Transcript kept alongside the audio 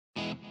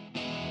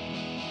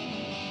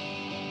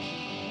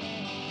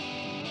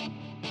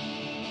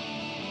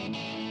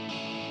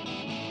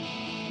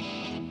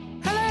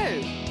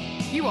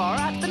You are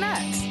at the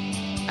net.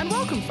 And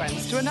welcome,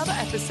 friends, to another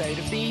episode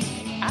of the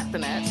At the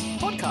Net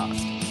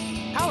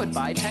podcast, powered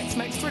by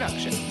Tex-Mex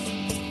Productions.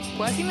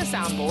 Working the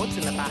soundboards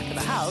in the back of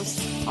the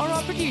house are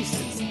our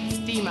producers,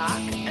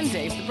 D-Mac and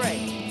Dave the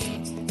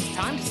Brain.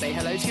 Time to say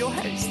hello to your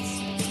hosts,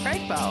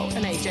 Craig Bell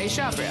and AJ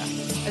Shabria,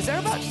 as they're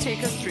about to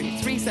take us through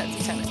 3 sets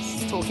of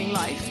tennis, talking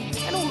life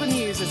and all the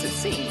news as it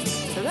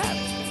seems to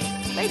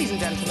them. Ladies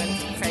and gentlemen,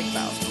 Craig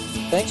Bell.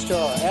 Thanks to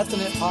our At the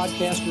Net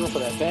podcast girl for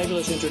that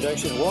fabulous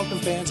introduction. Welcome,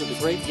 fans of the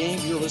great game.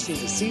 You're listening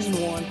to Season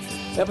 1,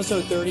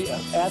 Episode 30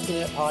 of At the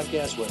Net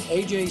podcast with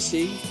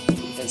AJC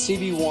and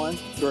CB1,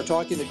 who are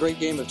talking the great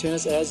game of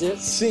tennis as it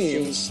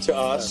seems to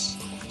us.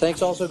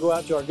 Thanks also go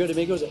out to our good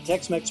amigos at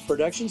Tex-Mex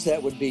Productions.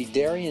 That would be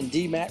Darian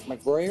D. Mac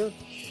McBrayer,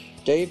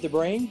 Dave the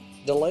Brain,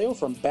 DeLeo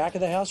from back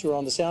of the house, who are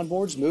on the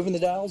soundboards, moving the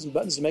dials and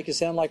buttons to make us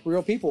sound like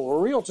real people. We're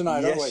real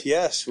tonight, aren't we?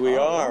 Yes, we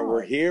are.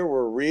 We're here,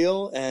 we're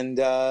real, and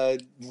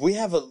we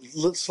have a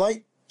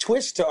slight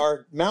twist to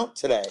our mount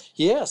today.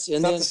 Yes. And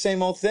it's not the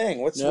same old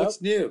thing.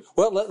 What's new?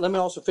 Well, let me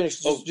also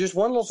finish. Just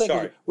one little thing.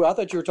 Sorry. Well, I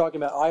thought you were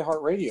talking about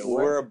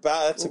iHeartRadio.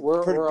 That's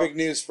pretty big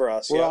news for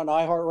us. We're on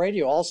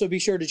iHeartRadio. Also, be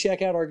sure to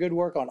check out our good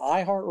work on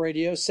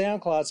iHeartRadio,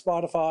 SoundCloud,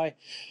 Spotify,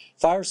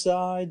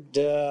 Fireside,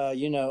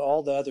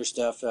 all the other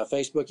stuff,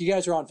 Facebook. You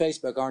guys are on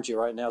Facebook, aren't you,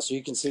 right now? So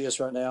you can see us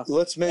right now.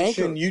 Let's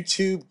mention Anchor.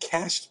 YouTube,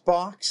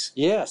 Castbox.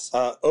 Yes.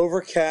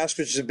 Overcast,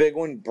 which is a big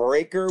one.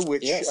 Breaker,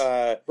 which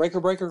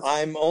Breaker.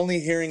 I'm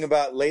only hearing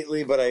about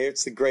lately, but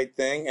it's a great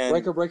thing. And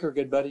Breaker,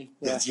 good buddy.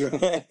 Yeah. That's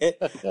right.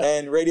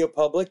 And Radio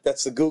Public,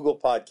 that's the Google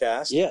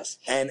podcast. Yes.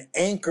 And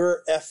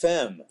Anchor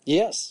FM.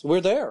 Yes,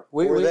 we're there.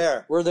 We're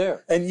there. We're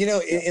there. And,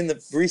 in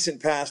the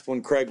recent past,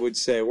 when Craig would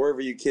say,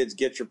 wherever you kids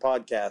get your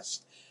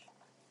podcasts,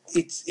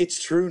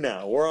 it's true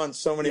now. We're on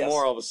so many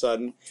more all of a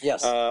sudden.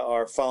 Yes.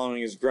 Our following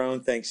has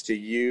grown thanks to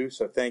you.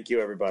 So thank you,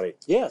 everybody.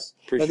 Yes.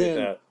 Appreciate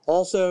that.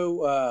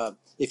 Also,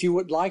 if you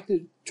would like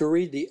to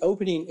read the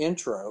opening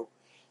intro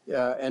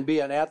and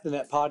be an At the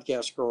Net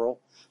podcast girl,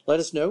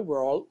 let us know.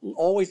 We're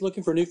always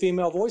looking for new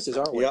female voices,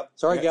 aren't we? Yep.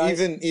 Sorry, guys.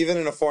 Even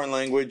in a foreign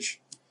language,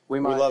 we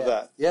love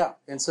that. Yeah.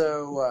 And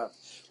so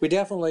we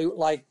definitely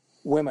like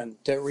women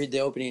to read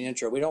the opening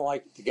intro. We don't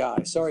like the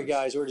guys. Sorry,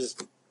 guys.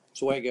 That's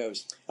the way it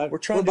goes.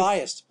 We're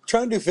biased.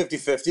 Trying to do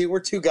 50-50.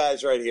 We're 2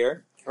 guys right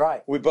here.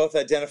 Right. We both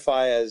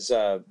identify as,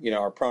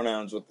 our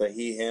pronouns with the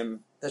he, him.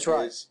 That's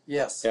right.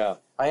 Yes. Yeah.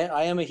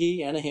 I am a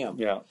he and a him.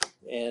 Yeah.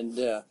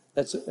 And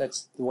that's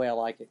the way I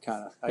like it,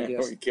 kind of, I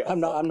guess. There we go.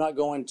 I'm not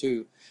going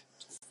to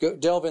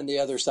delve in the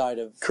other side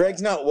of...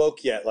 Craig's not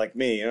woke yet like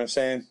me, you know what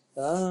I'm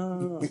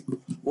saying?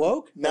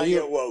 Woke? Not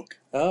yet woke.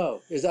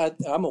 Oh,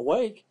 I'm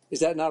awake.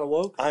 Is that not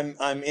awoke?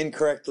 I'm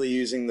incorrectly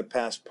using the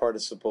past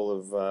participle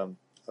of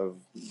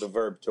the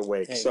verb to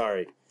wake. Hey,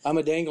 Sorry. I'm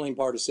a dangling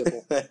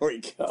participle. There we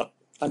go.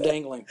 I'm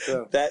dangling.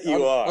 So that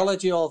you are. I'll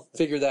let you all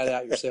figure that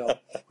out yourself.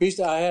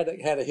 I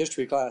had a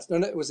history class. No,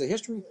 it was a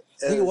history.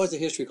 I think it was a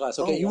history class.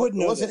 Okay, you wouldn't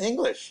know. It wasn't this.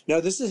 English.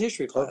 No, this is a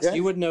history class. Okay.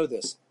 You would know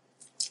this.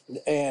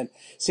 And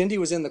Cindy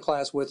was in the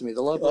class with me.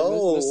 The love.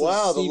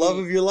 Wow, the love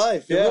of your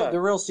life. Yeah, the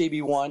real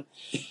CB1.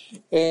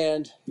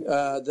 And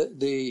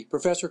the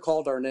professor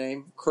called our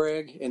name,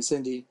 Craig and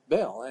Cindy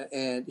Bell,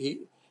 and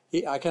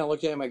I kind of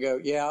looked at him. I go,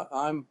 yeah,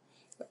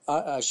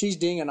 she's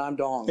ding and I'm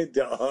dong.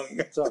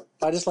 Dong. So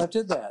I just left it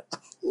at that.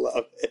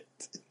 Love it.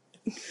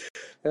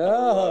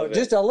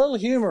 Just a little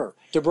humor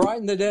to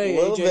brighten the day.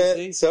 A little bit.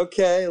 It's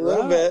okay. A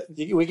little bit.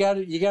 You got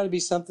to be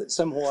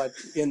somewhat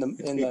in the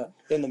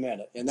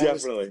minute. And that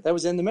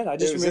was in the minute.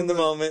 It was in the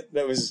moment.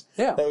 That was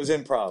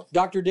improv.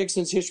 Dr.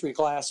 Dixon's history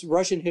class,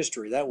 Russian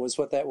history. That was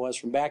what that was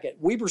from back at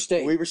Weber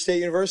State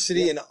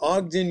University in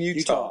Ogden,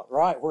 Utah.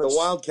 Right. The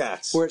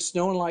Wildcats. Where it's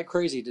snowing like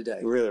crazy today.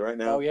 Really, right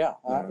now? Oh yeah.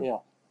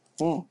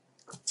 Yeah.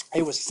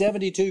 It was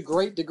 72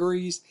 great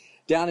degrees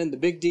down in the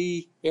Big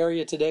D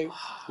area today.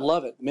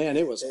 Love it. Man,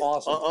 it was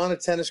awesome. On a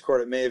tennis court,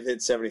 it may have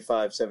hit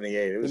 75,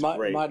 78. It was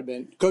great. It might have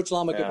been. Coach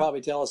Lama could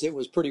probably tell us it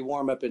was pretty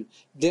warm up in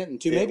Denton,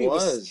 too. Maybe it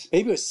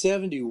was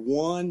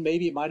 71.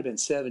 Maybe it might have been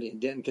 70 in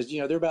Denton because,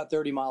 they're about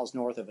 30 miles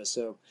north of us.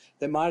 So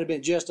that might have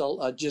been just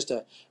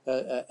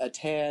a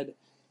tad,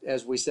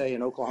 as we say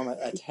in Oklahoma,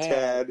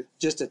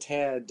 just a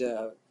tad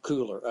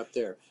cooler up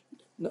there.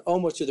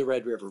 Almost to the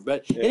Red River.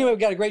 But anyway, we've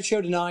got a great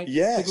show tonight.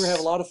 Yes. I think we're going to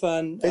have a lot of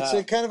fun. It's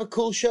a kind of a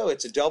cool show.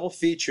 It's a double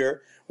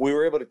feature. We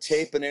were able to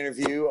tape an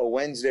interview a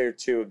Wednesday or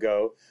 2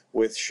 ago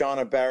with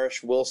Shauna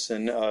Barish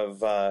Wilson of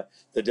the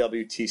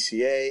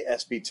WTCA,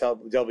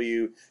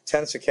 SBW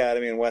Tennis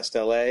Academy in West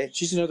LA.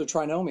 She's another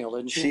trinomial,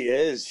 isn't she?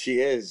 She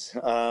is.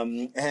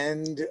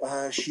 And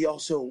she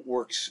also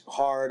works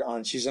hard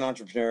she's an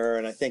entrepreneur,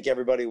 and I think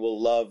everybody will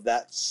love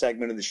that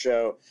segment of the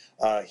show.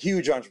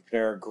 Huge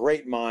entrepreneur,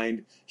 great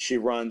mind. She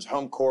runs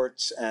Home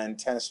Courts and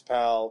Tennis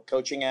Pal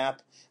coaching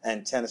app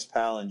and Tennis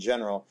Pal in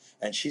general,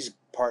 and she's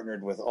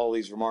partnered with all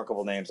these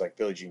remarkable names like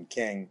Billie Jean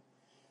King,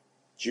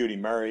 Judy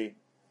Murray,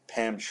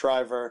 Pam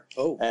Shriver,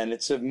 and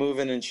it's a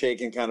moving and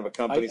shaking kind of a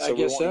company, so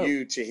we want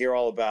you to hear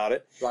all about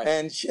it. Right.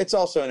 And it's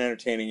also an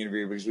entertaining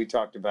interview because we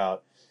talked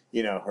about,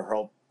 her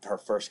whole her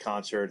first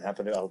concert.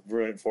 I'll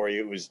ruin it for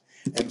you. It was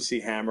MC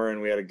Hammer,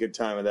 and we had a good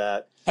time with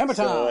that. Hammer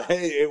time. So,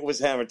 it was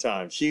Hammer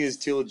time. She is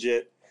too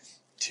legit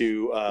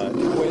to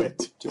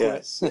quit.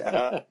 Yes.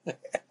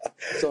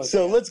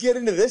 So let's get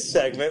into this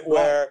segment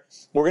where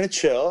we're going to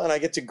chill, and I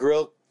get to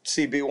grill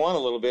CB1 a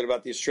little bit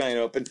about the Australian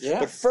Open. Yeah.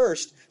 But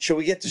first, shall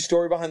we get the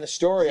story behind the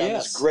story on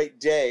this great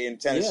day in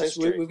tennis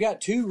history? We've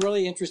got two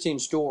really interesting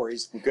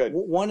stories. Good.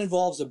 One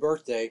involves a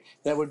birthday.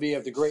 That would be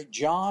of the great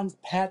John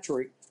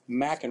Patrick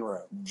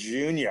McEnroe.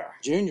 Junior.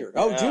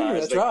 Oh, Junior,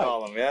 that's right.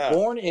 Call him, yeah.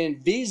 Born in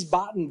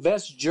Wiesbaden,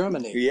 West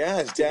Germany. Yeah,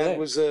 his dad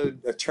was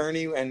an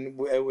attorney and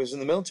was in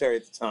the military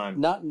at the time.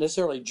 Not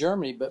necessarily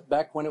Germany, but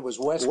back when it was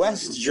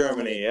West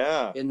Germany,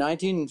 yeah. In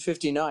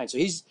 1959. So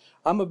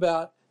I'm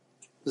about,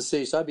 let's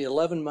see, so I'd be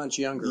 11 months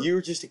younger. You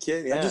were just a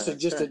kid, yeah.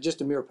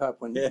 Just a mere pup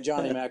when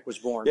Johnny Mac was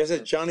born. Yes,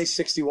 Johnny's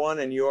 61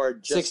 and you are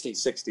just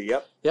 60.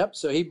 Yep. Yep,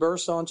 so he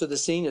burst onto the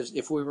scene,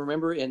 if we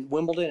remember, in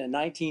Wimbledon in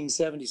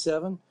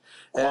 1977.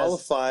 As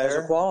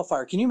a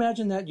qualifier. Can you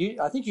imagine that?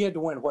 I think you had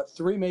to win,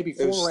 3, maybe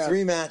 4 rounds? It was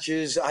 3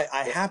 matches.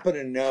 I happen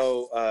to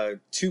know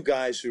 2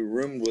 guys who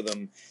roomed with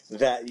him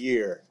that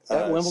year.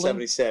 At Wimbledon?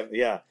 77,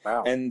 yeah.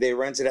 Wow. And they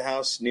rented a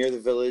house near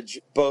the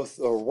village.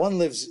 One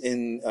lives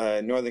in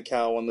Northern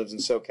Cal, one lives in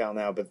SoCal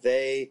now, but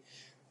they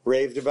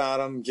raved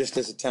about him just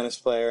as a tennis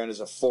player and as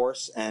a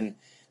force. And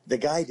the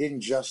guy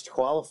didn't just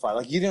qualify.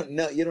 Like, you don't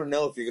know if you're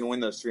going to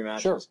win those 3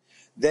 matches. Sure.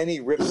 Then he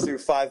rips through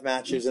 5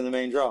 matches in the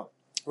main draw.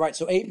 Right,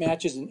 so 8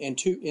 matches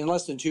in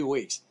less than 2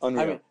 weeks.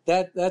 Unreal. I mean,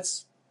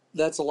 that's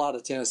a lot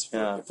of tennis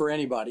for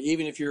anybody.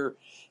 Even if you're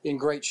in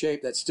great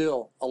shape, that's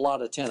still a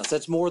lot of tennis.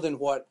 That's more than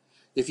what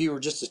if you were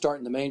just to start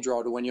in the main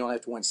draw to win. You only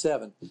have to win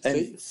 7.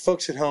 And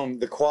folks at home,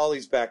 the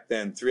qualies back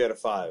then 3 out of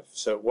 5,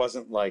 so it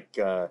wasn't like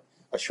a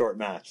short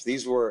match.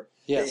 These were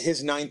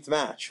his 9th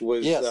match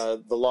was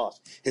the loss.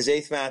 His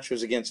 8th match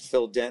was against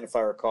Phil Dent, if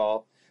I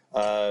recall.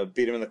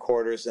 Beat him in the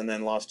quarters, and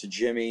then lost to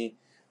Jimmy.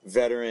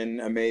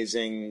 Veteran,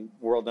 amazing,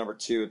 world number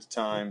 2 at the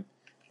time,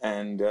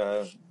 and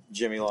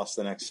Jimmy lost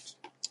the next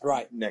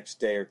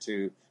day or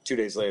 2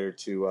 days later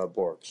to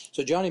Borg.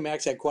 So Johnny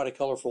Mac's had quite a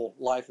colorful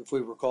life, if we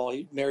recall.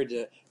 He married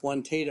to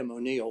one Tatum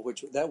O'Neal,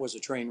 that was a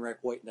train wreck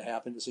waiting to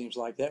happen. It seems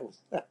like that was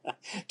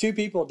 2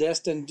 people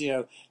destined,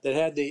 that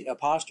had the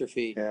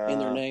apostrophe in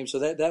their name. So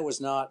that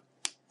was not,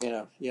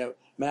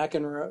 Mac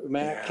kind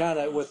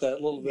of with a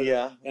little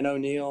bit, and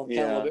O'Neal kind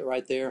of a little bit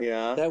right there.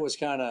 Yeah, that was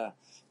kind of.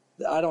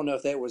 I don't know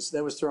if that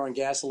was throwing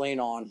gasoline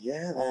on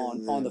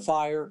the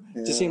fire.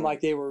 It just seemed like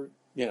they were,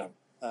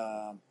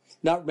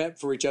 not meant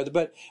for each other.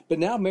 But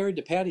now married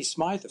to Patty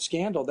Smythe of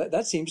Scandal,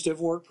 that seems to have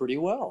worked pretty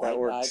well. That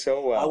worked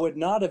so well. I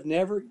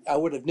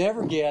would have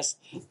never guessed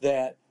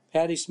that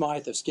Patty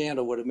Smythe of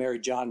Scandal would have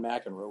married John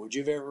McEnroe. Would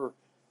you have ever?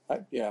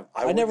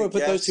 I never would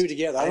put those two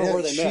together. I don't know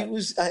where they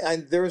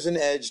met. There was an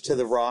edge to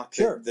the rock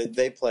that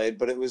they played,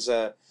 but it was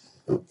I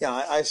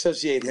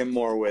associate him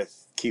more with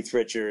Keith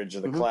Richards or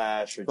the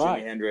Clash or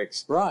Jimi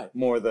Hendrix,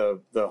 more the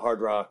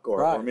hard rock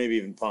or maybe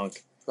even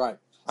punk. Right.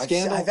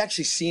 I've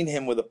actually seen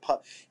him with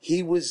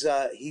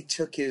he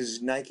took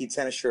his Nike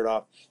tennis shirt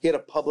off. He had a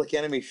Public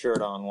Enemy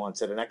shirt on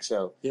once at an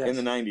EXO in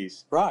the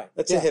 90s. Right.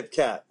 That's a hip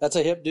cat. That's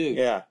a hip dude.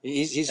 Yeah.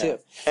 He's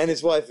hip. And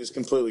his wife is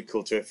completely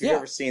cool too. If you've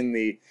ever seen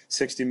the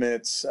 60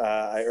 Minutes,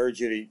 I urge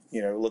you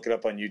to look it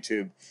up on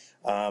YouTube.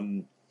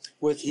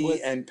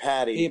 He and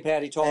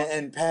Patty talk.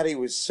 And Patty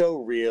was so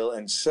real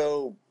and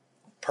so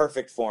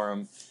perfect for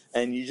him,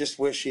 and you just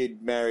wish he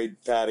had married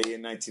Patty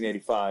in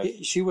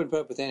 1985. She wouldn't put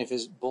up with any of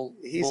his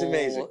He's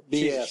amazing.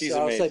 BS. She's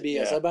I'll amazing. say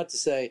BS. I'm about to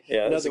say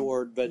another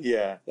word, but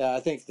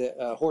I think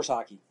that horse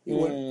hockey.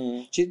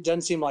 She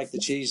doesn't seem like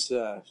that.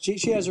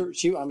 She has her.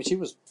 She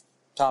was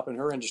top in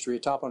her industry,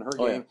 top on her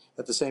game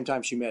at the same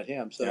time she met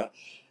him. So.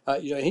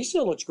 He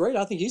still looks great.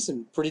 I think he's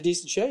in pretty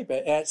decent shape.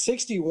 At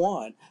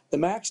 61, the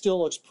Mac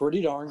still looks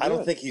pretty darn good. I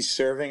don't think he's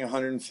serving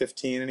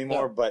 115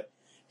 anymore, but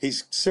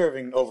he's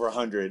serving over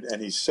 100,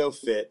 and he's so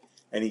fit,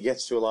 and he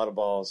gets to a lot of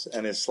balls,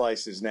 and his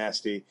slice is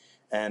nasty.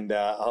 And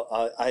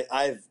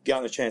I've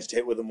gotten a chance to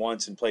hit with him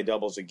once and play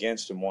doubles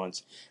against him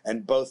once,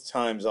 and both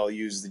times I'll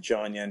use the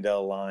John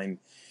Yandel line.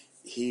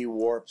 He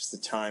warps the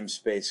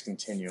time-space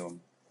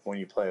continuum when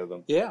you play with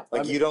him. Yeah.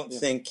 You don't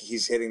think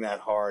he's hitting that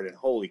hard, and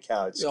holy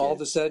cow, it's all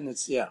of a sudden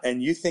it's,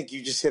 And you think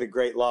you just hit a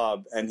great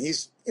lob, and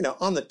he's,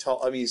 on the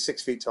tall, he's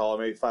 6 feet tall,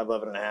 maybe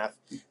 5'11" and a half.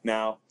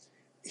 Now,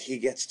 he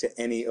gets to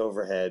any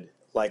overhead,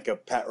 like a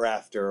Pat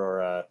Rafter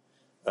or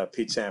a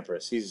Pete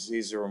Sampras.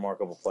 He's a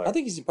remarkable player. I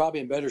think he's probably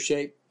in better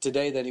shape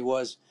today than he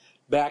was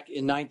back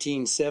in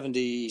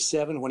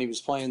 1977 when he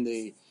was playing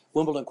the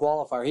Wimbledon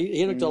qualifier.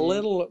 He looked a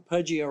little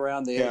pudgy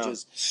around the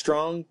edges.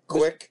 Strong,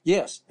 quick.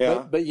 Yes.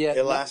 Yeah. But yet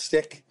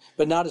elastic.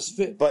 But not as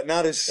fit. But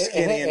not as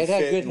skinny and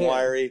fit and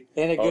wiry.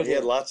 And he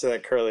had lots of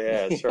that curly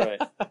hair. That's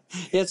right.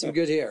 He had some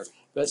good hair.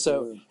 But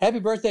so, happy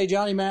birthday,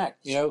 Johnny Mac.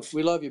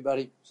 We love you,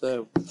 buddy.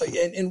 So,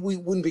 and we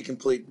wouldn't be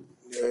complete.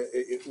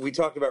 We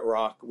talked about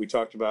rock. We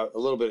talked about a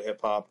little bit of hip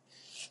hop.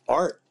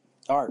 Art.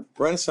 Art.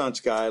 Renaissance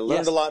guy.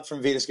 Learned Yes. a lot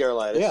from Vitas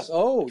Gerulaitis. Yes.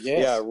 Oh,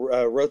 yes. Yeah,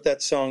 wrote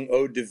that song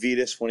 "Ode to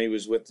Vitas" when he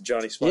was with the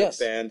Johnny Spike Yes.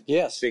 band.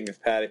 Yes. Speaking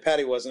of Patty,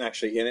 Patty wasn't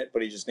actually in it,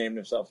 but he just named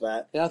himself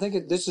that. And I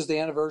think this is the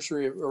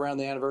anniversary, around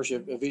the anniversary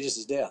of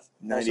Vitas' death.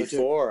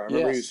 94. I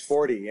remember Yes. he was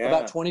 40. Yeah,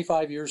 About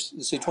 25 years,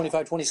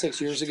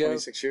 26 years ago.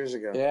 26 years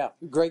ago. Yeah,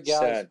 great guy.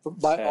 Sad.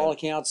 By Sad. all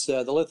accounts,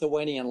 the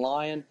Lithuanian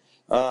Lion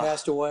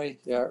passed away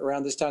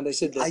around this time. They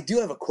said that. I do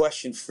have a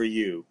question for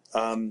you.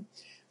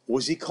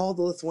 Was he called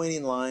the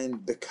Lithuanian Lion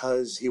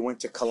because he went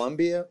to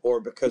Columbia or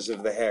because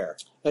of the hair?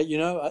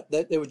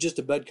 That it was just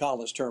a Bud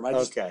Collins term. I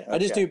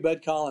just knew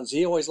Bud Collins.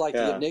 He always liked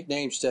to give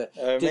nicknames to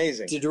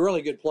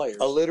really good players.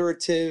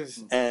 Alliterative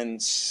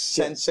and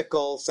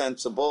sensible.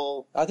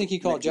 I think he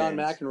called nicknames. John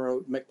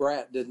McEnroe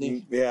McBrat, didn't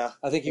he? Yeah.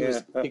 I think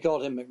he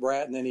called him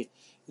McBrat, and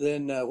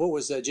then what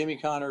was Jimmy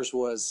Connors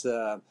was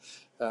the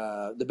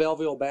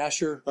Belleville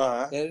Basher,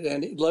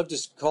 and he loved to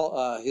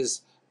call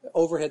his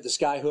overhead the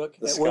Skyhook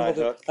at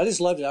Wimbledon. I just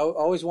loved it. I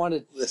always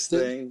wanted this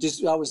thing.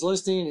 I was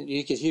listening, and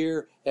you could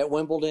hear at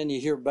Wimbledon,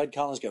 you hear Bud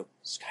Collins go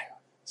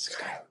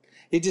Skyhook.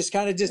 He just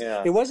kind of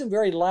it wasn't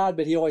very loud,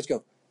 but he always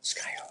go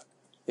Skyhook.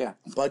 Yeah.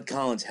 Bud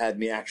Collins had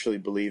me actually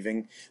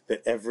believing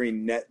that every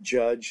net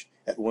judge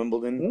at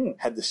Wimbledon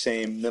had the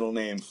same middle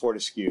name,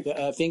 Fortescue.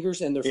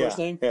 Fingers and their first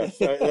name? Yeah,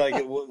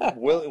 like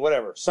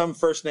whatever. Some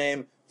first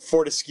name,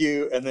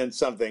 Fortescue, and then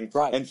something.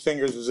 Right. And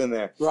Fingers was in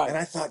there. Right. And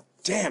I thought,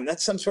 damn,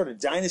 that's some sort of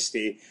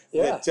dynasty.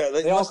 Yeah.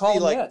 That all must call be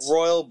them like Nets.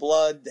 royal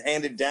blood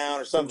handed down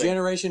or something. From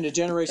generation to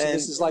generation. And,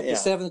 this is like the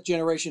seventh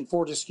generation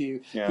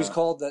Fortescue, who's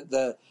called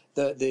the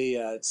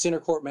center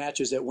court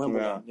matches at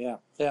Wimbledon.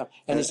 Yeah.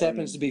 And this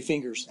happens to be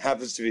Fingers.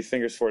 Happens to be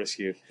Fingers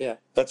Fortescue. Yeah.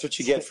 That's what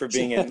you get for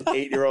being an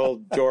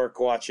 8-year-old dork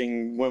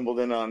watching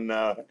Wimbledon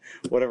on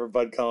whatever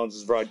Bud Collins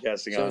is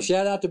broadcasting on. So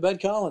shout out to Bud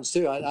Collins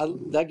too.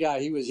 That guy,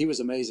 he was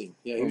amazing.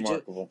 Yeah,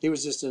 remarkable. He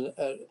was just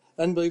an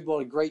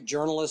unbelievable, great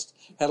journalist.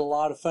 Had a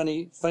lot of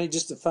funny,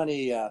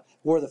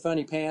 wore the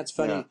funny pants,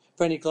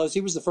 funny clothes.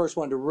 He was the first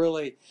one to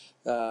really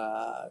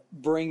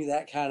bring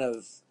that kind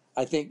of,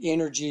 I think,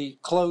 energy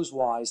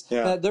clothes-wise.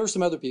 Yeah. There were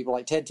some other people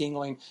like Ted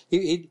Tingling.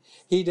 He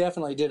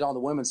definitely did on the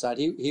women's side.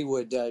 He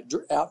would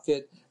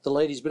outfit the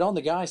ladies, but on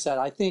the guy side,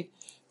 I think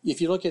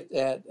if you look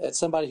at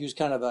somebody who's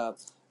kind of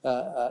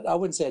I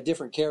wouldn't say a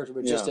different character,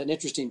 but just an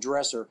interesting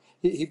dresser,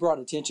 he brought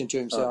attention to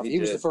himself. He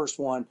was the first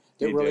one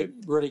that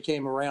really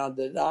came around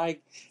that I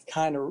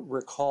kind of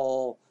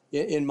recall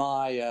in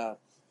my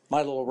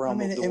little realm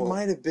of the world. It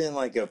might have been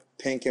like a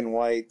pink and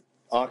white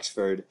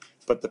Oxford,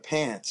 but the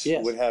pants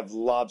would have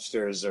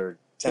lobsters or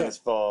tennis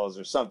balls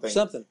or something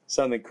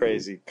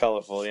crazy,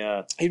 colorful.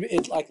 Yeah,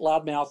 it's like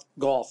loudmouth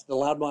golf. The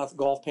loudmouth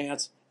golf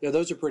pants.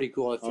 Those are pretty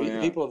cool.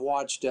 If people have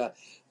watched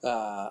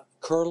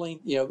curling,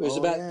 it was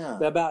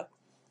about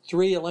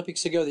 3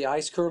 Olympics ago. The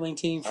ice curling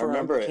team from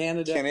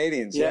Canada,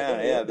 Canadians. They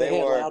had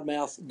wore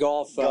loudmouth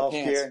golf pants.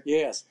 Gear.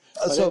 Yes.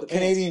 So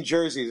Canadian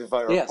jerseys, or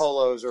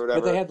polos or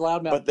whatever. But they had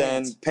loudmouth But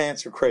then pants.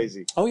 Pants were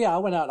crazy. Oh yeah, I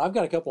went out. I've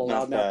got a couple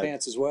of loudmouth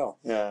pants as well.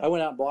 Yeah. I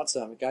went out and bought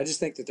some. I just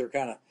think that they're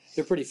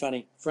pretty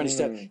funny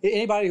stuff.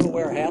 Anybody who will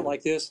wear a hat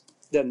like this,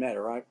 doesn't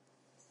matter, right?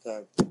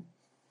 So,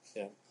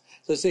 yeah.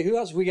 So see who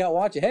else we got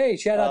watching. Hey,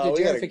 shout out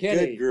to Jerry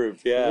Fichetti. Good group,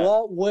 yeah.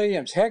 Walt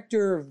Williams,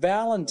 Hector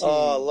Valentin.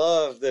 Oh, I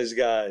love those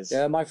guys.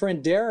 My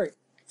friend Derek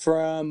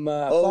from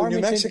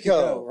Farmington, New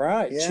Mexico.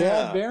 Right. Yeah.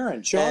 Chad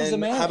Barron. Sean's the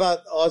man. How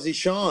about Aussie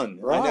Sean?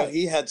 Right. I know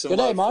he had some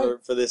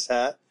love for this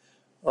hat.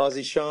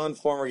 Aussie Sean,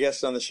 former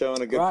guest on the show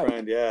and a good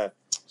friend, yeah.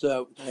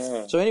 So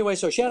anyway,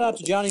 shout out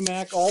to Johnny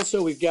Mac.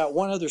 Also, we've got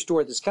one other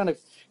story that's kind of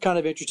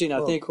interesting.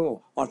 I think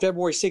cool. On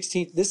February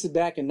 16th, this is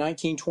back in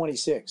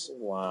 1926.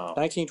 Wow.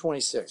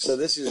 1926. So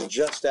this is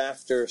just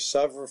after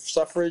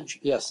suffrage.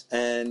 Yes.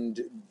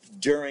 And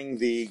during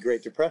the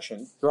Great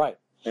Depression. Right.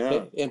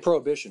 Yeah. And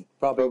Prohibition.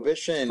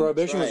 Prohibition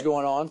was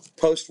going on.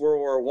 Post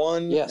World War I.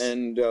 Yes.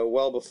 And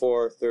well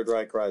before Third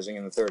Reich Rising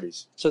in the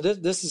 30s. So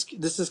this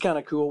is kind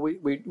of cool.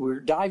 We're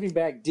diving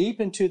back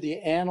deep into the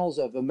annals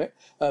of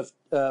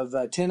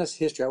tennis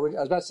history. I was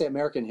about to say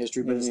American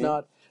history, but it's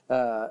not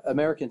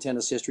American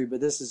tennis history. But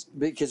this is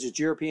because it's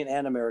European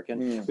and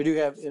American. We do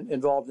have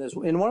involved in this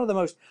in one of the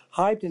most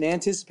hyped and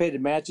anticipated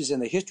matches in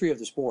the history of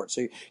the sport.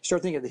 So you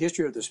start thinking of the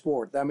history of the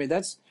sport. I mean,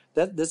 this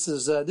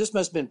must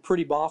have been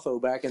pretty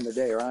boffo back in the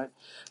day, right?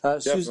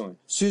 Definitely.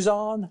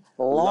 Suzanne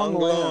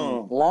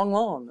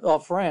Lenglen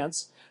of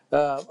France.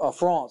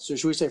 France. So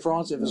should we say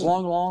France? If it's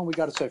long, we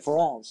got to say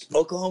France.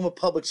 Oklahoma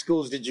Public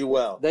Schools did you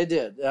well. They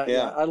did.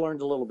 I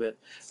learned a little bit.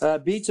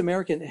 Beats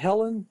American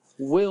Helen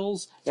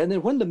Wills, and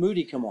then when did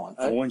Moody come on?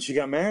 When she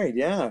got married,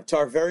 to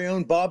our very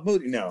own Bob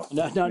Moody. No,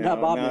 not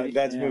Bob Moody.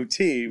 That's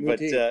Moody, but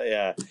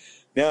yeah.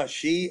 No,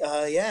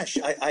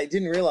 I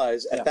didn't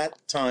realize at that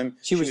time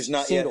she was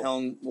not single. Yet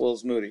Helen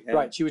Wills Moody. Yeah.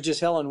 Right, she was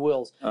just Helen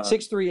Wills.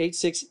 6'3",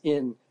 8'6"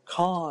 in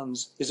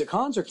Cannes. Is it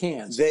Cannes or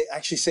Cannes? They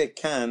actually say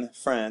Cannes,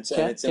 France,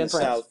 and it's in the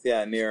south,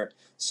 near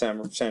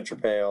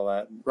Saint-Tropez, all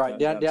that. Right,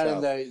 down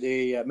in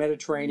the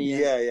Mediterranean.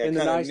 Yeah, in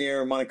kind of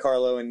near Monte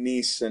Carlo and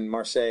Nice and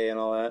Marseille and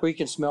all that. Where you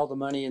can smell the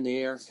money in the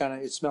air. Kind of,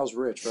 it smells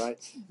rich, right?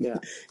 Yeah.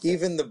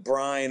 Even the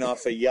brine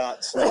off a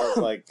yacht smells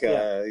like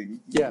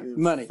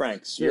money.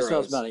 Francs, euros. It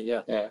smells money,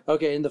 yeah.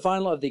 Okay, in the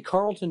final of the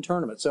Carlton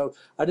tournament. So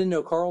I didn't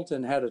know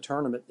Carlton had a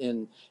tournament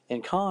in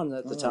Cannes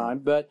at the time,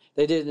 but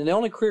they did. And the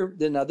only career,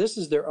 now this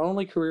is their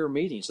only career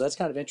meeting. So that's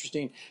kind of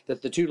interesting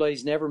that the two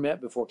ladies never met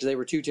before because they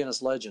were two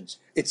tennis legends.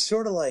 It's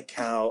sort of like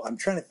how, I'm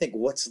trying to think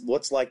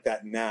what's like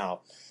that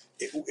now.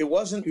 It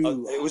wasn't.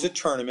 It was a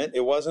tournament.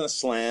 It wasn't a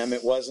slam.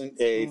 It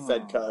wasn't a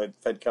Fed Cup.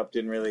 Fed Cup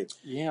didn't really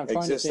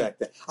exist back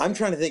then. I'm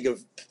trying to think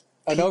of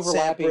an Pete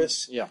overlapping.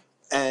 Sampras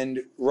and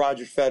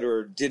Roger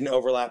Federer didn't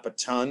overlap a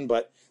ton,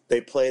 but they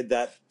played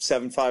that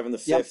 7-5 in the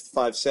fifth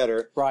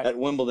 5-setter at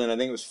Wimbledon. I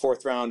think it was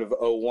fourth round of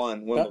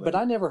 01 Wimbledon. But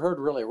I never heard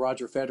really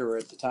Roger Federer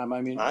at the time.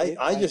 I mean,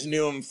 I just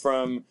knew him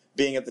from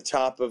being at the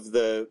top of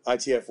the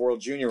ITF World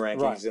Junior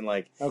rankings in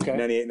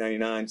 98,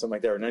 99, something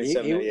like that, or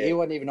 97, 98. He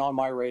wasn't even on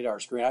my radar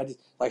screen. I just,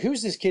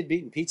 who's this kid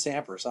beating Pete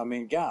Sampras? I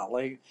mean,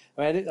 golly.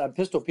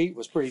 Pistol Pete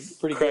was pretty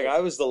Craig, good. I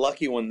was the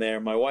lucky one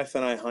there. My wife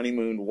and I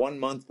honeymooned 1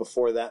 month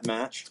before that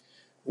match.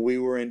 We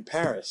were in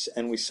Paris,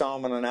 and we saw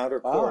him on an outer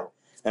court.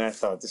 And I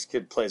thought, this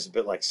kid plays a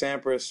bit like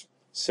Sampras,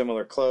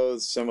 similar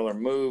clothes, similar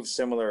moves,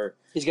 similar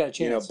He's got a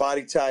chance.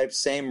 Body type,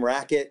 same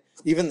racket.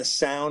 Even the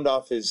sound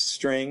off his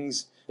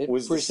strings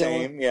was the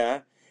same. Yeah.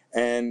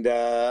 And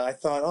I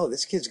thought,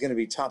 this kid's going to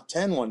be top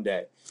 10 one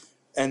day.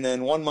 And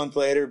then 1 month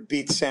later,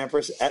 beats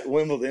Sampras at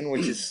Wimbledon,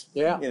 which is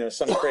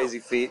some crazy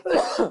feat.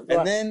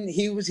 And then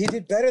he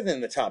did better than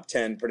the top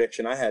 10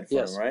 prediction I had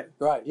for him, right?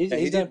 Right.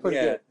 He's done pretty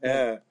good.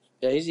 Yeah.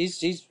 Yeah.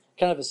 He's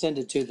kind of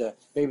ascended to the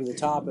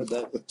top of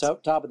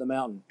the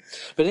mountain.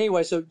 But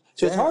anyway, so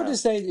it's hard to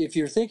say if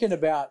you're thinking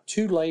about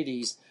two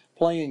ladies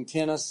playing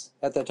tennis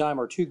at that time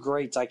or two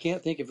greats. I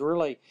can't think of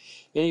really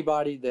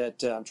anybody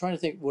that I'm trying to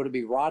think. Would it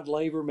be Rod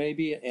Laver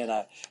maybe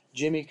and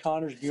Jimmy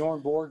Connors, Bjorn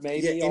Borg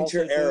maybe? Yeah,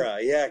 inter-era,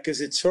 because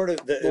it's sort of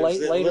a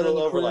little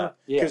overlap.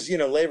 Because,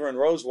 Laver and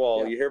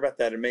Rosewall, you hear about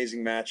that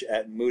amazing match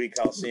at Moody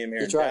Coliseum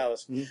here in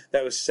Dallas. Mm-hmm.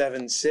 That was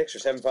 7-6 or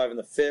 7-5 in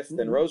the fifth,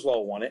 and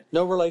Rosewall won it.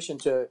 No relation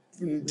to...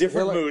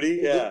 Different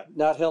Moody,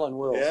 Not Helen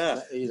Wills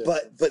either.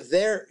 But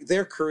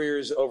their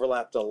careers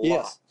overlapped a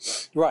lot.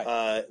 Yes,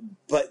 right.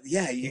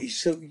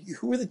 So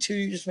who were the two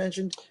you just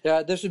mentioned?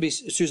 Yeah, this would be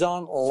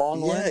Suzanne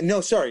Lenglen. Yeah,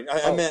 no, sorry.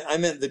 I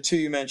meant the two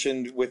you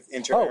mentioned with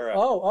inter-era.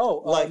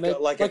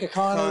 Like a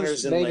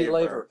Connors and maybe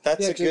Laver.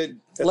 That's a good.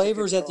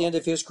 Laver's at the end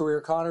of his career.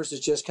 Connors is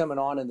just coming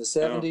on in the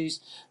 70s.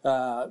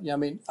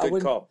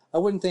 I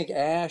wouldn't think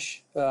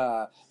Ash.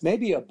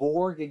 Maybe a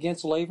Borg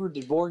against Laver.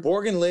 Did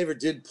Borg and Laver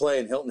did play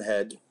in Hilton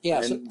Head.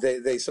 Yeah, and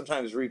they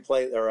sometimes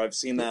replay, or I've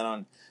seen that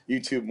on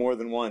YouTube more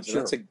than once. And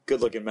that's a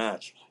good looking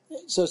match.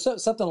 So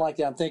something like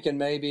that. I'm thinking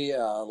maybe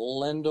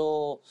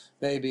Lendl,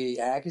 maybe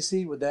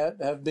Agassi. Would that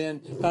have been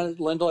kind of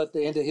Lendl at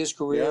the end of his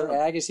career?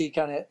 Yeah. Agassi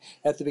kind of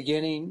at the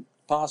beginning,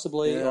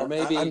 possibly, or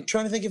maybe. I'm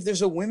trying to think if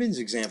there's a women's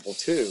example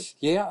too.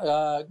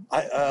 Yeah,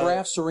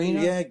 Graf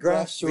Serena. Yeah,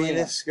 Graf Serena.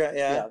 Venus.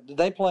 Yeah,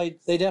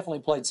 they definitely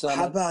played some.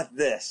 How about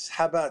this?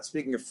 How about,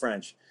 speaking of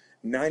French,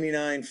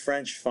 99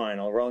 French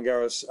final, Roland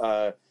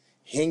Garros.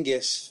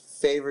 Hingis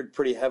favored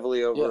pretty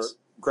heavily over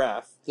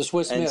Graf. The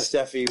Swiss and Miss.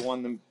 Steffi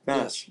won the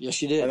match. Yes,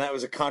 she did. And that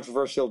was a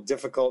controversial,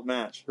 difficult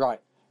match.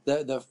 Right.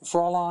 The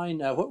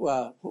Fraulein,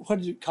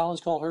 what did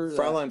Collins call her?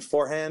 Fraulein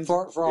Forehand.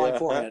 Fraulein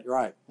Forehand,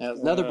 right.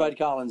 Another Bud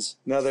Collins.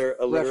 Another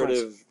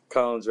alliterative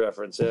Collins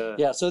reference,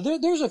 Yeah, so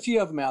there's a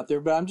few of them out there,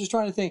 but I'm just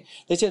trying to think.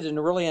 They said in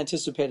a really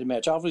anticipated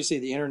match. Obviously,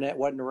 the internet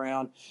wasn't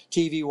around.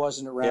 TV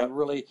wasn't around,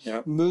 really.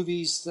 Yep.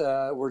 Movies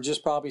were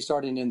just probably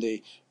starting in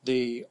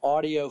the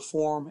audio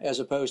form as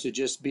opposed to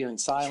just being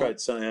silent.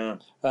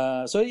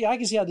 That's right, I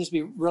can see how this would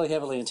be really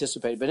heavily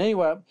anticipated. But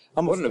anyway,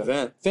 I'm what an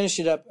event. Finish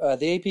it up.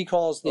 The AP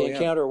calls the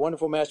encounter a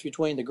wonderful match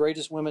between the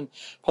greatest women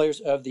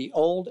players of the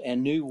old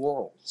and new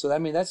world. So, I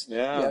mean, that's...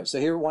 Yeah. So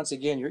here, once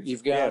again,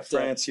 you've got...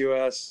 France,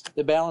 U.S.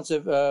 The balance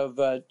of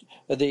the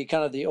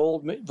kind of the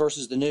old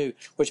versus the new,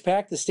 which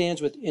packed the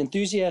stands with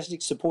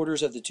enthusiastic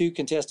supporters of the two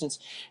contestants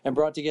and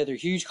brought together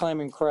huge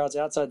clamoring crowds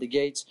outside the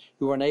gates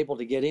who were unable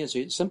to get in.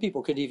 So some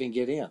people couldn't even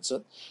get in.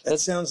 So that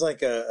sounds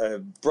like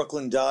a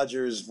Brooklyn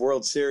Dodgers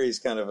World Series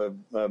kind of a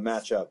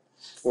matchup,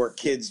 where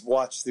kids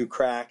watch through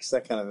cracks,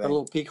 that kind of thing.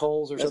 Little peek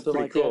holes or something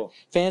like that.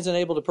 Fans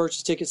unable to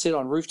purchase tickets sit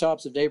on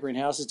rooftops of neighboring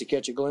houses to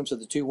catch a glimpse of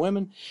the two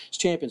women as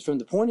champions. From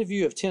the point of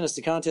view of tennis,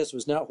 the contest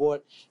was not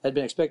what had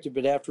been expected,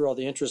 but after all,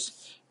 the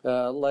interest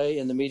lay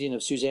in the meeting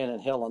of Suzanne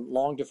and Helen,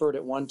 long deferred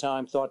at one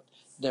time, thought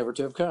never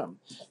to have come.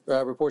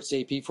 Reports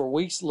AP, for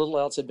weeks, little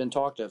else had been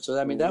talked of. So,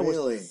 I mean, that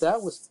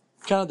was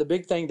kind of the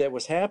big thing that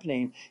was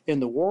happening in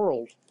the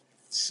world.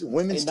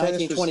 Women's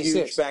tennis was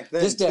huge back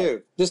then,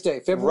 This day,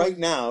 February. Right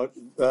now,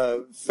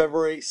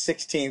 February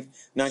 16th,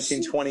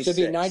 1926. So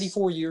it'd be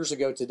 94 years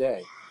ago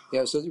today.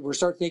 So we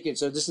start thinking,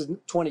 so this is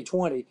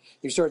 2020.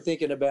 You start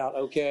thinking about,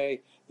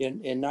 okay, in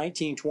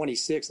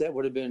 1926, that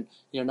would have been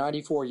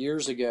 94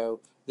 years ago,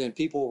 then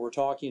people were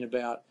talking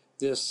about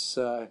practice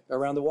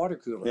around the water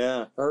cooler.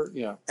 Yeah. Or,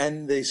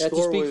 and the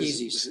score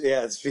was,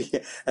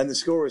 and the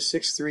score was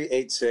 6-3,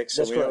 8-6.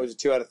 So we know it was a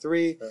 2 out of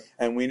 3,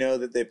 and we know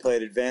that they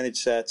played advantage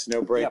sets,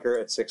 no breaker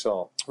at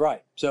 6-all.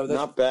 Right. So that's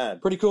not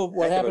bad. Pretty cool.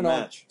 What happened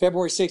on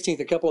February 16th?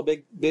 A couple of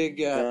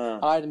big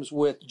items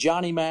with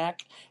Johnny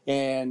Mac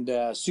and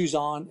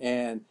Suzanne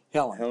and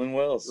Helen. Helen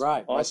Wills.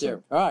 Right. Awesome.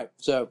 Right there. All right.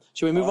 So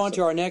should we move on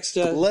to our next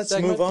Let's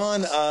segment? move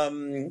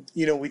on.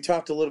 We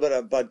talked a little bit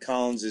about Bud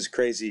Collins'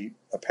 crazy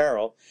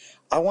apparel.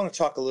 I want to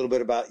talk a little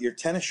bit about your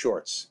tennis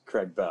shorts,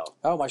 Craig Bell.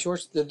 Oh, my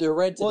shorts? They're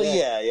red today.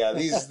 Well, yeah.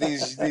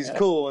 These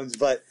cool ones.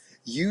 But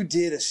you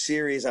did a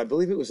series, I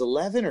believe it was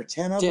 11 or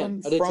 10 of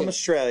them from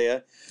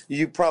Australia.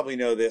 You probably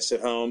know this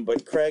at home,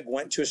 but Craig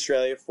went to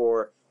Australia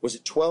for, was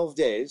it 12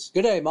 days?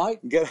 Good day,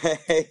 Mike. Good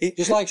day.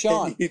 Just like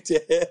Sean. And you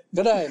did.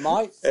 Good day,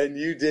 Mike. And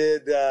you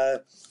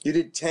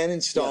did 10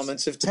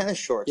 installments of tennis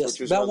shorts. Yes,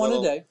 which was about one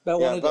a day.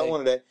 About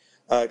one a day.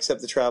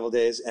 Except the travel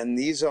days. And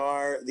these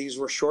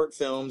were short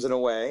films in a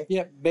way.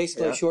 Yeah,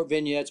 basically short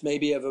vignettes,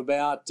 maybe of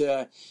about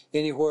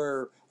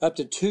anywhere up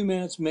to 2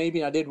 minutes,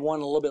 maybe. I did one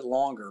a little bit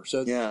longer.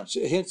 So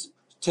hence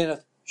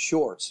tennis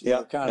shorts.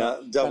 Yeah,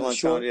 double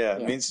entendre. Yeah,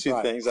 it means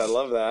two things. I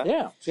love that.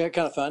 Yeah,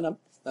 kind of fun.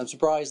 I'm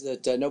surprised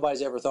that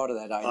nobody's ever thought of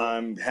that idea.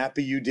 I'm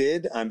happy you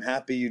did. I'm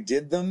happy you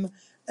did them.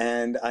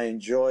 And I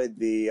enjoyed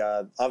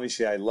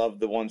obviously I loved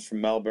the ones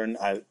from Melbourne.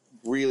 I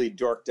really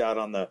dorked out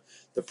on the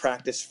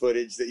practice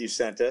footage that you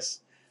sent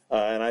us.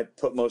 And I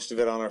put most of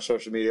it on our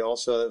social media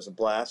also. That was a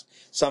blast.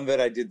 Some of it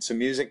I did some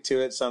music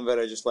to it. Some of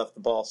it I just left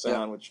the ball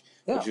sound, which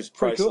is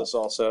priceless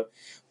also.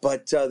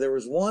 But there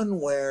was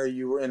one where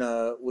you were in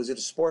was it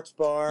a sports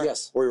bar?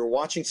 Yes. Where you were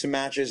watching some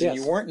matches, and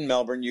you weren't in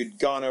Melbourne. You'd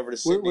gone over to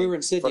Sydney. We were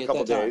in Sydney for a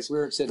couple at that days. time. We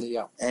were in Sydney,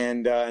 yeah.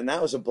 And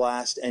that was a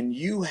blast. And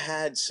you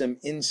had some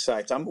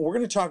insights. We're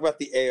going to talk about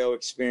the AO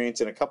experience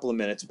in a couple of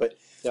minutes, but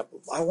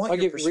I want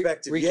your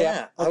perspective.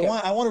 Recap. Okay.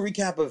 I want a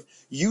recap of,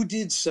 you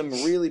did some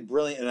really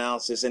brilliant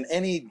analysis, and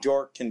any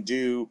dork can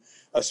do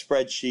a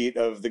spreadsheet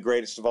of the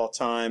greatest of all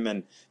time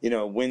and,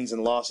 wins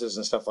and losses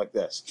and stuff like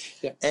this.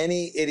 Yeah.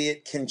 Any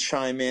idiot can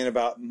chime in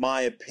about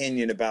my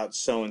opinion about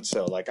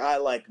so-and-so. Like, I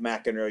like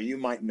McEnroe, you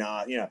might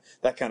not,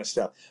 that kind of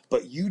stuff.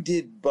 But you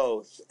did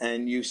both,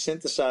 and you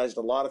synthesized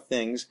a lot of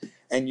things,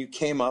 and you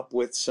came up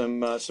with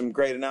some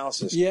great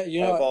analysis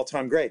of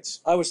all-time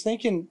greats. I was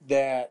thinking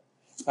that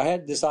I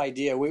had this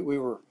idea. We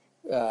were,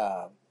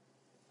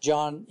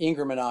 John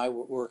Ingram and I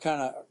were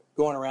kind of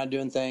going around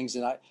doing things,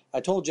 and I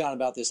told John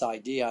about this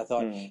idea. I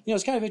thought,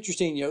 it's kind of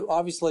interesting.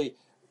 Obviously,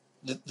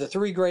 the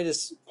three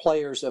greatest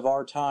players of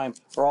our time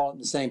are all in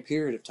the same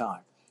period of time.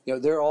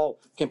 They're all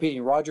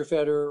competing. Roger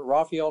Federer,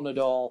 Rafael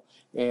Nadal,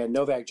 and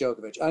Novak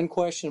Djokovic,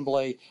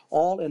 unquestionably,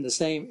 all in the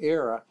same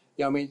era.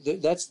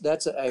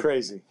 That's a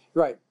crazy,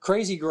 right?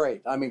 Crazy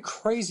great.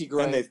 Crazy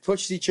great. And they've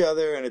pushed each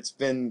other, and it's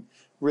been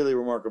really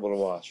remarkable to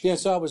watch. Yeah.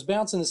 So I was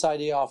bouncing this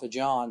idea off of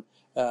John.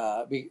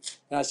 And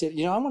I said,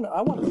 I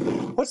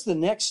want. What's the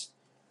next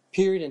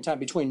period in time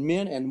between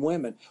men and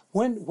women?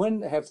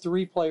 When have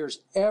three players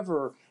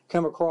ever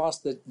come across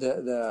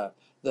the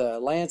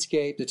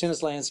landscape, the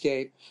tennis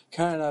landscape,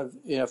 kind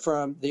of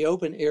from the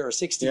Open era,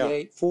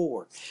 68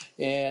 forward?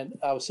 And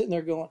I was sitting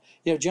there going,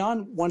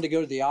 John wanted to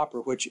go to the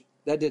opera, which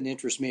that didn't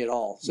interest me at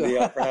all. So the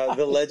opera,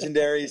 the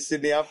legendary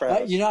Sydney Opera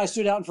House. I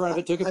stood out in front of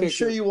it, took a picture. I'm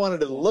sure you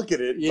wanted to look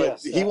at it, but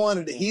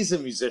he's a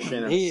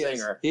musician and a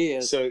singer. He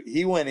is. So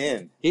he went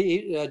in.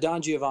 He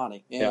Don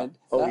Giovanni. And,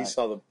 he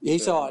saw He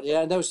saw it,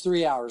 and that was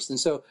 3 hours. And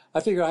so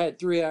I figured I had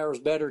 3 hours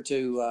better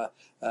to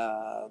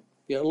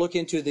look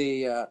into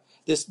the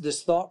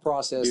this thought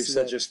process. You're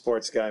such a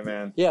sports guy,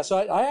 man. Yeah, so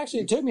I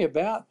actually, it took me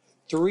about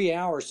 3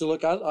 hours to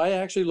look. I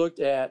actually looked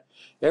at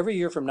every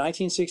year from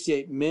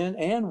 1968, men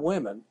and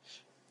women,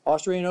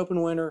 Australian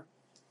Open winner,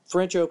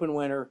 French Open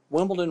winner,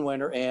 Wimbledon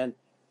winner, and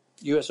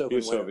U.S.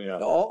 Open winner.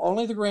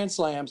 Only the Grand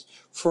Slams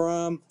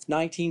from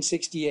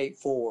 1968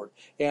 forward.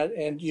 And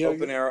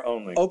Open era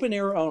only. Open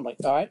era only,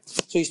 all right?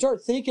 So you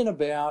start thinking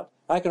about,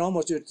 I can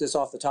almost do this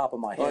off the top of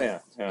my head. Oh, yeah.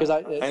 Because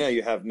I know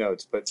you have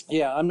notes, but...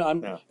 Yeah,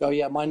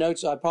 my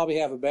notes, I probably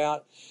have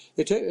about,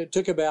 it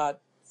took about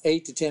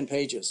 8 to 10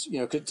 pages,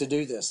 to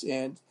do this.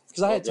 And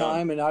because I had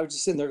time, and I was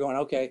just sitting there going,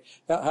 okay,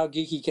 how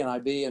geeky can I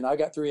be? And I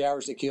got 3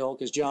 hours to kill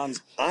because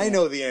John's... I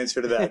know the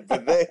answer to that,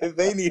 but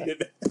they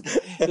needed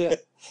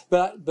it.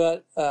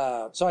 But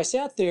so I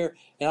sat there,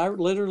 and I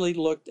literally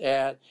looked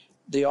at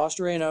the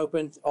Australian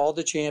Open, all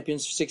the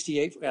champions,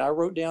 68, and I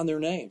wrote down their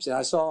names. And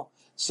I saw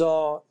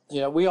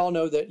we all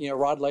know that,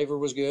 Rod Laver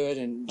was good,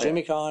 and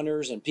Jimmy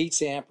Connors and Pete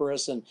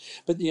Sampras,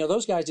 but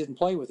those guys didn't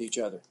play with each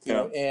other.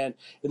 And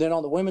then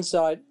on the women's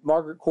side,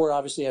 Margaret Court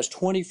obviously has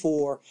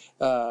 24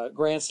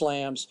 Grand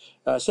Slams,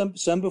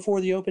 some before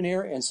the Open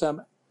era and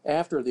some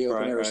after the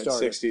open era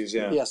started. 60s,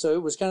 yeah. Yeah, so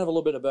it was kind of a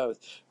little bit of both,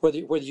 whether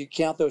you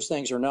count those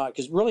things or not.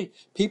 Because really,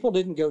 people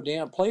didn't go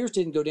down, players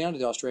didn't go down to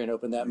the Australian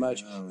Open that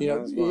much.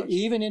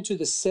 Even into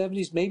the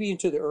 70s, maybe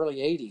into the early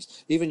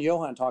 80s. Even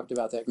Johan talked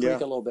about that creek a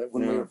little bit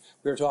when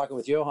we were talking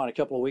with Johan a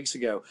couple of weeks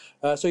ago.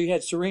 So you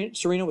had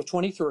Serena with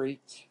 23,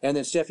 and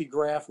then Steffi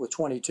Graf with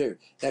 22.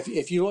 Now,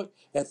 if you look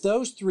at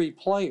those three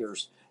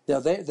players, now,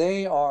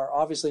 they are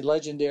obviously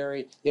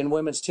legendary in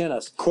women's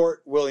tennis.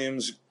 Court,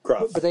 Williams,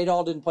 Graf. But they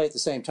all didn't play at the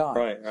same time.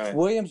 Right.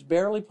 Williams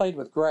barely played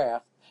with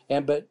Graf,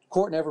 but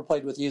Court never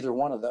played with either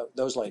one of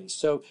those ladies.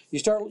 So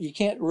you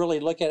can't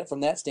really look at it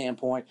from that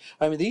standpoint.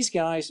 I mean, these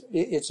guys,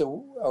 it's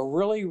a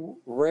really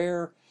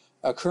rare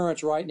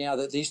occurrence right now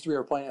that these three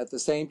are playing at the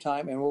same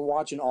time, and we're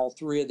watching all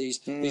three of these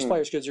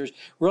players, because there's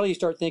really, you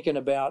start thinking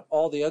about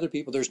all the other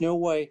people. There's no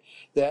way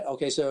that,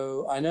 okay,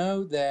 so I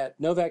know that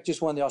Novak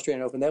just won the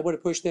Australian Open. That would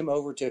have pushed them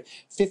over to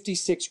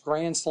 56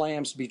 Grand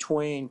Slams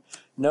between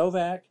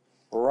Novak,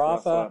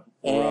 Rafa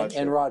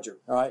and Roger.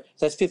 All right,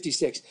 so that's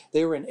 56.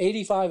 They were in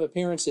 85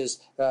 appearances,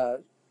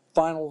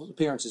 final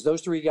appearances.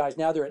 Those three guys,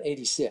 now they're at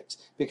 86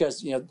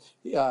 because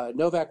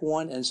Novak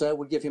won, and so that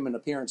would give him an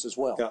appearance as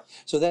well. Yeah.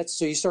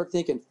 So you start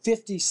thinking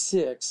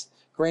 56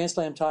 Grand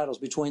Slam titles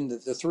between the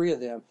three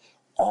of them,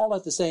 all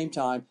at the same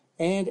time,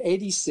 and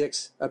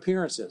 86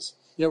 appearances.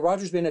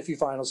 Roger's been in a few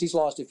finals. He's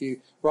lost a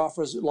few.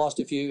 Rafa's lost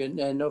a few, and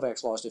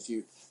Novak's lost a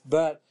few.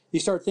 But you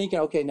start thinking,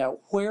 okay, now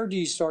where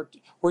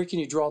can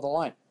you draw the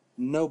line?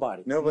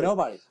 Nobody.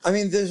 I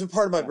mean, there's a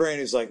part of my brain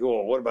who's like,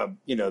 oh, what about,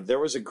 there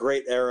was a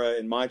great era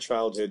in my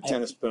childhood,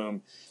 tennis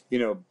boom,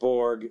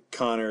 Borg,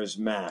 Connors,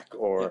 Mack,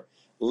 or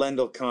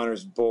Lendl,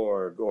 Connors,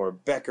 Borg, or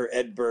Becker,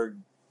 Edberg,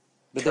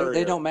 but Courier,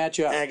 they don't match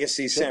up.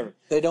 Agassi, Sampras.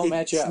 They don't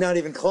match up. It's not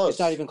even close. It's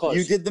not even close.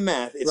 You did the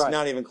math. It's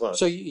not even close.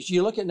 So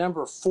you look at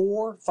number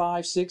 4,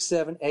 5, 6,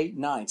 7, 8,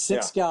 9.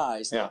 Six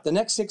guys. Yeah. The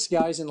next six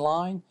guys in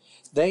line,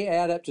 they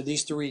add up to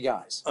these three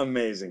guys.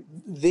 Amazing.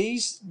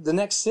 The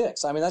next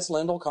six. I mean, that's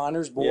Lendl,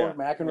 Connors, Borg,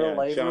 McEnroe,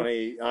 Laver,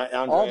 Johnny,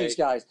 Andre. all these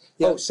guys.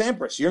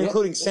 Sampras. You're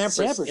including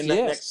Sampras in that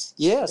next.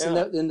 Yes, in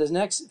the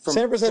next.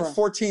 Sampras had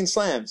 14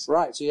 slams.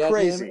 Right. So you had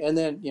Crazy. him, and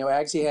then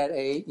Agassi had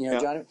 8.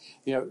 Johnny,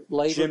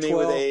 Laver, Jimmy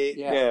 12. with 8.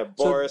 Yeah.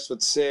 Boris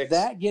with 6.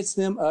 That gets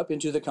them up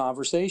into the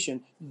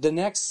conversation. The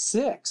next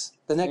six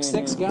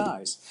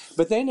guys,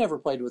 but they never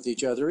played with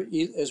each other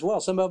as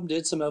well. Some of them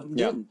did, some of them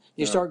didn't.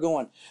 You start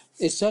going,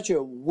 it's such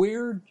a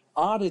weird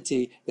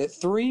oddity that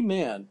three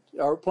men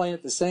are playing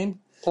at the same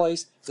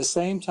place, the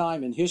same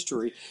time in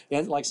history.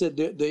 And like I said,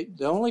 the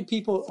only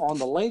people on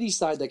the ladies'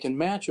 side that can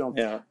match them,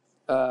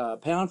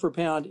 pound for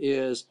pound,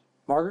 is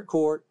Margaret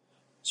Court,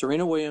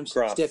 Serena Williams,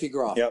 Steffi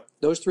Graf. Yep.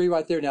 Those three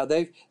right there. Now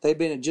they've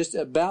been in just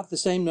about the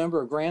same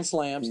number of Grand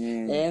Slams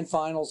and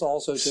finals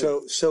also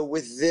too. So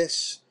with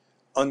this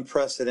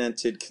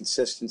unprecedented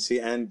consistency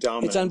and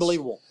dominance, it's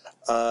unbelievable.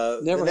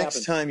 Never the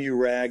next time you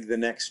rag the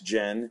next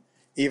gen,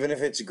 even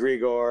if it's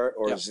Grigor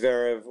or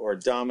Zverev or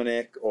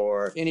Dominic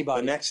or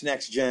anybody, the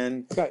next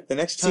gen, okay. The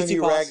next time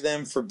you rag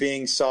them for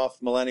being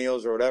soft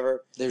millennials or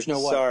whatever, there's no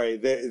way. Sorry,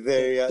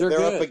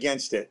 they're up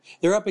against it.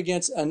 They're up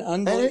against an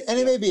unbelievable. And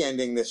it may be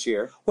ending this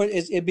year. Well,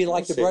 it'd be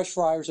like the brush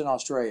fryers in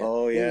Australia.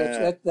 Oh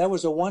yeah, that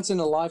was a once in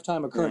a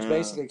lifetime occurrence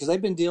basically, because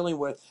they've been dealing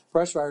with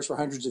brush fryers for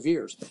hundreds of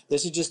years.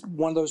 This is just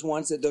one of those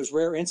ones those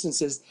rare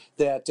instances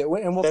that. And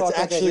we'll That's talk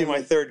about actually that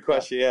my third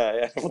question.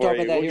 Yeah. We'll talk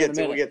about that here in a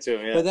minute. We'll get to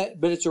them. Yeah.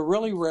 But it's a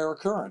really rare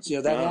occurrence.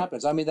 That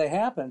happens. I mean, they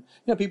happen.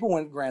 People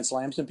win Grand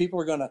Slams, and people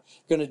are going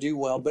to do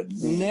well, but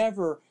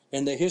never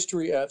in the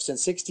history of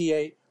since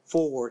 '68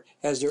 forward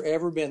has there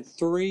ever been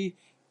three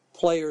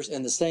players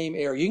in the same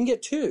era. You can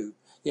get two.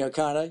 You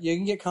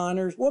can get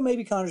Connors. Well,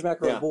 maybe Connors,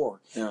 McEnroe,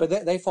 Borg,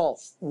 but they fall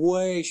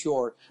way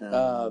short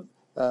of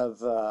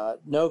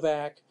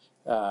Novak.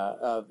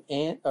 Or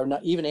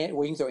not even Andy,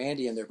 well, you can throw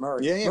Andy in there.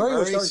 Murray.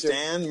 Murray,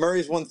 Stan.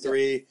 Murray's won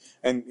 3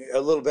 and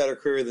a little better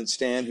career than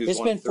Stan, who's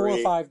won 3. It's been 4 or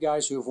 5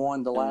 guys who have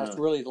won the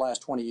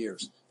last 20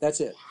 years.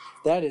 That's it.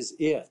 That is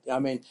it. I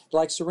mean,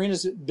 like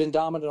Serena's been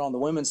dominant on the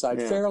women's side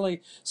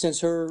fairly since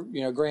her,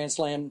 Grand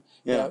Slam,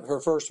 her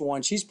first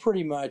one. She's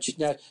pretty much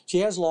now. She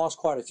has lost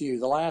quite a few.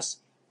 The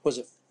last was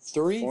it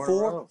 4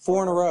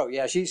 in a row.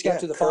 Yeah, she's got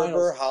to the finals.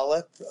 Kerber,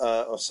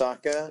 Halep,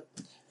 Osaka,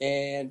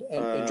 and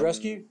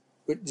Andreescu.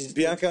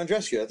 Bianca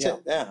Andreescu, that's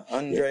it. Yeah,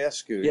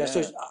 Andreescu. Yeah.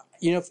 So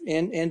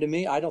and to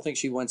me, I don't think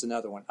she wins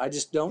another one. I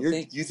just don't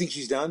think. You think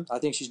she's done? I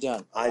think she's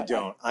done. I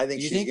don't. I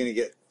think she's going to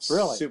get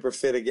super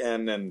fit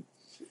again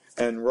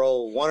and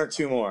roll 1 or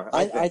 2 more.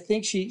 I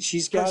think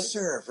she's got her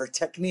serve, her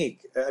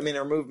technique. I mean,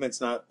 her movement's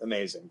not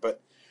amazing,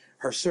 but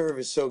her serve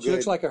is so good. She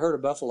looks like a herd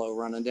of buffalo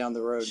running down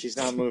the road. She's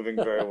not moving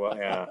very well.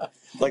 Yeah,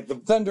 like the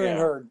Thundering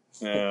Herd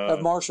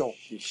of Marshall.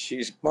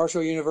 She's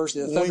Marshall University.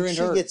 The Thundering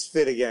Herd. When she gets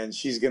fit again,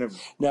 she's gonna.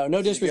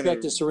 No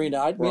disrespect to Serena.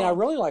 I mean, I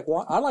really like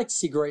to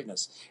see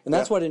greatness, and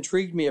that's what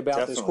intrigued me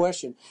about this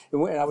question.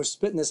 And I was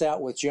spitting this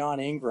out with John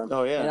Ingram.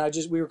 Oh yeah.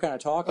 And we were kind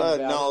of talking about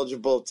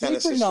knowledgeable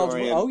tennis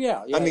historian. Oh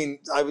yeah. I mean,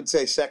 I would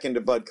say second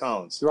to Bud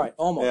Collins. Right.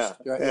 Almost.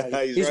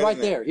 Yeah. He's right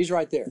there. He's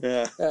right there.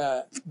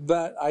 Yeah.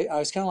 But I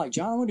was kind of like,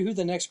 John, I wonder who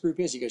the next group group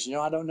is? He goes,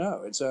 I don't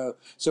know. And so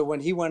when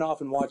he went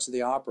off and watched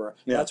the opera,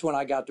 that's when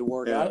I got to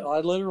work. Yeah.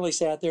 I literally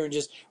sat there and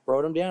just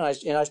wrote them down.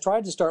 I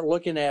tried to start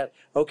looking at,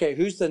 okay,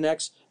 who's the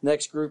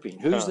next grouping?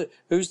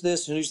 Who's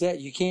this and who's that?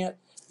 You can't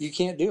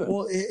do it.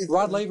 Well,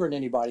 Rod Laver and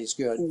anybody is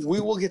good.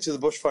 We will get to the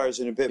bushfires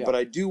in a bit, but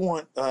I do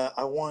want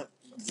I want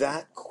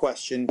that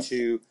question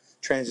to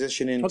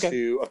transition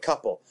into a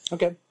couple.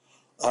 Okay.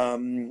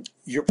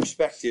 Your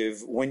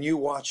perspective when you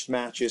watched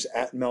matches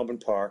at Melbourne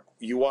Park,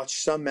 you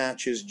watched some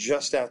matches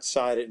just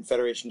outside it in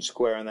Federation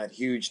Square on that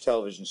huge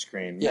television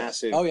screen,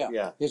 massive. Oh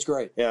yeah, it's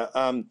great. Yeah.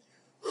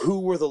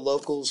 Who were the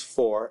locals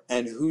for,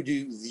 and who do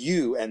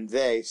you and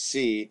they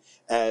see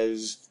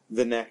as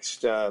the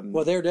next?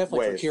 Well, they're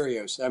definitely wave? for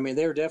Kyrgios. I mean,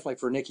 they were definitely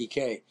for Nikki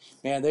K.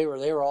 Man, they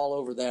were all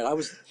over that.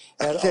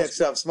 I can't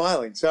stop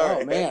smiling.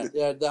 Sorry. Oh man,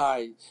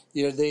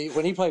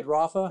 when he played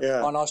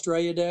Rafa on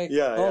Australia Day,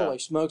 holy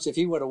smokes! If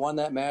he would have won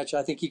that match,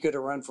 I think he could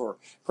have run for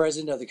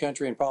president of the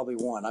country and probably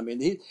won. I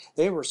mean,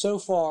 they were so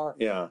far.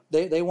 Yeah.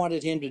 They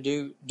wanted him to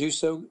do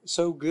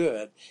so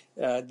good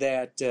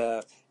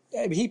that.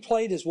 He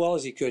played as well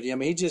as he could. I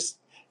mean, he just,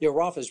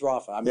 Rafa's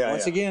Rafa. I mean,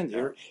 once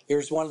again,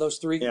 here's one of those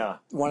three,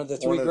 one of the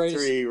greatest.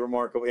 Three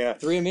remarkable,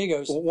 three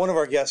amigos. One of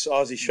our guests,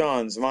 Aussie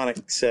Sean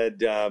Zemanek, said,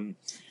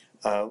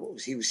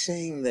 he was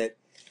saying that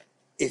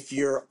if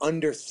you're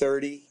under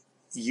 30,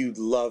 you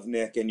love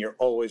Nick and you're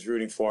always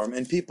rooting for him.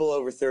 And people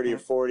over 30 or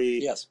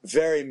 40,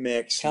 very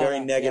mixed,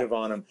 very negative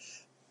on him.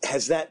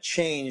 Has that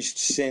changed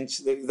since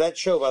that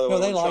show? By the way,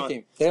 no, they liked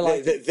him. They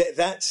liked him.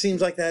 That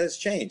seems like that has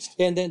changed.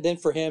 And then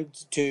for him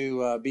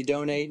to be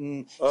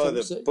donating,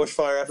 the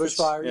bushfire efforts,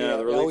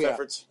 the relief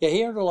efforts. Yeah,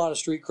 he earned a lot of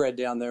street cred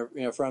down there,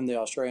 from the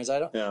Australians.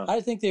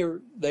 I think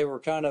they were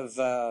kind of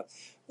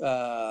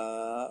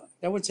I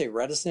wouldn't say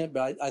reticent,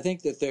 but I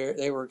think that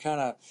they were kind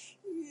of.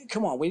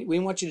 Come on, we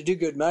want you to do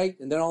good,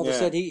 mate. And then all of a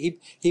sudden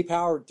he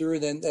powered through.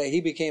 Then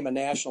he became a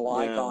national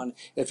icon.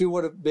 If he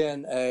would have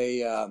been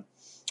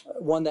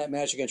won that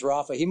match against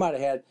Rafa, he might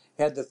have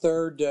had the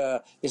third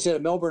instead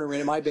of Melbourne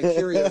Arena, it might have been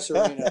Kyrgios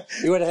Arena.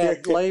 You would have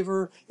had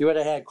Laver, you would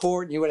have had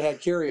Court, and you would have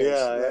had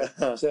Kyrgios.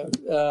 Yeah. So,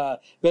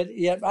 but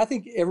I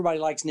think everybody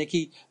likes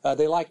Nikki.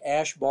 They like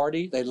Ash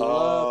Barty. They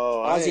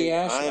love Ozzy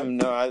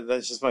Ash.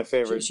 That's just my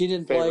favorite. She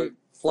didn't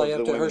play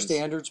up to her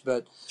standards,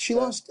 but she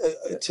lost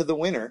to the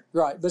winner.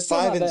 Right, but still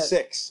 5 and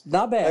 6.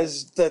 Not bad.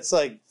 That's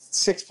like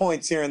 6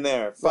 points here and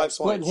there. 5 points.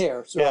 Splitting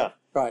hairs.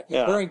 Right.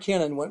 Yeah. Her and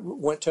Kennan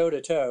went toe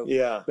to toe.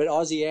 Yeah. But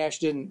Ozzy Ash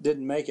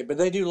didn't make it. But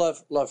they do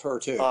love her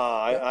too.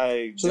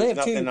 So there's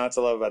nothing not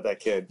to love about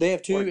that kid. They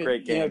have two. What a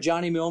great game.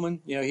 Johnny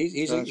Millman.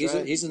 He's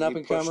an up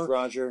and comer.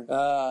 Roger.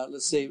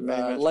 Let's see.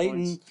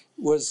 Leighton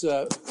was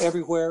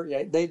everywhere.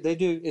 Yeah, they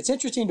do. It's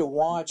interesting to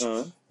watch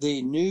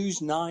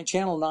the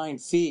Channel 9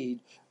 feed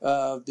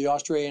of the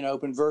Australian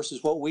Open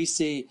versus what we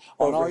see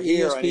on our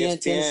ESPN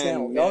 10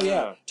 channel. Yeah. Oh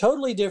yeah,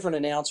 totally different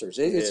announcers.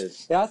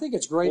 I think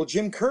it's great. Well,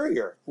 Jim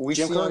Courier, we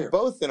see on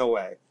both in a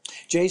way.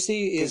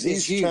 JC is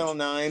huge. Channel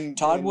 9.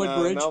 Todd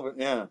Woodbridge,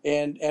 Melbourne,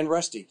 and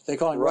Rusty. They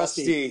call him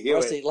Rusty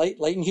Hewitt.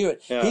 Leighton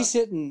Hewitt. Yeah. He's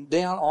sitting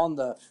down on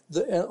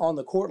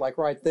the court, like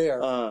right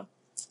there.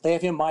 They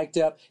have him mic'd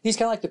up. He's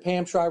kind of like the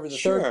Pam Shriver, the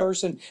third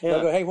person. Yeah.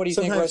 They'll go, hey, what do you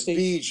think,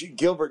 Rusty? Sometimes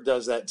Gilbert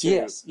does that too.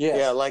 Yes.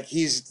 Yeah, like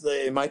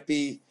it might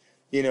be,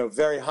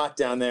 very hot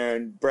down there,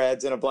 and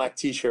Brad's in a black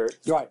T-shirt.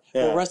 Right.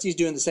 Yeah. Well, Rusty's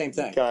doing the same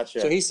thing. Gotcha.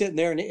 So he's sitting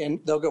there,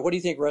 and they'll go, what do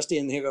you think, Rusty?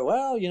 And he'll go,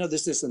 well,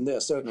 this, and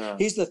this. So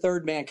he's the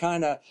third man,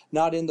 kind of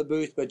not in the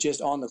booth, but just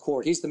on the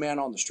court. He's the man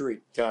on the street.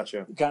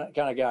 Gotcha. Kind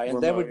of guy.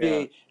 And that would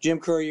be Jim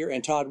Courier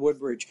and Todd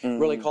Woodbridge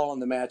really calling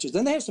the matches.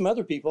 Then they have some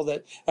other people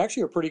that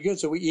actually are pretty good.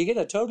 So you get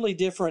a totally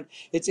different,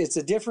 it's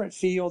a different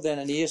feel than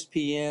an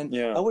ESPN.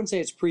 Yeah. I wouldn't say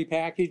it's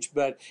prepackaged,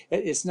 but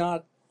it's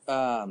not,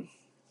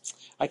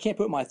 I can't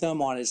put my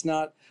thumb on it. It's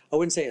not, I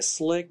wouldn't say it's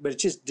slick, but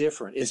it's just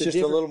different. It's just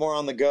a little more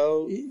on the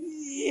go.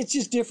 It's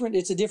just different.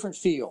 It's a different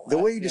feel. The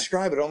way you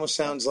describe it almost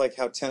sounds like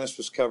how tennis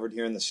was covered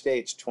here in the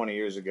States 20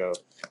 years ago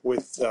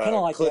with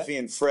like Cliffy that.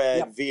 and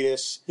Fred,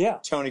 Vitas,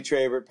 Tony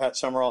Trabert, Pat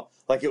Summerall.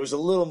 Like it was a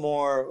little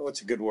more,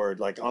 what's a good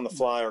word, like on the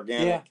fly,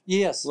 organic.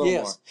 Yeah,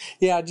 more.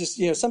 Yeah, just,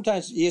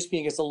 sometimes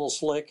ESPN gets a little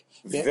slick.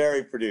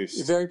 Very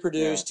produced. Very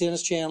produced. Yeah.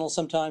 Tennis Channel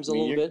sometimes a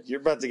little bit.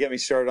 You're about to get me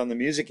started on the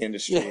music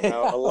industry.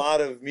 How a lot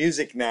of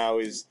music now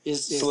is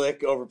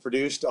slick,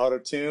 overproduced,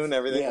 auto-tune,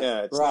 everything.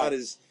 Yeah, it's not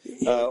as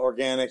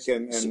organic.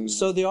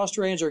 So the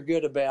Australians are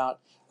good about,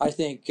 I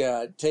think,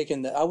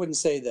 taking I wouldn't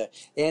say the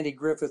Andy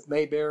Griffith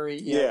Mayberry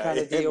kind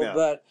of deal,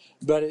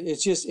 but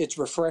it's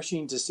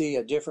refreshing to see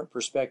a different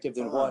perspective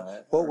than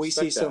what we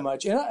see so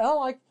much. And I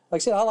like I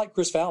said, I like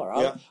Chris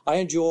Fowler. I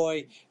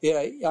enjoy.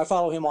 I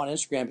follow him on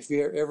Instagram. If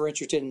you're ever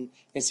interested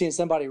in seeing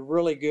somebody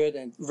really good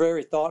and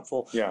very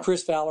thoughtful,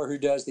 Chris Fowler, who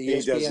does the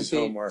ESPN does his feed.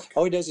 homework.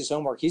 Oh, he does his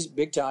homework. He's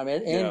big time,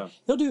 and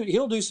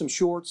he'll do some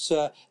shorts.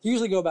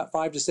 Usually go about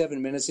 5 to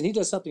 7 minutes, and he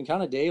does something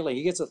kind of daily.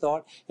 He gets a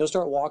thought. He'll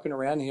start walking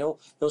around, and he'll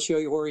show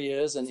you where he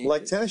is, and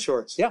like tennis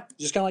shorts. Yeah,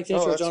 just kind of like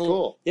tennis shorts. That's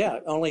cool.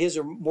 Only his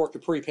are more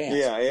capri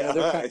pants.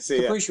 I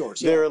see. Capri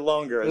shorts. They're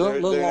longer. They're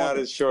longer. not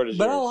as short as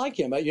But yours. I like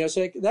him.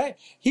 So that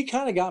he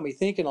kind of got got me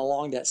thinking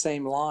along that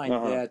same line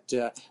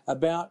that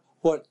about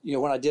what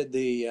when I did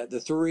the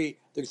three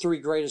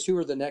greatest. Who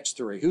are the next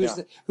three?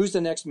 Who's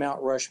the next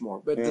Mount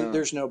Rushmore? But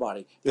there's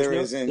nobody.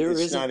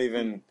 It's not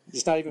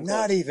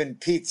even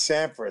Pete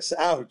Sampras.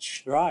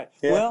 Ouch. Right.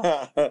 Yeah.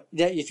 Well,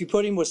 if you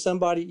put him with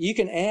somebody, you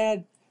can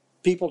add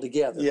people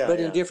together, but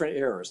in different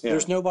eras.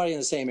 There's nobody in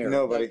the same era.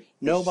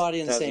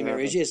 Nobody in the same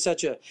era. It's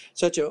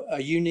such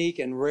a unique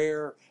and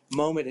rare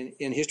moment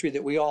in history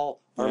that we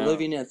all are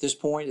living in at this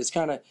point.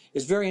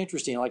 It's very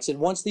interesting. Like I said,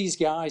 once these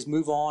guys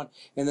move on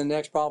in the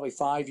next probably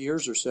 5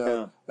 years or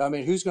so, I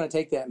mean, who's going to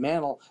take that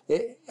mantle?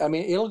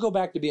 It'll go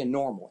back to being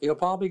normal. It'll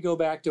probably go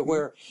back to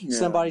where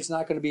somebody's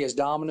not going to be as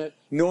dominant.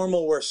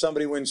 Normal, where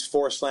somebody wins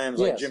 4 slams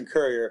like Jim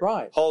Courier,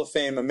 Hall of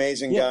Fame,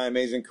 amazing guy,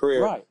 amazing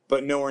career,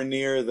 but nowhere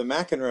near the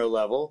McEnroe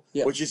level,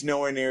 which is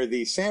nowhere near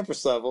the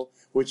Sampras level,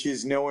 which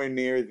is nowhere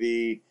near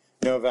the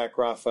Novak,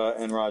 Rafa,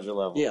 and Roger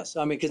level. Yes,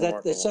 I mean, because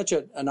that's such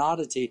an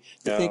oddity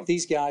to think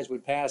these guys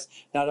would pass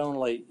not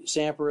only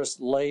Sampras,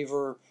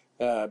 Laver,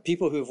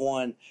 people who've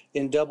won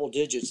in double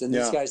digits, and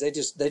these guys, they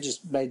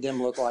just made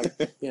them look like,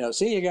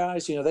 see you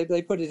guys,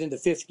 they put it into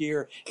 5th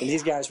gear, and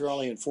these guys were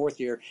only in 4th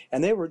gear,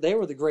 and they were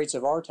the greats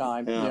of our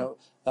time.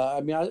 I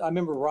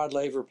remember Rod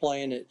Laver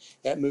playing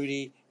at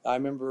Moody. I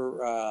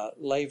remember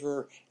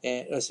Laver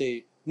and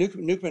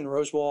Newcomb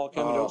Rosewall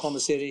coming to Oklahoma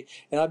City,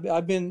 and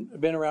I've been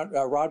around.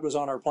 Rod was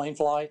on our plane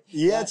flight.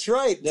 Yeah, that's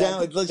right.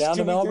 Down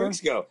to Melbourne. 2 weeks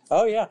ago.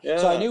 Oh yeah.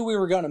 So I knew we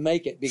were going to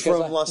make it because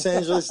from Los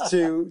Angeles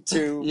to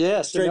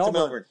straight to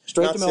Melbourne.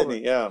 Straight to Melbourne.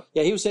 Sydney, yeah.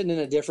 He was sitting in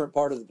a different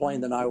part of the plane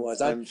than I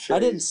was. I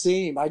didn't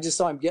see him. I just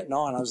saw him getting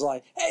on. I was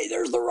like, "Hey,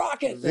 there's the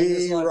Rocket."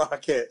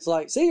 Rocket. It's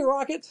like, "See you,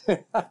 Rocket."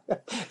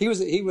 He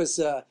was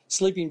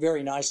sleeping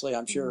very nicely,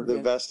 I'm sure. The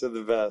best of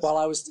the best. While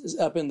I was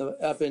up in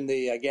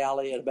the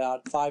galley at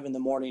about 5 in the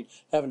morning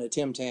having a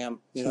Tim Tam,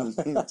 Tim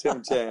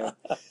Tam.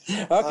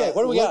 Okay,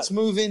 what do we got? Let's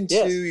move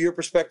into your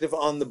perspective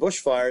on the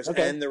bushfires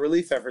and the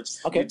relief efforts.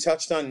 Okay. You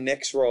touched on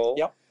Nick's role.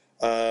 Yep.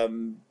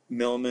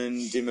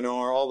 Millman,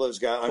 DeMinor, all those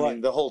guys. I mean,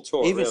 the whole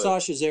tour. Even really.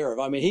 Sasha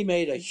Zverev. I mean, he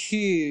made a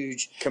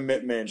huge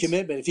commitment.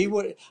 If he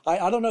would,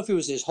 I don't know if it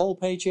was his whole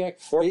paycheck,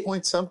 4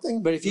 point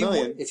something. But if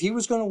he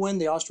was going to win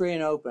the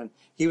Australian Open,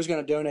 he was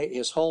going to donate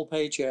his whole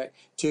paycheck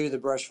to the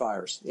brush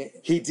fires.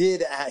 He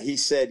did. He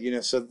said,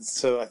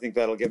 so I think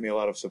that'll get me a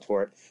lot of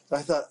support. But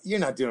I thought, you're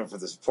not doing it for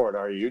the support,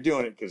 are you? You're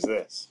doing it because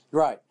this.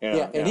 Right.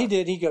 Yeah. And he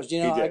did. He goes,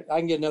 I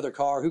can get another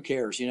car. Who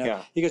cares?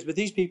 He goes, but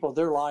these people,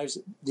 their lives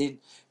need.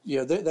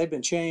 They've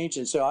been changed,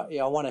 and so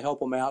I want to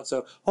help them out.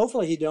 So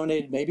hopefully he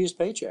donated maybe his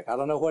paycheck. I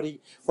don't know what he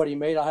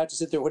made. I'll have to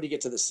sit there. What did he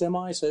get to the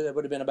semi? So that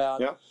would have been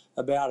about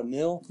 $1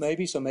 million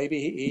maybe. So maybe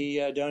he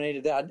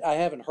donated that. I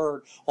haven't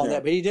heard on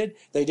that, but he did.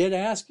 They did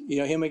ask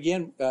him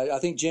again. I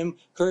think Jim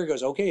Courier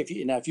goes, okay,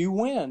 if you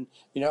win,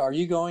 are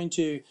you going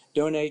to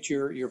donate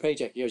your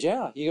paycheck? He goes,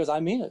 yeah. He goes, I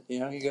mean it.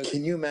 He goes.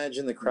 Can you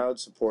imagine the crowd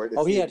support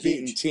if he had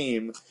beaten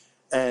Team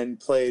and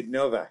played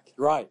Novak?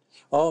 Right.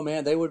 Oh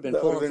man, they would have been.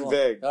 That would have been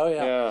big. Oh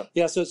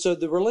yeah. So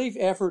the relief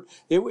effort,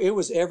 it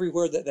was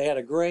everywhere. That they had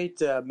a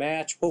great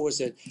match. What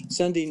was it?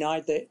 Sunday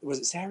night. Was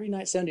it Saturday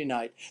night? Sunday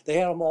night. They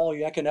had them all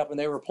yakking up, and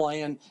they were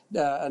playing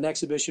an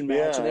exhibition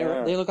match, and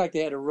they looked like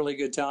they had a really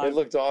good time. It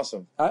looked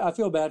awesome. I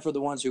feel bad for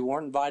the ones who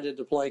weren't invited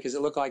to play because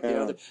it looked like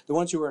the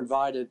ones who were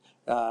invited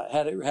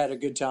had a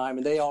good time,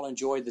 and they all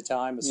enjoyed the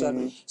time.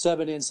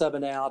 Subbing in,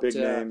 subbing out. Big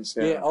names.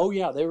 Yeah. Oh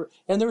yeah. They were,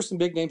 and there were some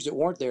big names that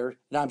weren't there,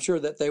 and I'm sure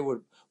that they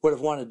would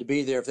have wanted to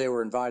be there if they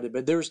were invited,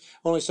 but there's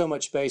only so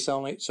much space,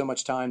 only so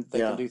much time that they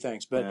can do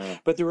things.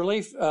 But the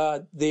relief,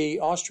 the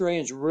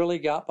Australians really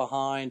got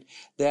behind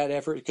that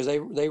effort because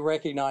they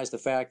recognize the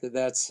fact that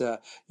that's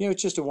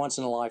it's just a once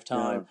in a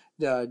lifetime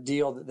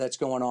deal that's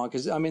going on.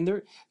 Because I mean,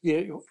 there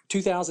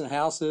 2,000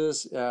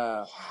 houses, 3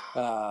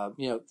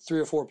 or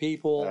 4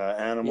 people,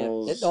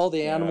 animals, all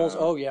the animals.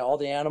 Oh yeah, all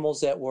the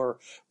animals that were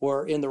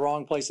in the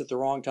wrong place at the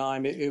wrong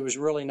time. It was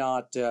really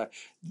not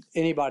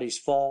anybody's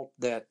fault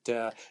that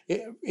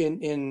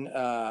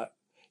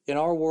in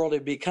our world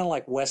it'd be kind of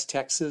like West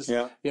Texas.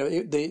 Yeah.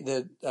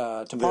 The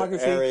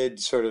topography, the arid,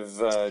 sort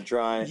of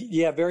dry.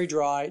 Yeah, very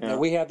dry. Yeah.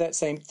 We have that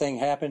same thing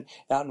happen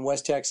out in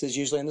West Texas,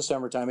 usually in the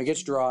summertime. It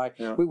gets dry.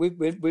 Yeah.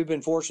 We've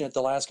been fortunate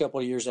the last couple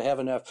of years to have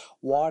enough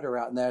water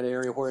out in that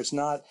area where it's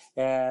not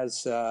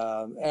as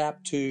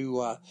apt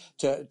to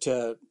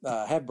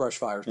have brush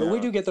fires. But we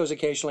do get those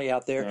occasionally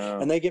out there,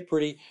 and they get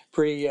pretty.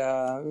 They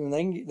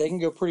can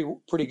go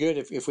pretty good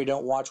if we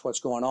don't watch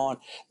what's going on.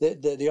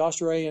 The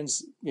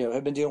Australians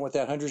have been dealing with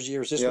that hundreds of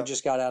years. This one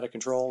just got out of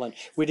control, and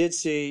we did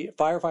see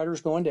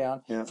firefighters going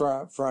down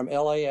from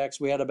LAX.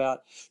 We had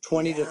about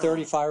 20 to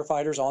 30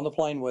 firefighters on the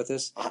plane with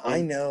us.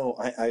 I know.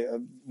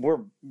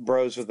 We're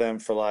bros with them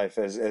for life,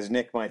 as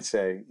Nick might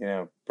say.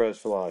 Bros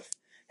for life.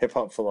 Hip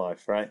hop for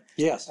life, right?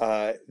 Yes.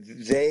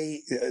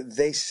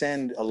 They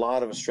send a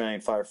lot of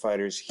Australian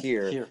firefighters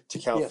here to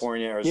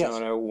California,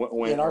 Arizona,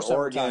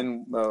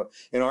 Oregon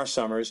in our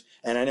summers,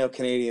 and I know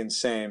Canadians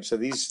same. So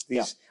these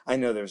I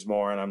know there's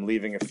more, and I'm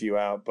leaving a few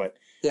out, but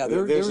Yeah,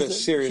 there's a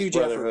serious huge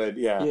brotherhood. Effort.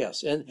 Yeah.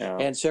 Yes,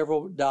 and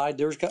several died.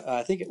 There's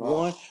I think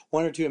one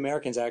or two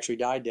Americans actually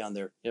died down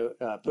there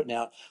putting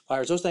out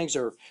fires. Those things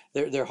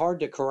they're hard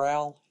to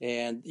corral,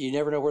 and you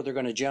never know where they're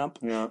going to jump.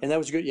 Yeah. And that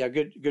was good. Yeah,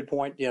 good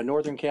point. Yeah,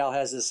 Northern Cal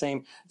has the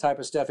same type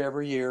of stuff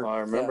every year. I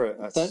remember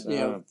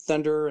it.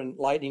 Thunder and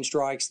lightning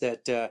strikes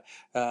that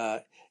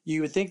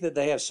you would think that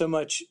they have so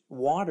much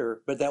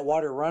water, but that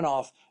water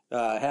runoff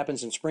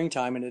happens in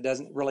springtime, and it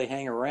doesn't really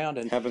hang around.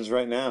 And happens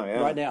right now. Yeah.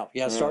 Right now,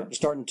 yeah.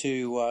 Starting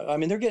to. I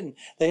mean,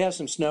 they have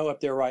some snow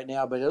up there right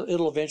now, but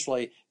it'll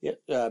eventually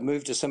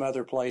move to some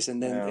other place,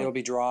 and then it'll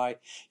be dry,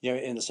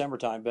 in the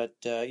summertime. But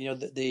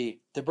the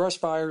brush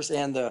fires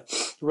and the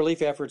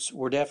relief efforts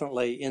were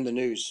definitely in the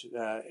news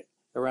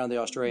around the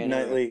Australian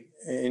nightly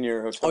area. In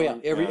your hotel. Oh yeah,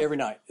 every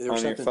night. There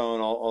was on your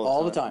phone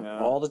all the time.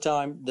 All the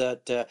time.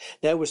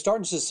 That was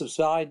starting to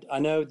subside. I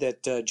know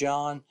that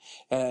John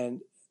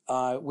and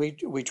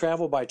we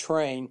travel by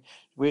train.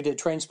 We did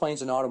trains,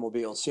 planes, and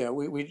automobiles.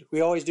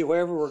 We always do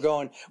wherever we're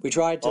going. We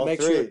tried to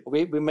make sure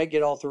we may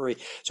get all three.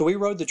 So we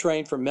rode the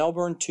train from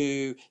Melbourne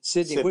to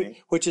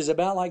Sydney. Which is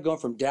about like going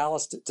from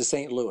Dallas to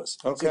St. Louis.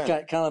 Okay.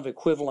 It's kind of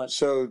equivalent.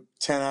 So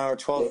 10 hour,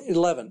 12?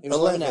 11. It was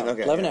 11 hours.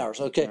 Okay. 11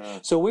 hours. Okay. Yeah.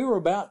 So we were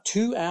about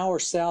 2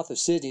 hours south of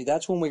Sydney.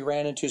 That's when we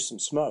ran into some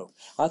smoke.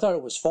 I thought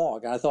it was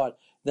fog.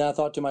 Then I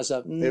thought to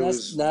myself,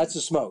 that's the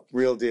smoke.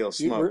 Real deal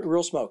smoke.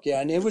 Real smoke,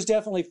 yeah. And it was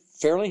definitely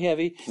fairly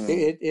heavy.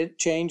 It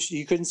changed.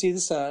 You couldn't see the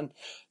sun.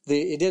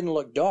 It didn't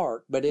look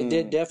dark, but it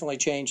did definitely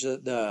change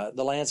the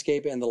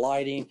landscape and the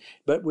lighting.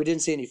 But we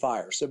didn't see any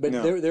fires. So, but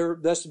they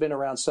must have been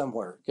around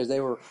somewhere because they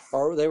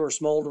were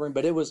smoldering.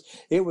 But it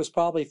was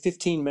probably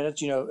 15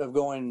 minutes, of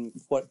going.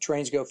 What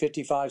trains go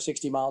 55,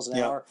 60 miles an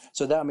hour.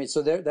 So that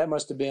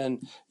must have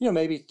been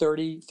maybe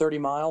 30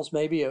 miles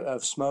maybe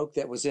of smoke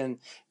that was in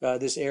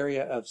this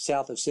area of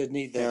south of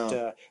Sydney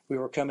that we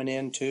were coming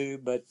into.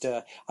 But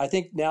I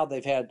think now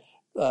they've had.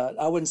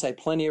 I wouldn't say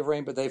plenty of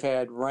rain, but they've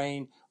had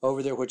rain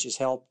over there, which has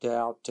helped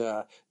out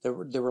the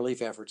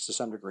relief efforts to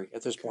some degree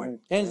at this point.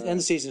 And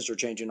the seasons are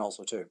changing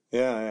also too.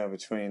 Yeah,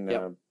 between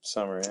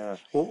summer. Yeah.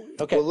 Well,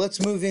 okay. Well,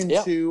 let's move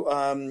into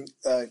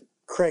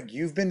Craig.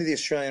 You've been to the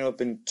Australian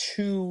Open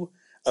two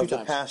of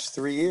the past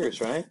 3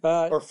 years, right?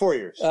 Or 4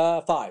 years?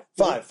 5.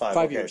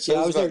 5 years.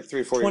 So I was there 3-4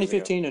 years ago.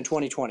 2015 and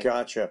 2020.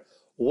 Gotcha.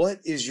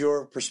 What is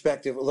your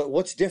perspective?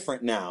 What's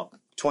different now?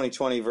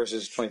 2020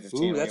 versus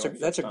 2015. Ooh,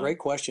 that's a great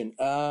question.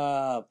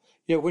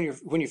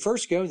 When you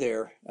first go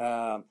there,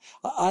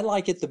 I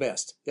like it the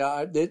best.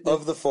 Of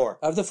the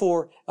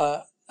four.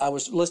 I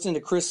was listening to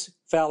Chris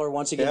Fowler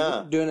once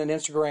again doing an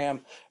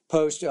Instagram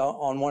post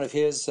on one of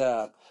his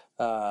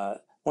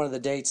one of the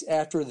dates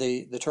after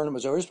the tournament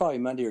was over. It was probably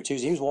Monday or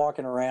Tuesday. He was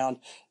walking around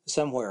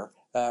somewhere.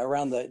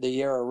 Around the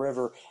Yarra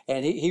River,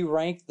 and he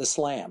ranked the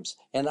slams.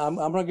 And I'm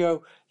going to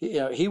go.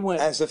 He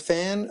went as a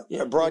fan,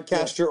 a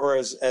broadcaster, or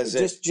as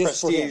just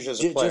prestige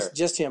as a player.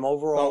 Just him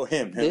overall. Oh,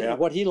 him.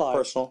 What he liked.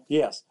 Personal.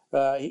 Yes.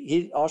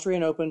 He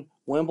Australian Open,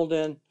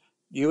 Wimbledon,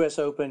 U.S.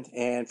 Open,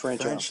 and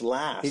French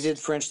last. He did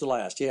French the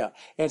last, yeah.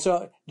 And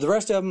so the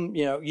rest of them,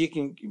 you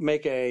can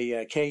make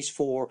a case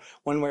for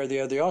one way or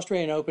the other. The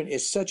Australian Open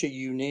is such a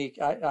unique.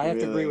 I have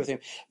to agree with him.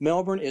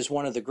 Melbourne is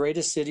one of the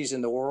greatest cities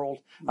in the world.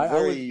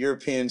 Very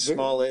European,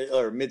 small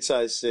or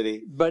mid-sized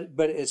city. But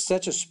it's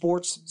such a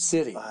sports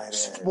city.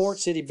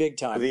 Sports city, big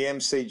time. The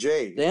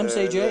MCG. The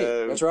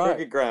MCG. That's right.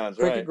 Cricket grounds.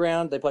 Cricket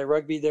ground. They play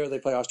rugby there. They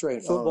play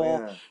Australian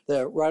football.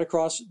 That's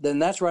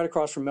right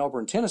across from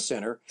Melbourne Tennis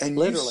Center. And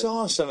literally. You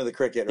saw some of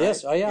the cricket, right?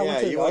 Yes. Oh, yeah.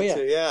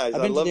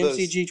 I've been to the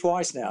MCG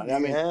twice now.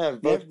 You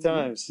have both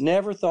times.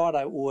 Never thought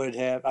I would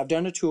have. I've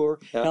done a tour.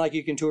 Kind of like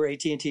you can tour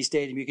AT&T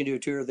Stadium. You can do a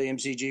tour of the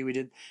MCG. We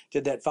did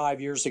that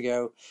 5 years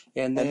ago.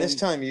 And this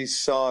time you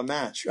saw a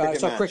match. I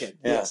saw cricket.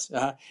 Yes.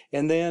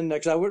 And then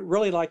because I would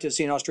really like to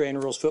see an Australian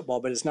rules football,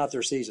 but it's not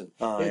their season.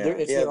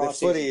 It's their off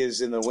season. The footy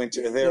is in the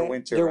winter. Their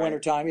winter. Their winter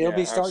time. It'll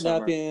be starting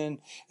up in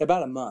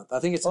about a month. I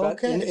think it's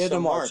about end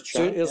of March.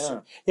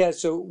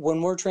 So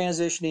when we're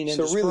transitioning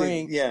into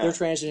spring, they're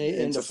transitioning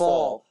into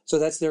fall. So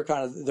that's their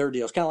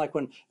deal. It's kind of like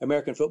when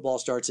American football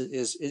starts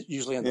is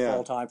usually in the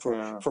fall time for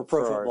pro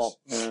football.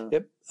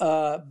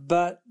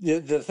 But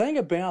the thing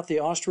about the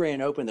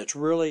Australian Open that's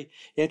really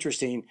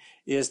interesting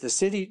is the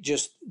city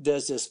just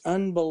does this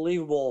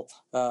unbelievable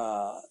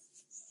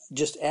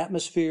just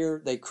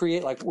atmosphere. They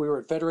create, like we were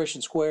at Federation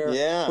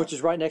Square, which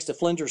is right next to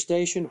Flinders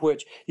Station,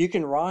 which you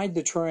can ride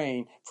the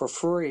train for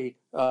free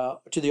to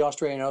the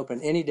Australian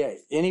Open any day.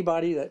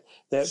 Anybody that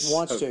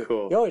wants to.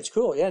 Cool. Oh, it's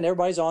cool. Yeah, and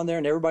everybody's on there,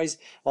 and everybody's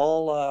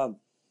all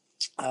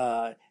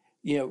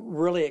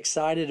really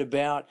excited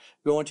about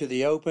going to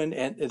the Open.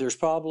 And there's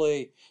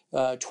probably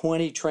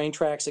 20 train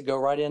tracks that go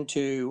right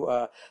into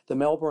the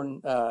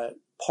Melbourne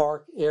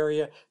Park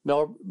area,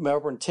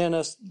 Melbourne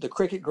Tennis, the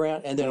cricket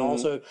ground, and then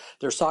also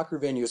their soccer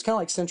venue. It's kind of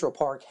like Central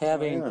Park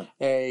having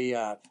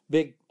a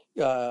big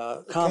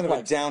complex. Kind of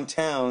a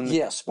downtown.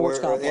 Sports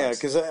complex. Yeah,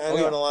 because I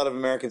know in a lot of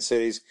American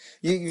cities,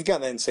 you've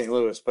got that in St.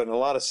 Louis, but in a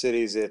lot of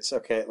cities it's,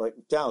 like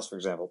Dallas, for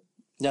example.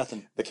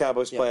 Nothing. The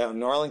Cowboys play out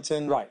in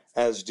Arlington, right?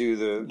 As do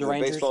the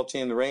baseball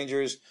team, the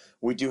Rangers.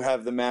 We do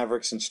have the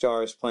Mavericks and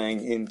Stars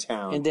playing in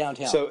town, in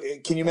downtown. So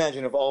can you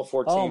imagine if all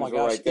four teams were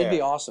right there? It'd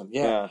be awesome.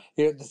 Yeah.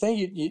 The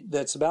thing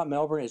that's about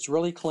Melbourne, it's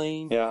really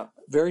clean. Yeah.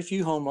 Very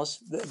few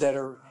homeless that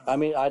are. I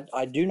mean,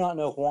 I do not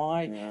know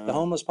why the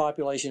homeless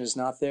population is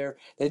not there.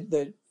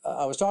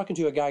 I was talking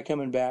to a guy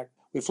coming back.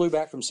 We flew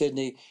back from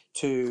Sydney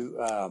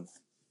to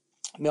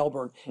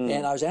Melbourne,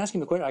 and I was asking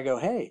the question. I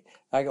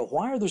go,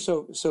 why are there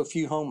so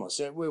few homeless?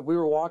 We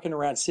were walking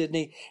around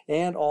Sydney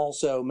and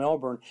also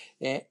Melbourne,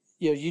 and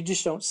you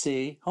just don't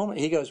see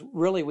homeless. He goes,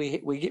 really,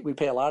 we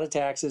pay a lot of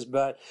taxes,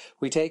 but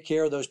we take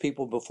care of those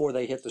people before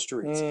they hit the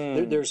streets.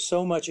 There's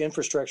so much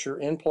infrastructure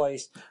in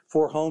place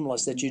for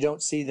homeless that you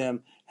don't see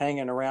them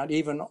hanging around,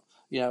 even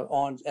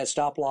at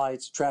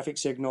stoplights, traffic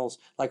signals,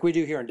 like we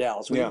do here in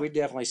Dallas. We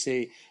definitely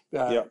see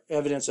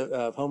evidence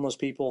of homeless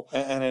people.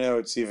 And I know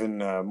it's even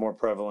more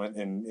prevalent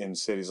in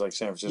cities like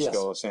San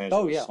Francisco, Los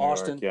Angeles. Oh, yeah,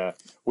 Austin. Yeah.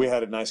 We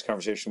had a nice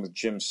conversation with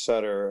Jim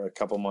Sutter a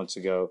couple months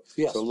ago.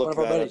 Yes, so look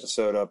that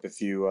episode up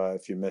if you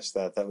missed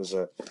that. That was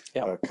a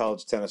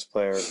college tennis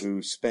player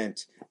who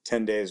spent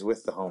 10 days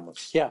with the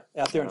homeless. Yeah,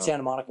 out there in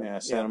Santa Monica. Yeah,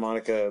 Santa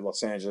Monica,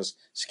 Los Angeles,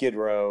 Skid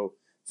Row,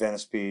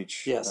 Venice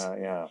Beach. Yes.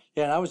 Yeah,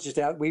 and I was just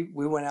out. We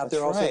went out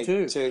there also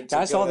too.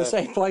 I saw the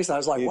same place. And I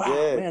was like, wow,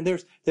 man,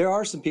 there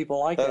are some people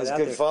like that. That was out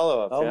good there.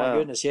 follow up. Oh my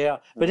goodness, yeah.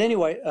 But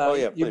anyway,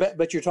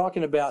 but you're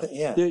talking about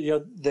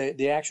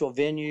the actual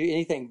venue,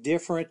 anything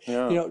different.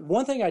 Yeah.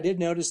 One thing I did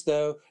notice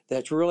though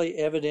that's really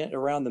evident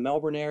around the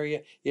Melbourne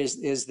area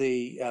is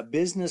the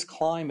business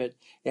climate,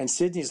 and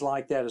Sydney's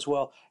like that as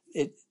well.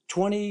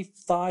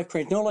 25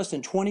 cranes, no less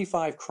than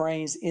 25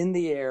 cranes in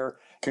the air.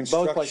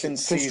 Construction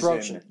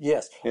season.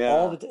 Yes.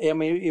 Yeah.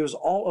 It was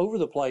all over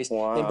the place in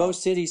both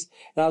cities.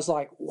 And I was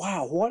like,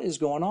 wow, what is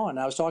going on? And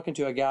I was talking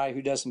to a guy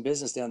who does some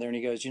business down there, and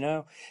he goes,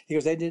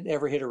 they didn't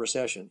ever hit a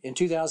recession. In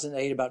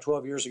 2008, about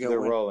 12 years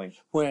ago,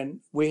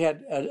 when we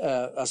had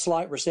a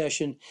slight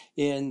recession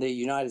in the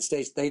United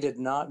States, they did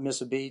not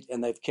miss a beat,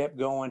 and they've kept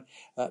going.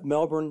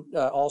 Melbourne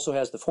also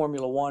has the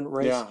Formula One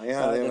race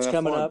that's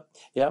coming up.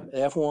 Yep,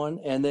 F1.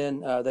 And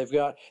then they've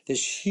got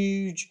this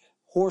huge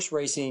horse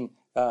racing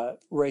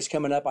race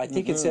coming up. I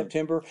think in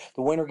September.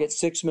 The winner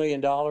gets $6 million.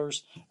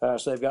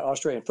 So they've got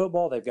Australian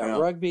football, they've got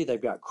rugby,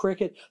 they've got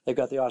cricket, they've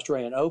got the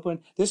Australian Open.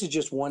 This is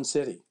just one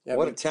city.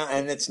 What a town,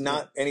 and it's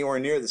not anywhere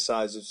near the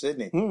size of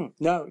Sydney.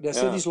 No, the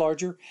city's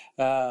larger.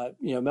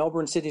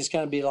 Melbourne, Sydney's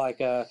kind of be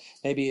like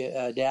maybe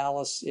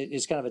Dallas.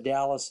 It's kind of a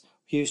Dallas,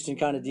 Houston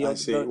kind of deal. I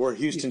see. Where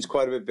Houston's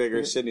quite a bit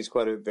bigger, Sydney's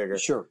quite a bit bigger.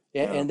 Sure.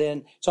 And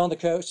then it's on the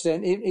coast.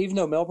 And even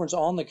though Melbourne's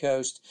on the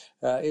coast,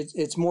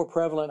 it's more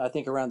prevalent, I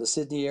think, around the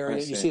Sydney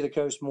area. You see the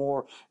coast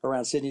more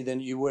around Sydney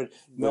than you would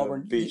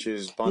Melbourne.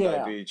 Beaches, Bondi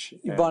Beach.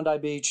 Bondi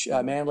Beach,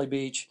 Manly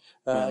Beach.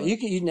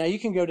 You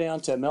can go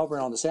down to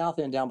Melbourne on the south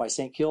end, down by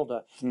St.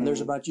 Kilda, and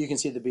there's a bunch. You can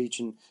see the beach,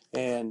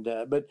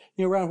 but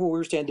around where we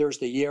were standing, there's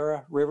the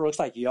Yarra River. It looks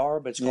like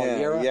Yarra, but it's called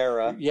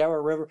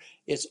Yarra River.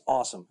 It's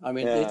awesome. I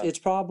mean, it's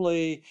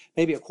probably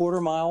maybe a quarter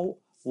mile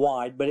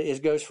wide, but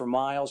it goes for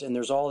miles, and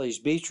there's all these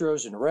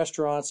bistros and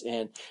restaurants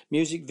and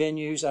music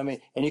venues. I mean,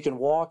 and you can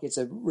walk. It's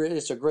a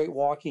great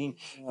walking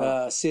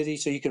city,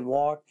 so you can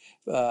walk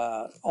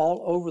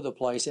all over the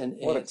place. And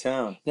what a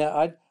town!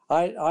 Now,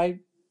 I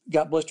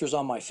got blisters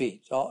on my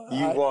feet.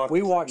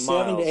 We walked miles.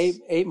 7 to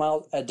 8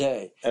 miles a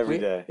day. Every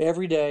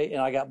day,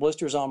 and I got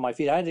blisters on my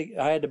feet. I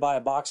had to buy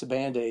a box of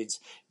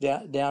Band-Aids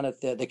down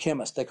at the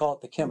chemist. They call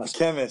it the chemist.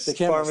 The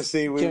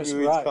pharmacy. We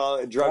call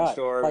it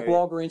drugstore. Like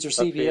Walgreens or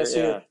CVS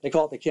here. They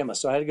call it the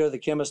chemist. So I had to go to the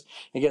chemist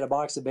and get a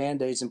box of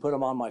Band-Aids and put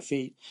them on my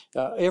feet.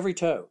 Every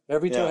toe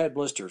had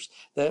blisters.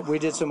 We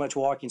did so much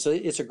walking. So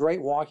it's a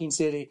great walking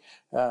city.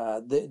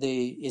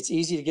 It's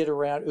easy to get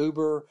around.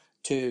 Uber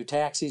to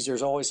taxis,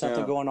 there's always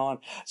something going on.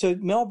 So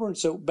Melbourne.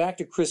 So back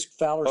to Chris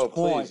Fowler's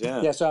point.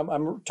 So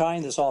I'm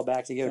tying this all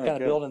back together, kind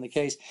of building the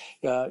case.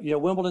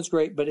 Wimbledon's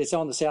great, but it's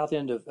on the south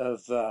end of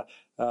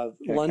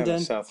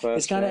London. Kind of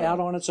it's kind of out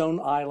on its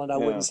own island. I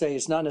wouldn't say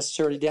it's not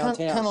necessarily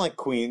downtown. Kind of like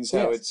Queens,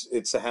 how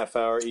it's a half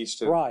hour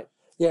east of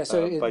Yeah,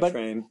 so by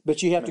train.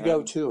 But you have to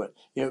go to it.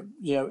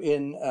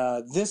 In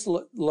this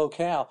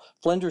locale,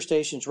 Flinders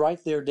Station's right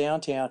there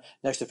downtown,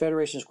 next to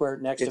Federation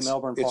Square, next to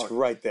Melbourne Park. It's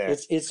right there.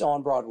 It's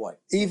on Broadway.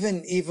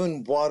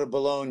 Even Bois de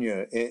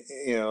Boulogne,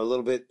 a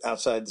little bit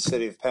outside the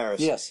city of Paris.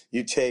 Yes.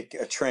 You take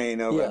a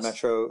train over a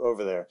metro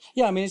over there.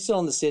 Yeah, I mean it's still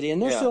in the city,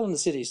 and they're still in the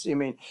city. I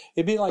mean,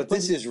 it'd be like. But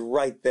this is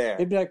right there.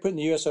 It'd be like putting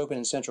the U.S. Open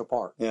in Central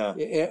Park. Yeah.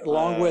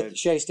 Along with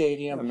Shea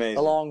Stadium. Amazing.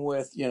 Along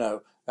with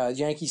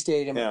Yankee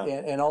Stadium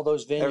and all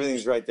those venues.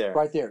 Everything's right there.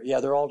 Right there. Yeah,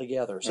 they're all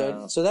together.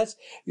 So that's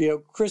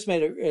Chris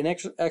made an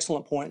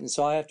excellent point, and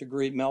so I have to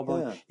agree.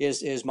 Melbourne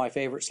is my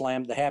favorite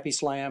slam, the Happy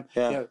Slam.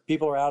 Yeah.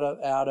 People are out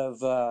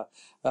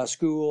of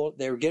school.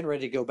 They were getting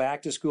ready to go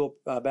back to school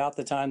about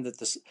the time that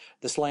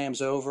the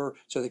slam's over.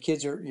 So the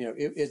kids are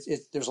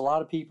there's a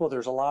lot of people.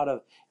 There's a lot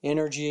of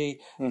energy.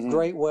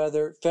 Great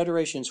weather.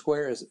 Federation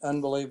Square is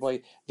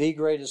unbelievably the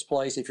greatest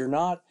place. If you're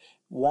not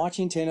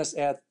watching tennis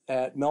at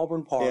at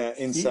Melbourne Park. Yeah,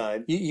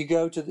 inside. You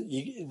go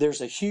to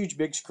there's a huge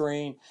big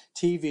screen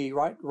TV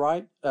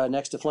right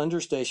next to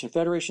Flinders Station.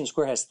 Federation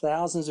Square has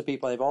thousands of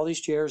people. They have all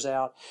these chairs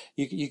out.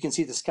 You can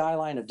see the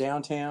skyline of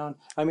downtown.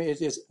 I mean,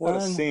 it's what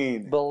a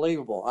scene.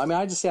 Unbelievable. I mean,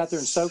 I just sat there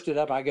and soaked it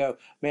up. I go,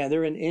 man,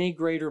 they're in any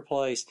greater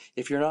place.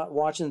 If you're not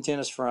watching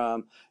tennis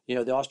from,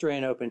 the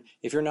Australian Open,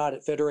 if you're not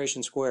at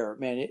Federation Square,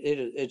 man,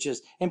 it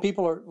just, and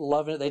people are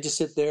loving it. They just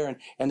sit there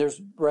and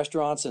there's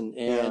restaurants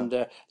and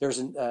there's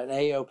an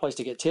AO place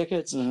to get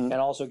tickets and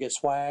also get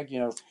swag,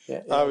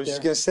 I was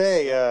just going to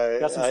say,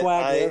 got some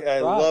swag I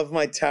love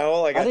my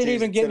towel. I didn't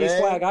even get any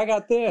swag. I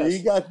got this.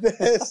 You got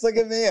this. Look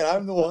at me.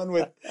 I'm the one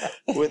with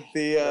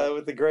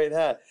the great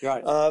hat.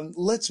 Right.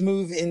 Let's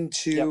move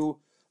into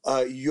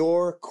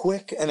your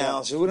quick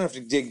analysis. We don't have to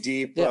dig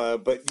deep,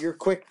 but your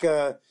quick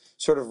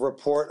sort of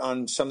report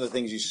on some of the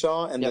things you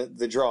saw and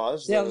the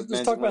draws. Yeah,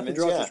 let's talk about the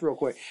draws just real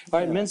quick. All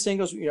right, men's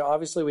singles,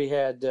 obviously we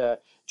had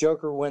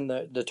Joker win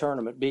the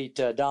tournament, beat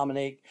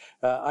Dominique.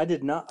 I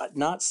did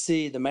not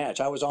see the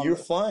match. I was on. You were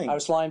flying. I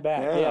was flying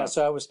back. Yeah,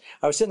 so I was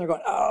sitting there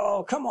going,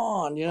 "Oh, come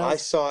on!" I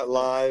saw it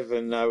live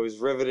and I was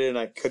riveted, and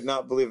I could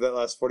not believe that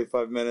last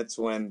 45 minutes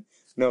when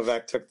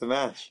Novak took the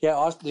match.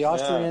 Yeah, the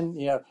Austrian,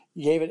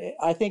 gave it.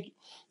 I think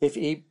if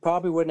he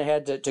probably wouldn't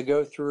have had to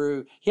go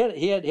through, he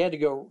had to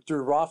go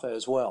through Rafa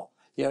as well.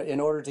 In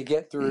order to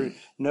get through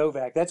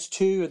Novak. That's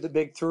two of the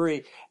big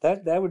three.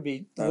 That would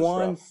be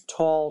one rough.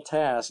 Tall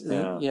task.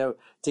 Yeah.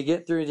 To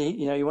get through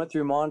you went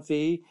through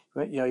Monfils.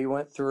 You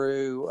went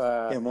through.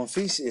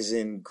 Monfils is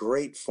in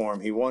great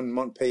form. He won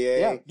Montpellier.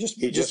 Yeah,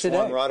 he just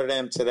won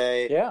Rotterdam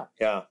today. Yeah.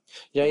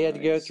 He had to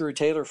go through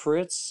Taylor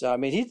Fritz. I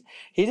mean,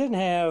 he didn't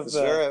have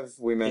Zverev.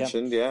 We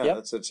mentioned.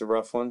 That's a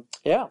rough one.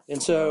 Yeah,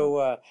 and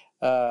so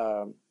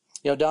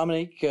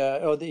Dominic.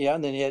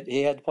 And then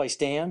he had to play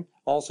Stan.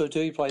 Also, too,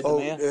 he played the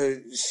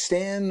man.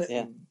 Stan.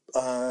 Yeah.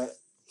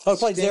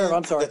 Played Zverev.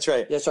 I'm sorry.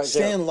 That's right.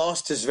 Stan Zverev.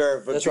 lost to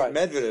Zverev, but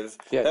Medvedev.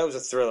 Yeah. That was a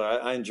thriller.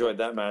 I enjoyed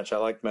that match. I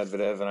liked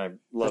Medvedev, and I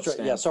loved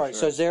Stan. Yeah, sorry.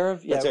 Sure. So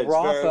Zverev,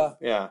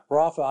 Rafa.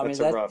 Rafa. I mean,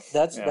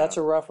 that's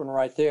a rough one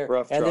right there.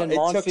 Rough and draw. then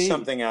Monfils, it took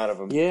something out of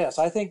him. Yes,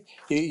 I think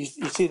you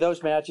see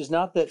those matches.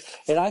 Not that,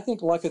 and I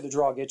think luck of the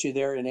draw gets you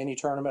there in any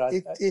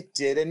tournament. It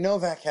did, and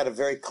Novak had a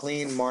very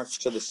clean march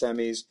to the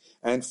semis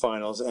and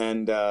finals,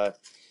 and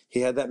he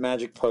had that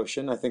magic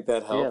potion. I think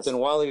that helped. Yes. And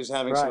while he was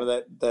having some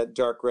of that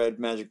dark red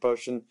magic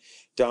potion,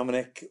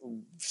 Dominic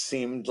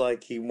seemed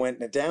like he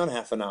went down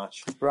half a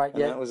notch. Right.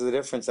 And that was the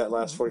difference that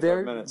last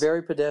 45 minutes.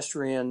 Very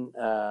pedestrian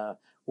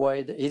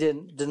way. He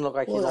didn't look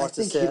like he lost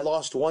a set. I think he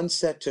lost one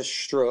set to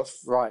Struff.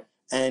 Right.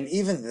 And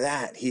even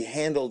that he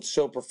handled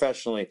so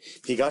professionally.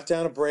 He got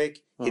down a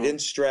break. He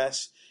didn't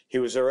stress. He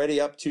was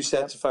already up 2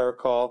 sets, if I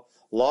recall.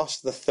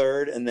 Lost the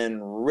third and then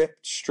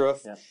ripped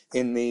Struff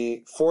in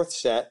the fourth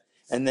set.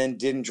 And then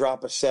didn't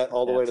drop a set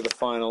all the way to the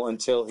final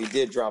until he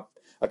did drop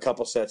a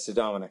couple sets to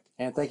Dominic.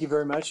 And thank you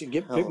very much. And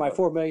pick my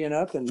 $4 million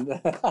up, and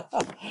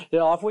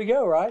off we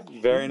go. Right?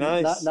 Very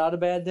nice. Not a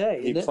bad day.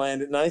 He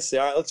planned it nicely.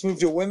 All right, let's move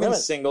to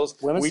women's singles.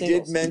 We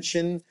did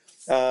mention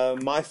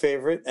my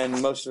favorite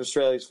and most of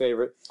Australia's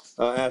favorite,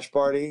 Ash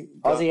Barty,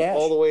 Aussie Ash,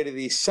 all the way to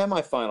the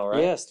semifinal.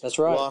 Right? Yes, that's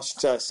right. Lost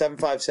 7-5,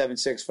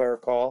 7-6, if I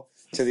recall,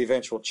 to the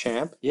eventual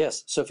champ.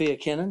 Yes, Sofia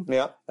Kenin.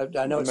 Yeah,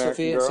 I know it's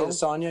Sofia. It's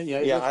Sonia.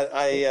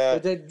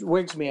 But that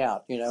wigs me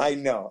out. I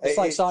know. It's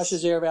like Sasha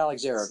Zverev,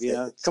 Alex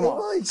Zverev. Come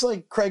on. It's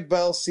like Craig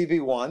Bell,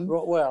 CB1.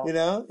 Well,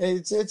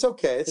 it's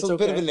okay. It's a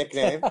bit of a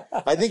nickname.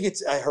 I think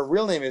it's her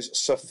real name is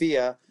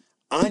Sofia.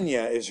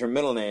 Anya is her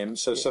middle name,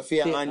 so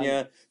Sofia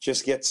Anya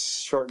just gets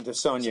shortened to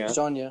Sonia.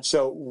 Sonia.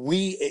 So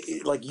we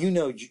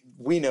know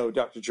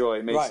Dr.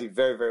 Joy Macy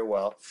very, very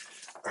well.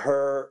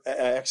 Her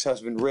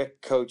ex-husband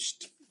Rick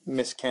coached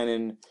Miss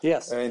Kenin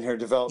in her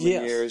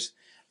development years,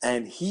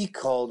 and he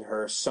called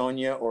her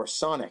Sonia or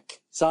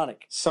Sonic.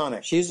 Sonic.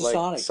 She's a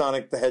Sonic.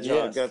 Sonic the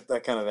Hedgehog,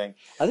 that kind of thing.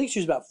 I think she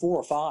was about 4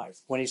 or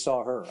 5 when he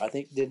saw her. I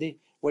think, did he?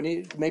 When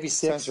he maybe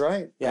 6. That's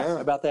right. Yeah,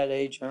 about that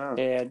age. Yeah.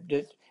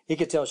 And he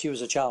could tell she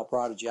was a child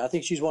prodigy. I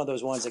think she's one of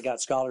those ones that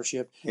got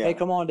scholarship. Yeah. Hey,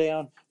 come on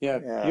down.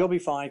 You'll be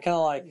fine. Kind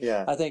of like,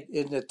 I think,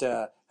 isn't it,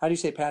 how do you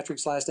say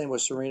Patrick's last name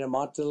was Serena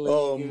Montaglu?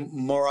 Oh,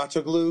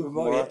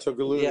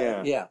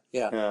 Mouratoglou.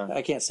 Yeah.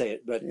 I can't say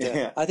it, but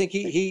I think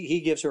he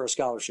gives her a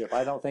scholarship.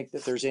 I don't think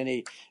that there's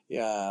any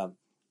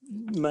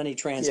money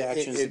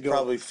transactions. It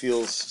probably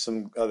fuels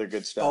some other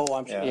good stuff. Oh,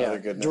 I'm sure. Other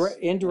goodness.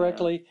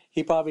 Indirectly,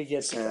 he probably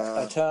gets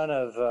a ton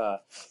of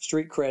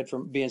street cred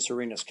from being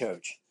Serena's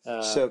coach.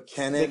 So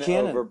Kenin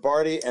over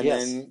Barty, and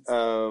then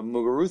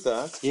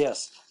Muguruza.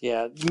 Yes,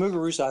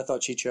 Muguruza. I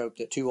thought she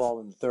choked at 2-all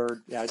in the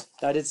third. Yeah,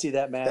 I did see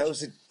that match. That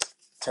was a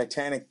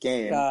titanic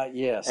game.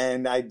 Yes.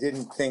 And I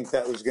didn't think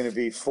that was going to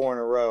be 4 in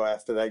a row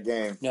after that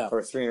game. No.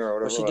 Or 3 in a row.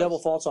 Or she double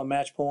faults on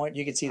match point.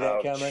 You could see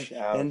that coming.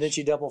 And then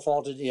she double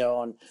faulted,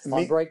 on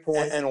break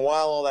point. And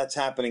while all that's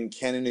happening,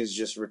 Kenin is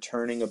just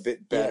returning a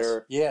bit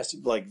better. Yes.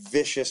 Like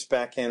vicious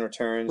backhand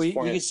returns.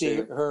 Well, you could see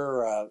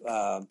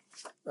her.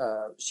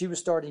 She was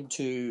starting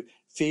to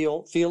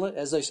feel it,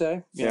 as they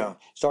say.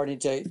 Starting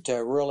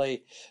to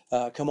really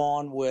come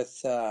on with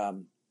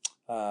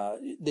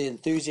the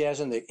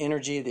enthusiasm, the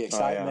energy, the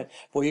excitement.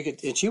 Well, you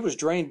could, and she was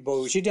drained.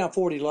 Boy, she down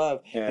 40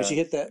 love, and she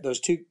hit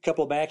those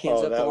couple of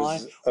backhands up the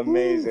line.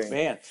 Amazing. Woo,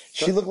 man.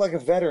 She looked like a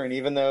veteran,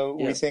 even though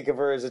we think of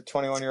her as a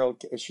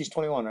 21-year-old. She's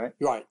 21, right?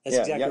 Right. That's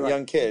exactly right.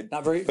 Young kid.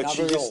 Not very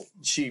old.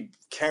 She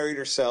carried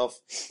herself,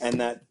 and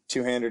that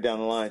two-hander down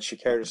the line, she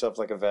carried herself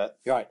like a vet.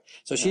 Right.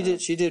 So she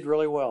did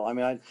really well. I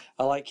mean,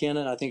 I like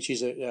Kenan. I think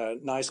she's a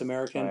nice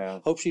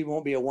American. Hope she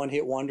won't be a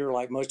one-hit wonder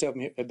like most of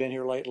them have been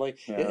here lately.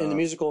 In the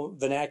musical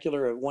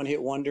vernacular, a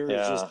one-hit wonder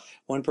is just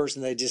one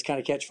person. They just kind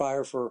of catch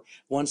fire for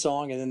one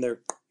song, and then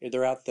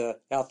they're out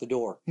the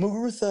door.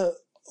 Muguruza.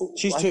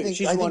 She's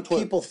two. I think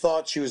people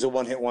thought she was a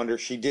one-hit wonder.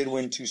 She did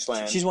win 2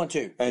 slams. She's won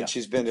 2, and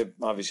she's been to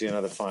obviously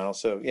another final.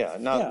 So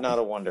not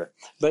a wonder.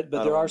 But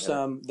there are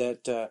some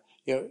that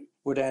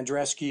would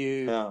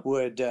Andreescu,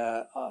 would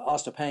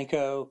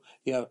Ostapenko.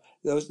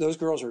 Those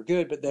girls are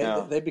good, but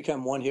they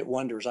become one-hit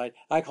wonders.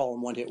 I call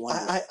them one-hit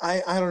wonders.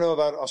 I don't know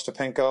about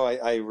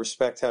Ostapenko. I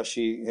respect how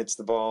she hits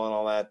the ball and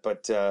all that,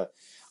 but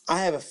I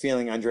have a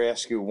feeling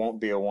Andreescu won't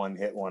be a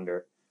one-hit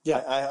wonder.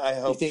 Yeah, I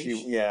hope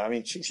she. Yeah, I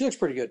mean she looks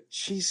pretty good.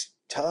 She's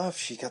tough.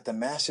 She got the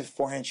massive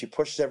forehand. She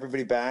pushes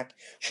everybody back.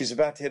 She's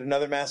about to hit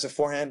another massive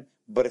forehand,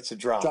 but it's a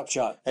drop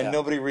shot, and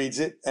nobody reads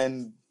it.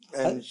 And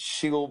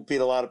she will beat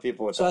a lot of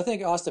people with that. So I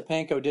think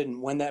Ostapenko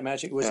didn't win that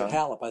match. It was at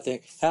Halep. I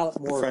think Halep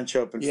more the French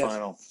Open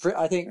final.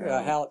 I think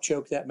Halep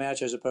choked that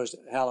match as opposed to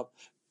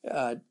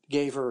Halep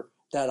gave her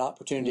that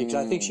opportunity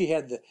because I think she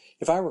had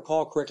if I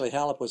recall correctly,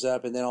 Halep was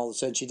up and then all of a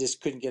sudden she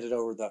just couldn't get it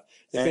over the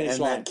finish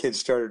line. And that kid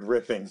started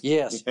ripping.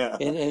 Yes,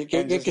 and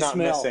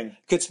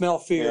could smell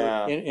fear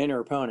in her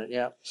opponent.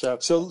 Yeah. So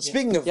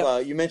speaking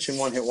of you mentioned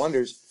one-hit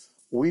wonders.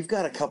 We've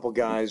got a couple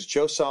guys,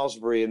 Joe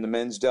Salisbury in the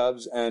men's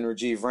dubs and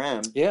Rajiv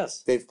Ram.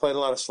 Yes. They've played a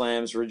lot of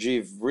slams.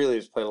 Rajiv really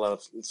has played a lot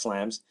of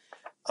slams.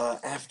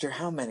 After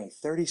how many?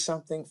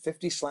 30-something?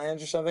 50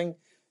 slams or something?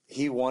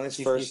 He won his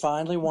first. He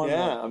finally won one.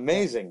 Yeah,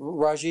 amazing.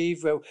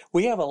 Rajiv,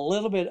 we have a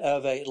little bit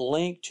of a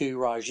link to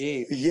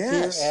Rajiv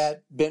here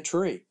at Bent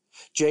Tree.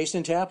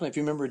 Jason Taplin, if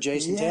you remember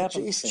Jason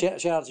Taplin.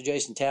 Shout out to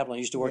Jason Taplin.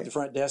 He used to work the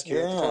front desk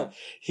here at the club.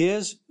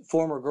 His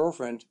former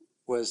girlfriend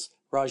was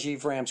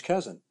Rajiv Ram's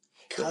cousin.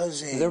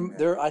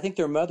 I think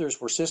their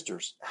mothers were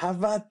sisters. How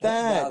about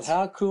that?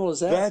 How cool is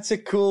that? That's a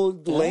cool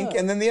link.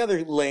 And then the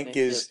other link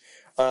is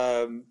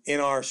in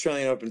our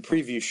Australian Open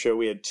preview show,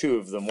 we had 2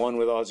 of them. One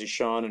with Aussie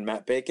Sean and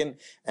Matt Bacon,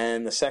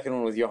 and the second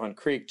one with Johan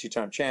Kriek,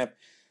 2-time champ.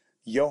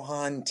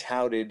 Johan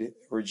touted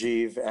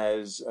Rajiv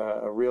as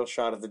a real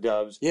shot at the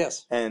dubs.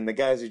 Yes. And the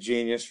guy's a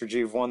genius.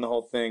 Rajiv won the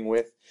whole thing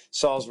with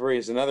Salisbury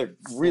is another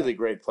really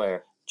great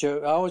player.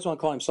 Joe, I always want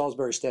to call him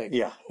Salisbury Steak.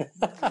 Yeah.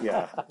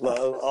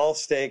 All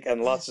steak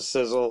and lots of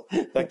sizzle.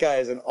 That guy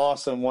is an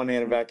awesome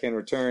one-handed backhand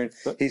return.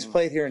 He's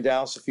played here in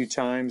Dallas a few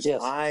times. Yes.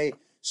 I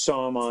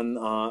saw him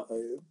on,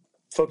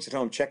 folks at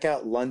home, check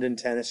out London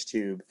Tennis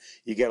Tube.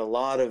 You get a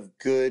lot of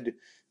good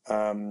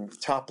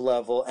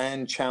top-level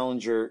and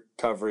challenger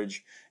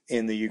coverage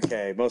in the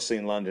UK, mostly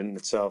in London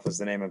itself, as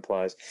the name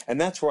implies.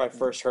 And that's where I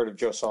first heard of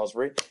Joe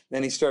Salisbury.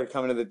 Then he started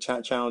coming to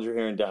the challenger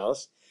here in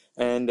Dallas.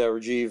 And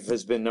Rajiv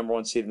has been number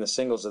 1 seed in the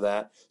singles of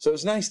that. So it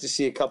was nice to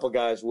see a couple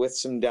guys with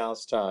some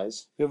Dallas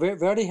ties. We're very,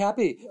 very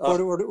happy for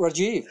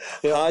Rajiv.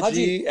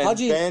 Haji and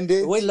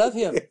Bandit. We love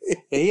him.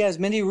 He has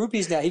many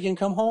rupees now. He can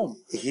come home.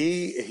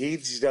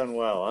 He's done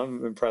well.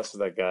 I'm impressed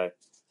with that guy.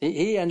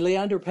 He and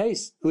Leander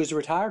Pace, who is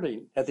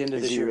retiring at the end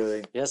of this year.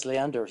 Really? Yes,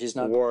 Leander. He's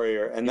not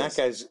warrior. And that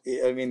guy's.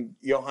 I mean,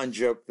 Johan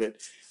joked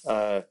that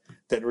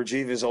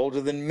Rajiv is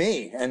older than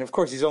me, and of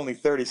course he's only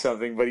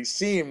 30-something, but he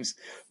seems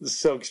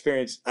so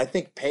experienced. I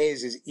think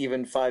Pace is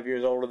even 5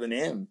 years older than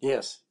him.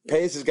 Yes.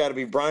 Pace has got to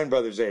be Bryan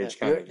Brothers age,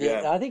 kind of.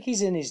 Yeah, I think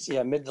he's in his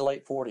mid to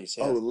late 40s.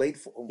 Yeah. Oh, late.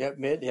 Yeah,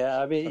 mid.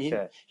 Yeah, I mean,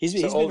 he's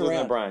so been older around.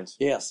 than Bryan's.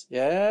 Yes,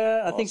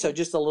 yeah, I think so,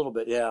 just a little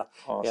bit. Yeah,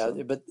 awesome.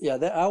 Yeah, but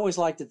I always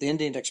liked it. The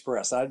Indian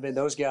Express. I've been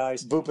those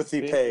guys.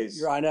 Bhupathi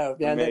Pace. I know.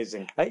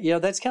 Amazing.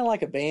 That's kind of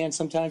like a band.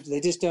 Sometimes they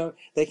just don't.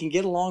 They can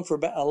get along for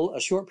about a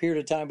short period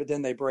of time, but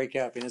then they break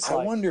up, and it's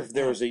I wonder if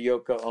there was a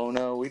Yoko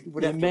Ono. We'd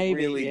have to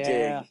really dig.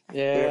 Yeah. We'd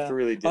have to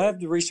really dig. I'll have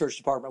the research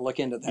department look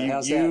into that.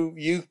 How's that?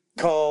 You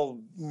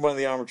call one of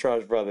the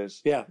Armitage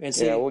brothers. Yeah, and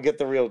see. Yeah, we'll get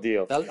the real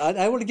deal.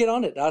 I want to get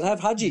on it. I'd have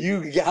Haji.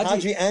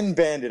 Haji and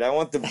Bandit. I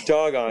want the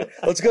dog on it.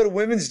 Let's go to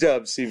women's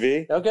dubs,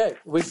 CV. Okay,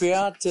 we've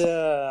got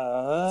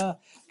a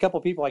couple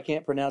of people I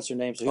can't pronounce their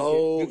names.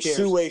 Who cares?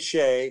 Sue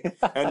Shea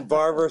and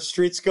Barbara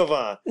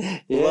Streetskova.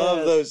 Yes.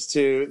 Love those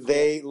 2.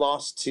 They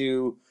lost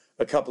to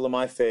a couple of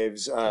my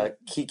faves,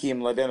 Kiki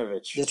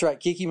Mladenovic. That's right.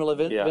 Kiki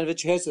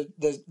Mladenovic has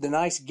the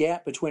nice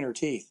gap between her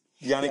teeth.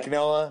 Yanni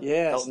Canella,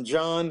 Elton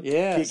John,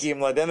 Kiki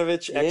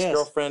Mladenovic,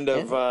 ex-girlfriend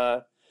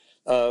of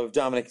of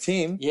Dominic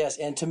Thiem. Yes,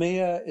 and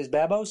Timea is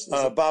Babos?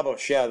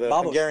 Babos, yeah, the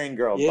Hungarian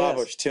girl. Yes.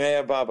 Babos,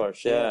 Timea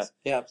Babos, yeah. Yes.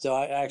 Yeah, so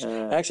I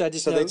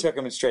just So they took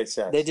him in straight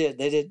sets. They did.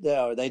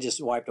 They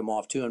just wiped him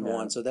off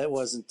 2-1, so that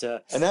wasn't...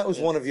 and that was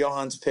one of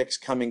Johan's picks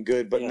coming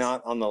good, but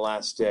not on the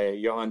last day.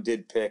 Johan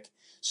did pick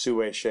Su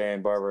Wei Shea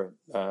and Barbara,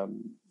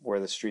 Where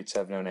the Streets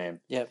Have No Name.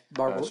 Yeah,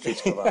 Barbara.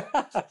 Streets Go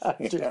By.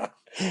 Yeah.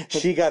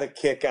 She got a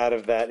kick out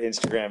of that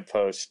Instagram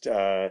post,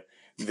 Where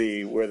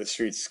the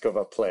Streets Go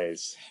By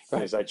plays.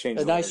 Right. I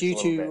changed a nice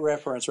YouTube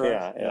reference,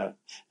 right? Yeah.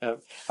 All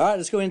right,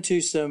 let's go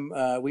into some...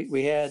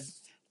 we had...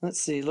 Let's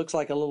see. Looks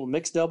like a little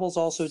mixed doubles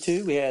also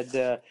too. We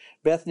had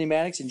Bethany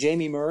Maddox and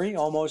Jamie Murray.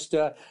 Almost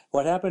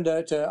what happened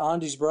to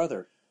Andy's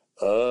brother?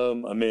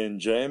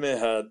 Jamie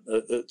had.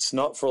 It's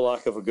not for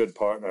lack of a good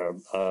partner.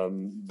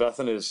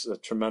 Bethany's a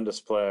tremendous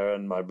player,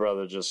 and my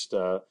brother just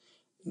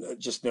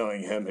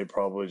knowing him, he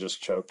probably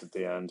just choked at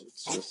the end.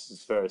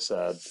 It's very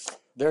sad.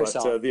 Very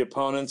sad. The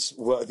opponents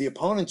were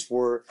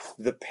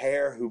the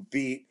pair who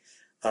beat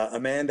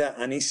Amanda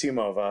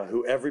Anisimova,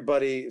 who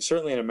everybody,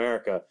 certainly in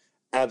America,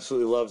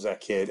 absolutely loves that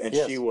kid, and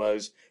she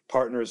was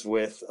partners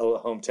with a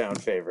hometown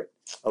favorite,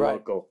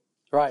 local.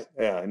 Right.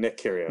 Yeah, Nick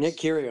Kyrgios. Nick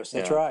Kyrgios,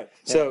 that's right.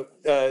 Yeah. So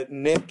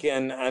Nick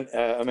and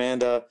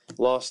Amanda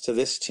lost to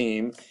this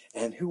team,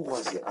 and who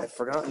was it? I've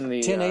forgotten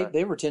the 10-8.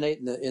 They were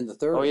 10-8 in the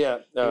third. Oh yeah,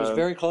 it was a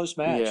very close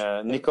match.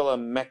 Yeah, Nikola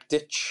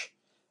Mektic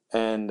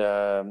and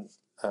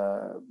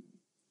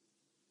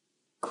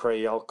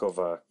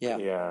Krayalkova.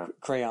 Yeah.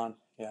 Crayon.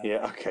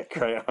 Yeah, okay,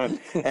 Crayon.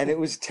 And it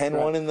was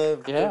 10-1 in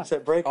the third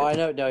set break. Oh, I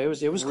know. No, it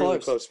was really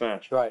close. Close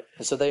match. Right.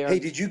 And so they are. Hey,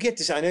 did you get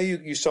to? I know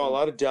you saw a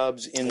lot of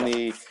dubs in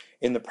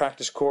the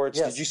practice courts.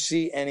 Yes. Did you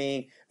see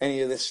any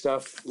of this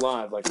stuff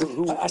live? Like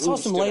I saw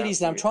some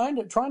ladies, and I'm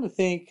trying to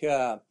think.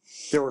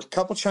 There were a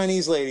couple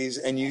Chinese ladies,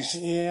 and you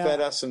fed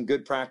us some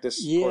good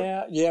practice. We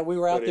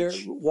were out there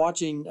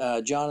watching.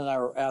 John and I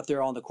were out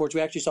there on the courts.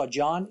 We actually saw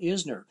John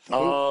Isner.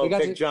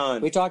 Big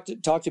John. We talked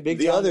to Big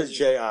John. The other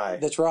J.I.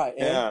 That's right.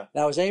 And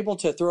I was able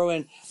to throw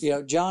in,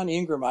 John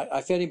Ingram.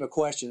 I fed him a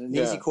question, an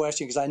easy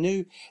question, because I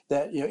knew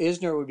that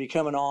Isner would be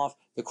coming off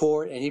the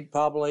court, and he'd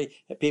probably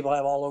people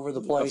have all over the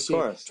place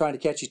trying to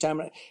catch his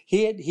time.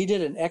 He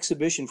did an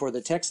exhibition for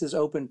the Texas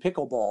Open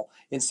pickleball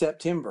in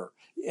September.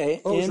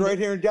 It was right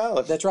here in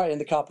Dallas. That's right, in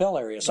the Coppell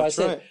area. So I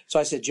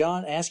said,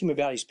 John, ask him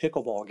about his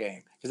pickleball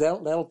game, because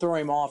that'll throw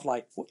him off.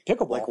 Like,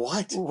 pickleball? Like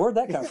what? Where'd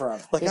that come from?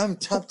 Like, I'm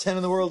top 10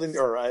 in the world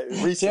or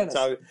recent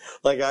time.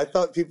 Like, I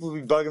thought people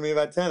would be bugging me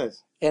about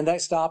tennis. And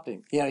that stopped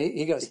him.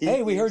 He goes,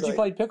 hey, we heard you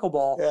played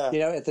pickleball.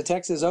 At the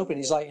Texas Open.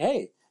 He's like,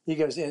 hey. He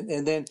goes,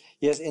 and then,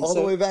 yes. And all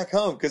the way back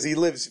home, because he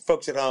lives,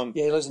 folks at home.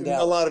 Yeah, he lives in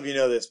Dallas. A lot of you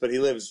know this, but he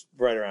lives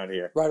right around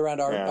here. Right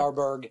around our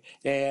burg.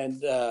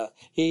 And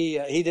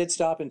he did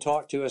stop and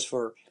talk to us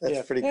for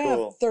pretty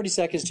cool. 30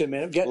 seconds to a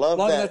minute. Love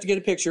long that. enough to get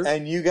a picture.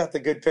 And you got the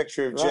good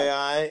picture of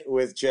J.I.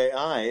 with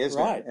J.I.,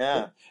 isn't it?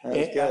 Yeah, that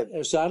was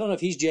good. So I don't know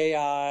if he's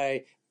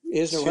J.I.,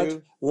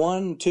 Isner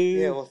 1, 2.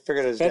 Yeah, we'll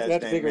figure his dad's name.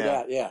 Have to figure it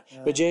out. Yeah.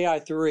 But J.I.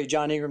 3,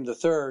 John Ingram the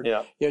third.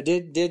 Yeah.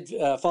 Did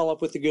follow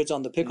up with the goods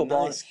on the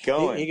pickleball. Nice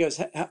going. He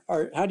goes,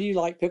 how do you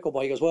like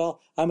pickleball? He goes,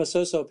 well, I'm a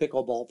so-so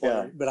pickleball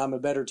player, but I'm a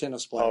better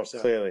tennis player. Oh,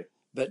 clearly.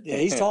 But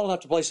he's tall enough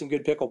to play some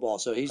good pickleball,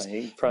 so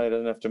he probably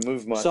doesn't have to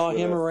move much. Saw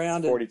him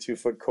around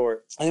 42-foot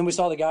court, and then we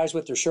saw the guys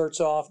with their shirts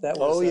off. That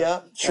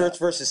was shirts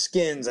versus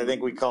skins. I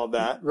think we called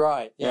that.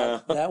 Right. Yeah.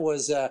 That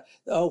was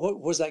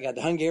what was that guy?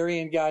 The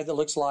Hungarian guy that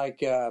looks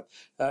like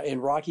in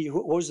Rocky.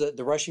 What was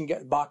the Russian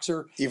guy,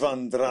 boxer?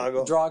 Ivan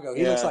Drago. Drago.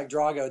 He looks like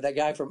Drago. That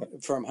guy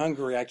from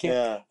Hungary. I can't.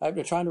 Yeah.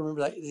 I'm trying to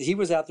remember that. He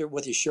was out there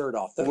with his shirt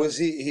off. Was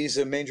he? He's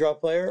a main draw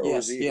player. Or yes.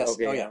 Was he? Yes.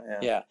 Okay,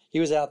 yeah. He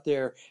was out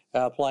there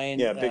playing.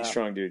 Yeah, big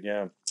strong dude. Yeah.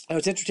 And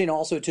it's interesting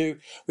also too.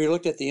 We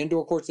looked at the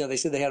indoor courts. Now they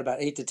said they had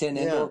about 8 to 10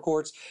 indoor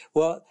courts.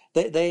 Well,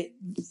 I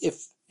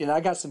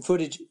got some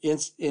footage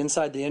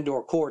inside the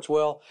indoor courts.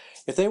 Well,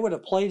 if they would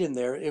have played in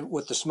there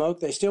with the smoke,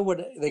 they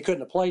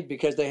couldn't have played,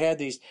 because they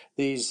had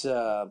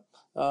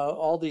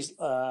all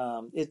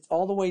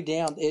the way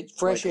down.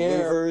 Fresh like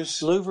air,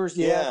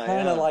 louvers,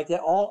 kind of like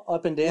that, all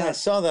up and down. Yeah, I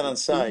saw that on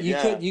site.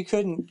 You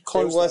couldn't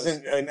close. It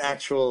wasn't an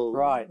actual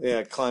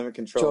climate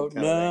control.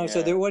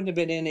 So there wouldn't have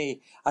been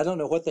any. I don't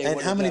know what they.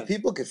 And how many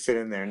people could fit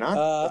in there? Not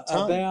a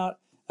ton. About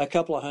a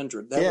couple of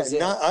hundred. That was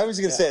it. I was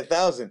going to say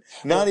 1,000.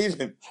 Not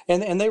even.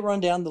 And they run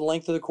down the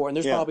length of the court, and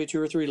there's probably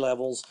 2 or 3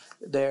 levels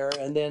there,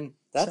 and then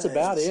that's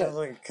about it. Sounds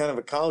like kind of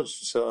a college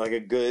facility,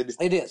 like a good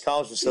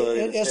college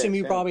facility.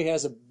 SMU probably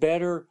has a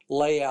better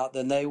layout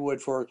than they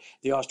would for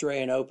the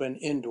Australian Open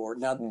indoor.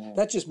 Now,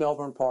 that's just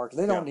Melbourne Park.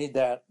 They don't need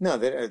that. No,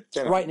 they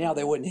don't. Right now,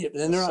 they wouldn't need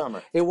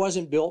it. It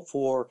wasn't built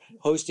for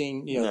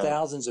hosting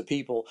thousands of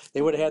people.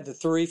 They would have had the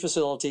 3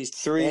 facilities.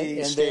 3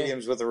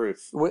 stadiums with a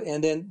roof.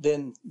 And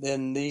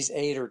then these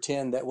 8 or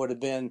 10 that would have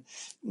been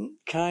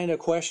kind of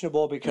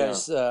questionable,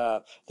 because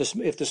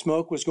if the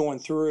smoke was going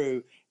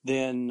through,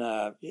 then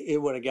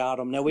it would have got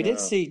them. Now, we did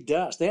see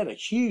dust. They had a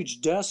huge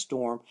dust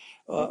storm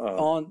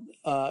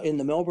in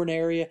the Melbourne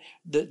area.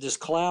 This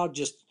cloud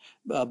just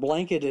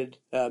blanketed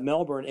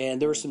Melbourne,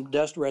 and there was some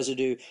dust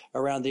residue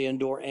around the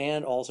indoor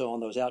and also on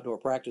those outdoor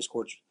practice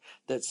courts.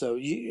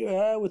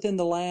 Within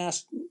the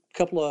last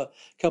couple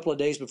of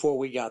days before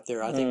we got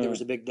there, I think there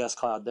was a big dust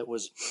cloud that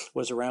was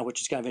around,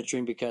 which is kind of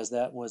interesting because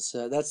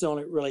that's the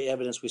only really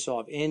evidence we saw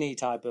of any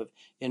type of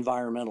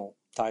environmental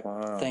type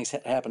things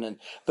happening.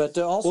 But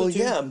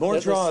also, more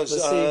draws.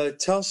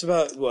 Tell us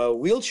about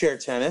wheelchair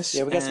tennis.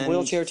 Yeah, we got some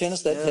wheelchair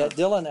tennis. That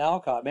Dylan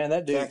Alcott, man,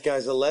 that dude. That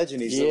guy's a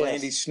legend. He's the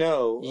Randy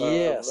Snow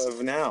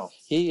of now.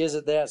 He is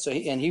at that. So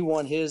he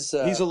won his.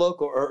 He's a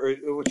local,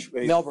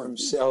 Melbourne.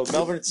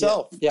 Melbourne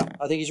itself. Yeah,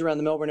 I think he's around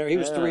the Melbourne area. He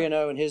was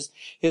 3-0 in his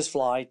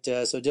flight.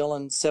 So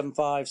Dylan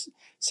 7-5.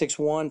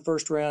 6-1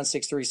 first round,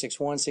 6-3, 6-1,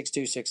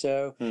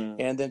 6-2, 6-0,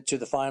 and then to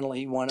the final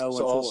he won 0-4.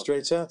 So all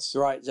straight sets.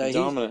 Right.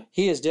 Dominant.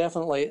 He is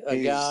definitely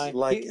a guy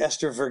like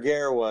Esther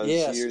Vergeer was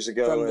years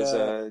ago from as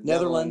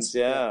Netherlands.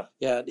 Yeah.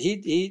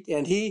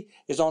 He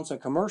is on some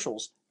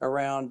commercials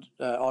around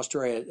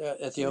Australia,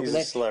 Ethiopia. He's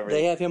a celebrity.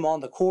 They have him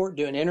on the court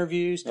doing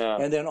interviews,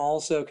 and then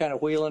also kind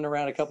of wheeling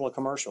around a couple of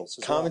commercials.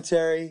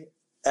 Commentary.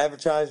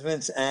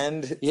 Advertisements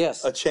and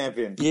a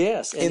champion.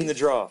 Yes, in the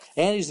draw.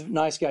 And he's a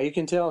nice guy. You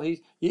can tell he's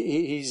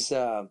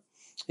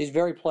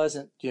very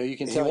pleasant. You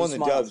can tell he won the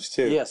dubs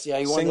too. Yes, he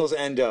won singles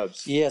and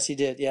dubs. Yes, he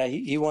did. Yeah,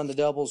 he won the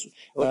doubles.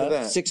 Look at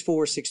that. 6-4,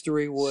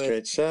 6-3 with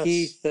straight sets.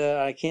 Heath.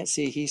 I can't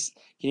see.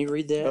 Can you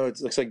read that? Oh, it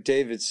looks like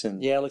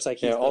Davidson. Yeah, it looks like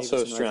Heath. Yeah, also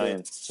Davidson Australian.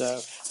 Right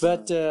so,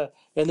 but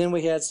and then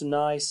we had some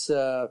nice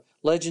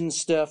legend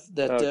stuff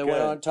that went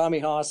on. Tommy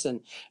Haas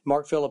and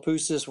Mark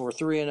Philippoussis were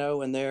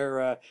 3-0 in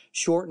their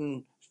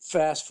shortened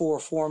fast four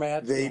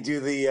format. They do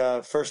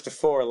the first to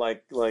four,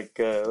 like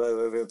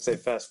let's say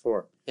fast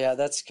four. Yeah,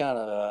 that's kind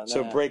of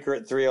so breaker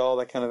at 3-all,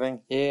 that kind of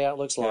thing. Yeah, it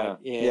looks like.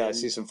 Yeah, I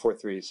see some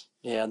 4-3s.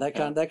 Yeah, that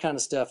kind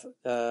of stuff.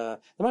 They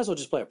might as well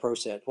just play a pro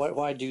set.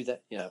 Why do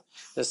that?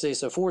 Let's see.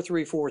 So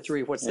 4-3,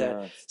 4-3. What's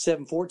that?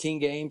 7-14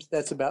 games.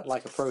 That's about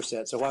like a pro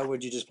set. So why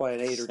would you just play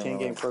an 8 or 10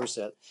 game pro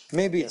set?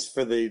 Maybe it's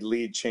for the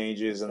lead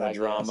changes and the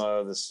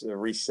drama, the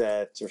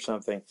resets or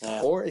something.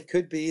 Or it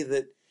could be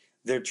that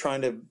they're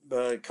trying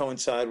to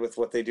coincide with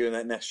what they do in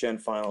that next gen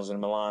finals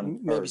in Milan.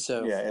 Maybe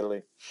so. Yeah,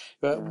 Italy.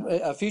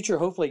 A future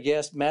hopefully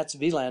guest, Mats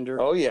Wilander.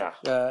 Oh yeah.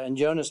 And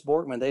Jonas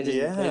Borkman. They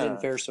didn't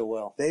fare so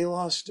well. They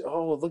lost.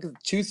 Oh, look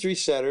at 2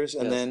 3-setters,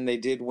 and then they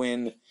did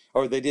win.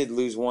 Or they did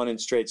lose one in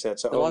straight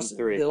sets. So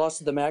 0-3. They lost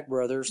to the Mack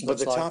brothers. But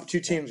the top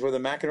two teams were the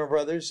McEnroe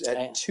brothers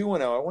at 2-0.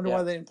 I wonder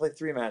why they didn't play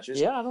 3 matches.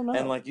 Yeah, I don't know.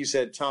 And like you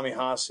said, Tommy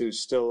Haas, who's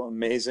still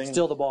amazing.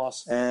 Still the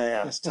boss.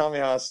 Tommy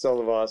Haas, still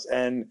the boss.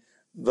 And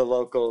the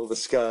local, the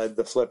Scud,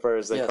 the Flipper,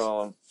 as they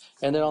call them.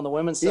 And then on the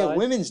women's side. Yeah,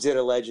 women's did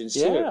a Legends too.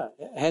 Yeah,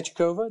 Daniela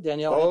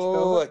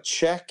Hanchkova. A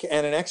Czech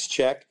and an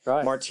ex-Czech.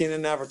 Right. Martina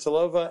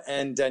Navratilova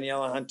and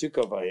Daniela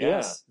Hantuchova. Yeah.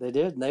 Yes, they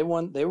did. And they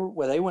won. They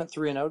went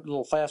 3-0, a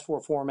little fast four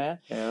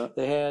format. Yeah.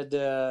 They had,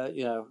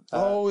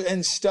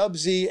 and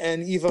Stubbsy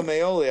and Eva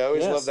Maioli. I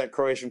always love that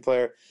Croatian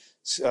player.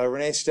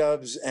 Renee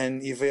Stubbs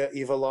and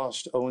Eva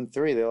lost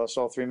 0-3. They lost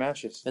all 3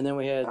 matches. And then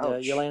we had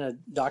Jelena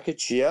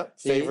Dokic. Yep,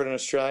 favorite in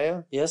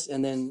Australia. Yes,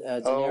 and then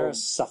Daenerys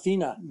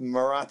Safina.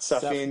 Murat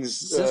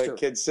Safin's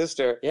kid's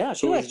sister. Yeah,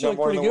 she was number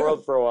 1 in the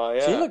world for a while.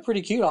 Yeah, she looked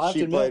pretty cute. I have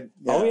to admit.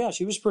 Oh yeah,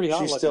 she was pretty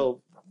hot. She's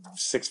still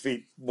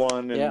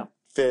 6'1" and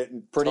fit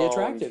and pretty tall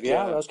attractive. And,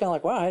 I was kind of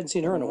like, wow, I hadn't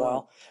seen her in a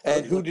while.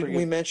 And who did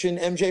we mention?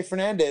 MJ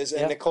Fernandez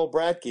and Nicole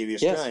Bradtke, the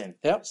Australian.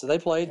 Yep. So they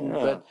played,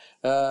 but.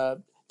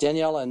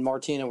 Daniela and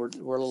Martina were a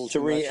little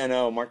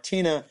 3-0.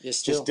 Martina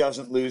just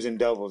doesn't lose in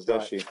doubles,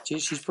 does she?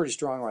 She's pretty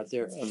strong right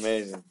there.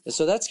 Amazing.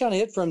 So that's kind of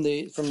it from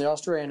the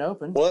Australian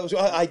Open. Well,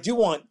 I do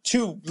want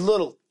 2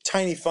 little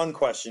tiny fun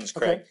questions,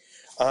 Craig. Okay.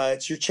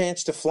 It's your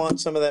chance to flaunt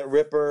some of that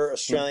Ripper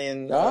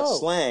Australian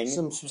slang.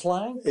 Some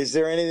slang? Is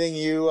there anything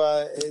you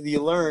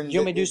learned? You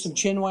want me to do some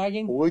chin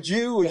wagging? Would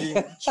you? Would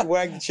you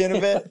wag the chin a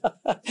bit?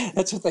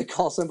 That's what they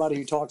call somebody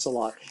who talks a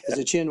lot, is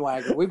a chin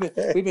wagger. We've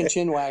been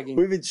chin wagging.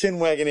 We've been chin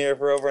wagging here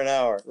for over an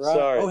hour. Right.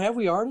 Sorry. Oh, have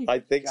we already? I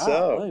think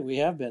so. We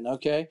have been.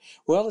 Okay.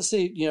 Well, let's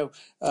see.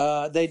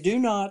 They do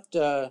not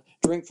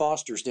drink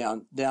Fosters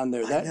down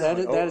there.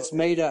 That is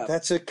made up.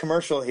 That's a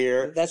commercial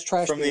here. That's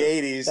trash from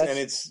beer. the 80s, and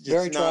it's just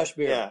very trash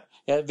beer.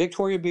 Yeah.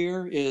 Victoria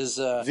Beer is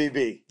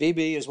VB.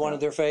 VB is one of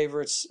their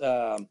favorites.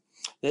 How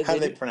do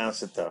they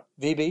pronounce it though?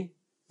 VB.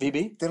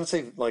 They don't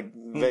say like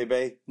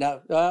Vebe. No.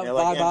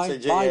 Like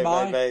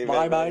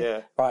bye.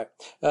 Yeah. Right.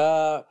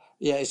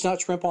 It's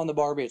not shrimp on the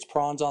Barbie. It's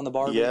prawns on the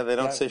Barbie. Yeah, they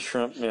don't say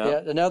shrimp. Yeah.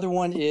 Another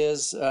one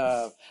is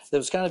that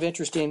was kind of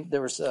interesting.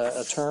 There was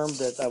a term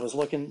that I was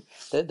looking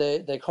that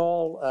they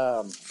call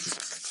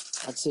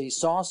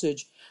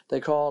sausage. They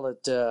call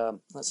it.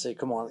 Let's see.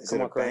 Come on. Is it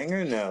a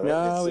banger?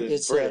 No,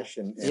 it's British.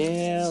 Let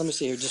me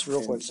see here, just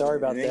real quick. Sorry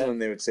about that. In England,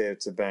 they would say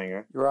it's a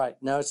banger. Right.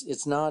 No,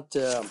 it's not.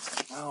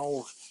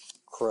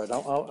 Crud.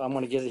 I'm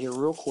going to get it here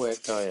real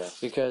quick. Oh yeah.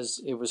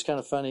 Because it was kind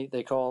of funny.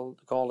 They call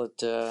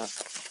it.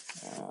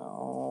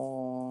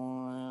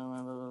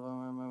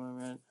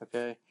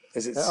 Okay.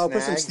 Is it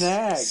put some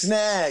snags.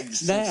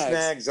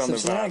 Snags on the Barbie.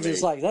 Snags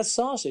is like, that's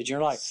sausage.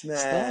 You're like,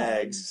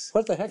 snags.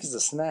 What the heck is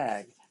a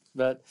snag?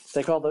 but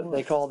they call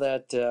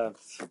that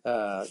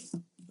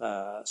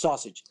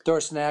sausage. Throw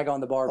a snag on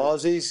the barbie.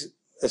 Aussies,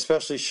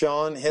 especially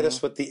Sean, hit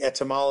us with the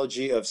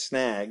etymology of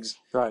snags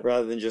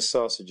rather than just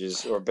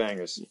sausages or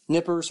bangers.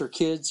 Nippers or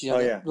kids,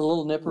 the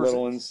little nippers.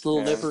 Little ones.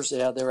 Nippers,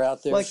 they're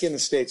out there. Like in the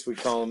States, we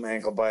call them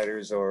ankle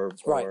biters or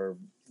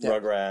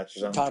Rugrats or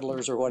something.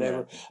 Toddlers or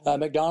whatever. Yeah.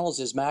 McDonald's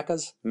is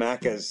Macca's.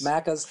 Macca's.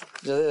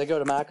 They go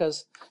to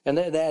Macca's. And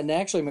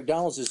actually,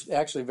 McDonald's is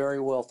actually very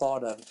well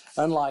thought of.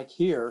 Unlike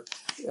here.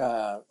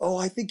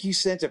 I think you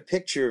sent a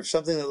picture of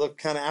something that looked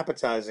kind of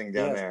appetizing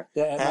down there.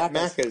 Yeah, at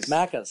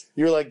Macca's.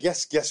 You were like,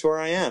 guess where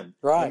I am.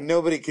 Right. And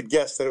nobody could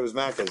guess that it was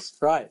Macca's.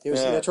 Right.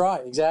 That's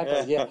right.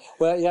 Exactly. Yeah.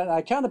 Well,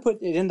 I kind of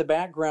put it in the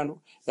background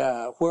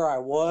where I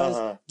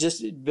was,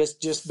 just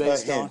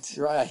based on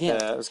a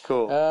hint. Yeah, it was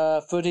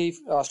cool. Footy,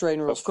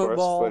 Australian rules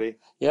football. Footy.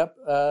 Yep.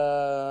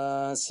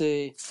 Let's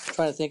see.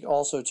 Trying to think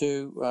also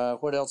too.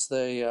 What else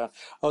they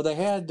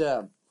had?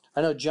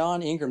 I know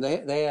John Ingram.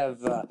 They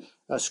have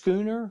a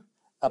schooner,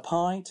 a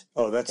pint.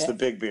 Oh, that's the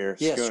big beer.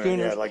 Yeah,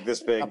 schooner. Yeah, like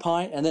this big. A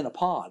pint and then a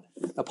pod.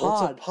 What's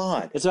a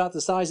pod? It's about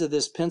the size of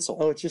this pencil.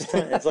 Oh, it's just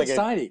tiny. It's like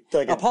tiny.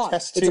 Like a pot.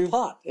 Test it's tube? a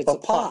pot. It's a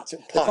pot.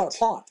 It's called a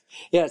pot.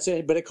 Yeah,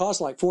 but it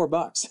costs like $4.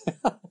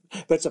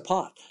 But it's a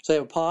pot. So you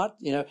have a pot.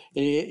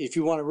 If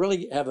you want to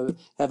really have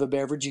a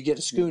beverage, you get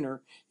a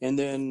schooner, and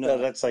then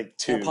that's like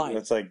two. A pint.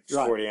 That's like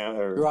 40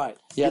 ounces. Right.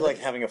 Yeah. It'd be like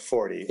having a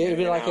 40. It'd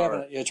be like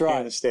having. It's right. Here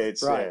in the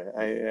States, right.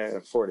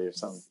 A 40 or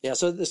something. Yeah.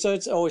 So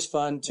it's always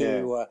fun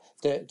to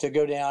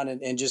go down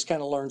and just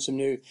kind of learn some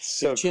new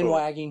chin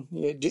wagging.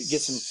 Get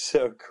some.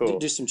 So cool.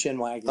 Do some chin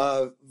wagging.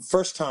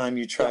 First time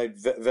you tried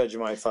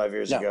Vegemite 5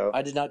 years ago.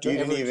 I did not.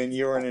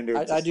 You weren't into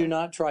it. I do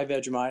not try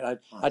Vegemite.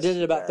 I did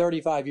it about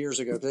 35 years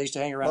ago because I used to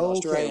hang around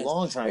Australia. Okay, a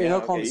long time in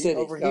Oklahoma City.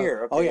 Over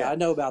here. Okay, I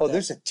know about that. Oh,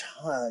 there's a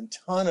ton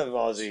of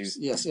Aussies.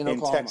 Yes, in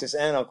Oklahoma. Texas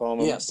and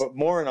Oklahoma. Yes, but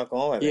more in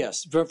Oklahoma. I think.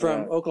 Yes,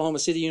 from Oklahoma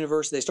City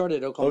University. They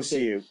started at Oklahoma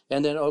City,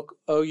 and then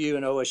OU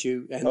and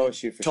OSU, and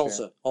OSU for Tulsa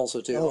sure.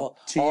 Also too. Oh,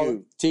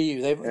 TU.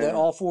 They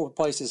all four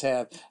places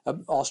have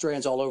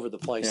Australians all over the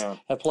place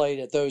have played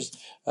at those,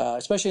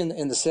 especially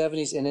in the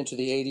 70s and into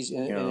the 80s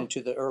and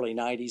into the early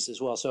 90s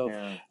as well. So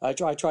I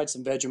tried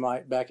some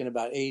Vegemite back in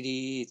about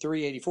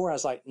 83, 84. I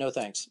was like, no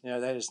thanks.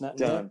 That is not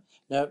done.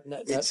 No.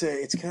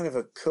 It's kind of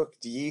a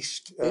cooked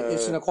yeast.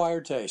 It's an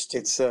acquired taste.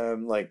 It's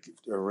like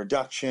a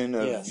reduction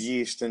of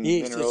yeast and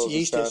minerals. It's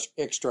yeast and stuff.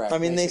 Extract. I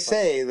mean, they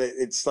say that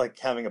it's like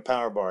having a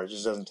power bar. It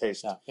just doesn't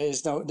taste.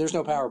 No, there's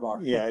no power bar.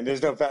 Yeah, and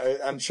there's no power.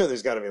 I'm sure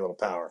there's got to be a little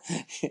power.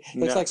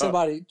 Looks like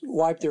somebody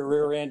wiped their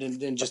rear end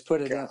and just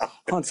put it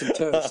on some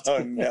toast. Oh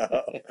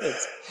no!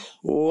 It's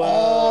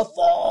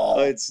awful.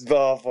 It's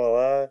awful,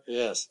 huh?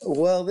 Yes.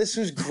 Well, this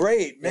was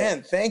great,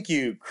 man. Thank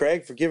you,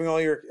 Craig, for giving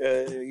all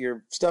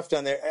your stuff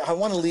down there. I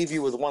want to leave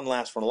you with one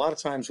last one. A lot of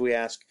times we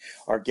ask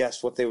our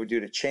guests what they would do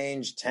to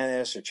change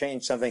tennis or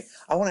change something.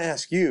 I want to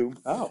ask you.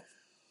 Oh.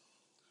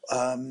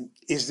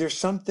 Is there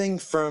something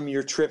from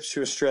your trips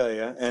to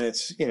Australia, and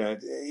it's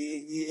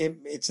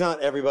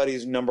not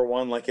everybody's number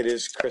one like it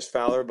is Chris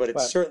Fowler, but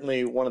it's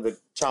certainly one of the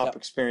top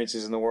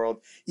experiences in the world,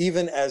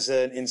 even as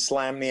an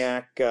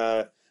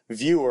insomniac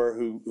viewer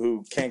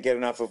who can't get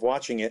enough of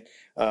watching it,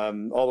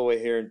 all the way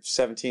here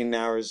 17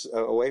 hours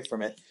away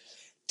from it.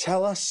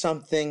 Tell us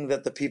something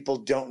that the people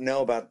don't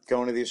know about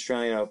going to the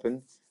Australian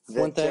Open.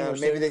 One thing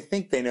maybe they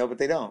think they know, but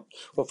they don't.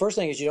 Well, first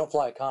thing is you don't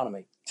fly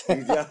economy.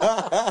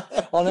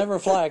 I'll never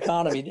fly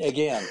economy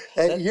again.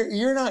 And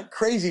you're not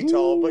crazy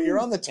tall, but you're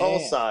on the tall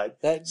side.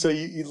 So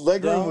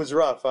legroom was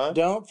rough, huh?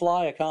 Don't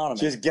fly economy.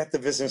 Just get the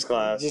business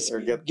class. Just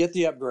get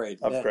the upgrade.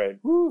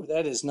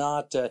 That is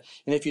not. And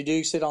if you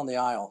do, sit on the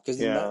aisle because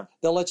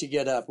they'll let you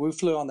get up. We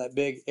flew on that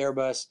big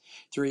Airbus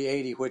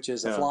 380, which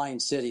is a flying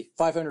city,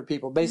 500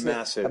 people, basically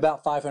massive.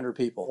 About 500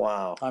 people.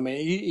 Wow. I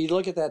mean, you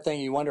look at that thing,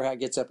 you wonder how it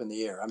gets up in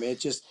the air. I mean,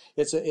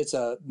 it's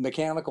a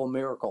mechanical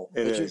miracle.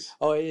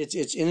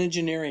 It's an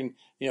engineering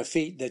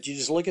feat that you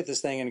just look at this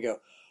thing and go,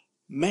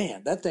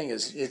 man, that thing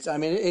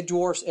it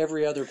dwarfs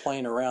every other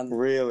plane around.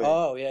 Really?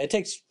 Oh, yeah. It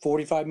takes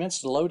 45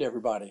 minutes to load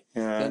everybody.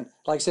 Yeah. And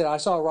like I said, I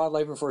saw Rod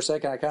Laver for a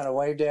second. I kind of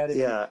waved at it.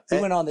 Yeah. He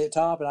went on the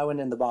top and I went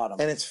in the bottom.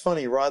 And it's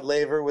funny, Rod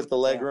Laver with the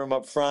legroom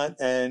up front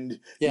and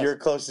you're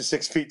close to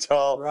 6 feet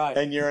tall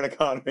and you're in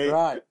economy.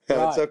 Right.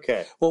 It's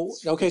okay. Well,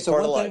 okay. So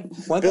one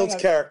thing builds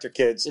character,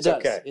 kids. It's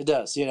okay. It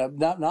does.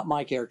 Not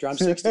my character. I'm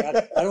 60. I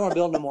don't want to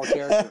build no more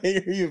character.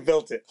 You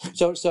built it.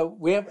 So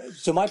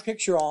my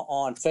picture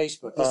on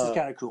Facebook. This is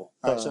kind of cool.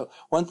 All right. So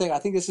one thing, I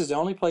think this is the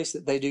only place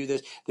that they do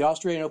this. The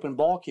Australian Open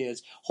ball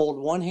kids hold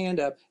one hand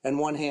up and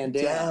one hand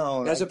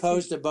down as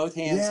opposed to both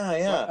hands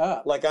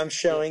up. Like I'm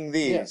showing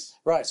these. Yes.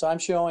 Right. So I'm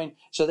showing.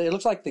 So it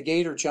looks like the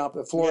gator jump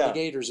of Florida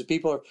Gators. If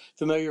people are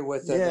familiar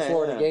with the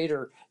Florida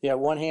Gator,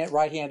 one hand,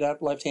 right hand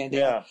up, left hand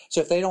down. Yeah.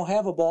 So if they don't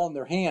have a ball in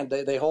their hand,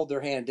 they hold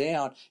their hand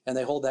down and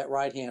they hold that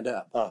right hand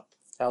up.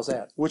 How's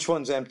that? Which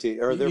one's empty?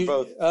 Or they're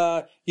both?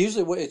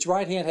 Usually, its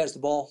right hand has the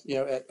ball,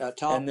 at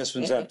top, and this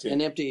one's empty.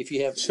 And empty if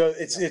you have. So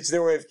it's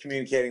their way of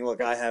communicating.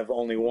 Look, I have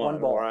only one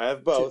ball, or I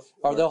have both,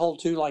 or they'll hold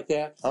two like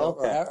that.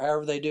 Okay. Or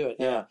however they do it.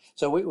 Yeah.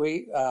 So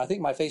we I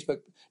think my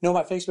Facebook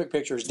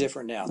picture is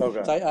different now.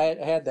 Okay. So I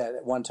had that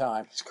at one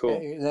time. It's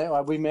cool.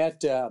 We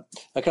met a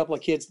couple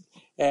of kids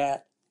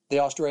at the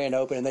Australian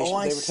Open, and they were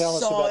telling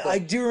us about that. I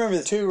do remember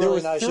this. Two there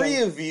really were nice 3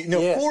 of you. No,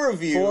 yes, 4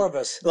 of you. 4 of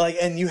us.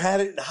 And you had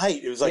it in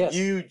height. It was like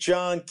you,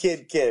 John,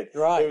 Kid.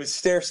 Right. It was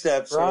stair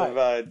steps, sort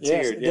of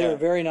yes, tiered. they were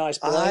very nice.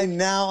 I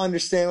now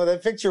understand what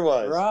that picture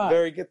was. Right.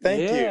 Very good.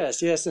 Thank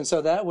you. Yes. And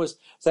so that was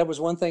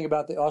one thing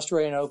about the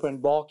Australian Open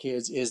ball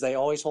kids is they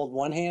always hold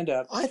one hand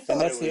up. And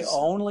that's the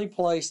only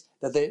place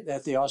that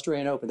at the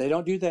Australian Open. They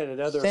don't do that at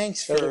other venues.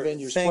 Thanks what do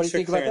you think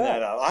for clearing about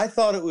that up. I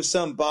thought it was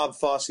some Bob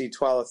Fosse,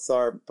 Twyla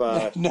Tharp,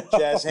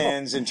 jazz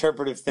hands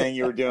interpretive thing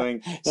you were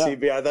doing. No.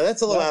 CB. I thought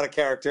that's a little out of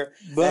character.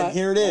 But and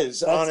here it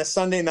is on a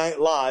Sunday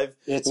Night Live.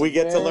 We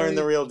get to learn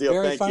the real deal.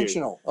 Very Thank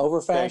functional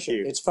over fashion.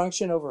 Thank you. It's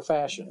function over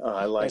fashion. Oh,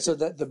 I like and so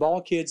the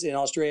ball kids in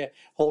Australia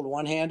hold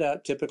one hand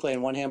up typically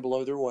and one hand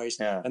below their waist.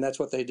 Yeah. And that's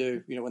what they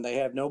do. When they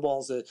have no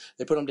balls,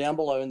 they put them down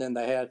below, and then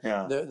they had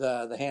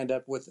the hand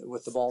up with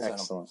the balls in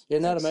them.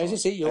 Isn't that amazing?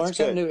 See, you learn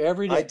something new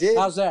every day. I did.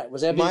 How's that?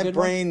 Was that my good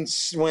brain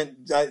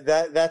went?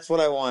 That's what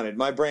I wanted.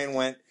 My brain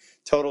went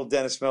total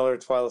Dennis Miller,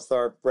 Twyla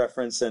Tharp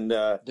reference, and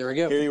there we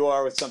go. Here you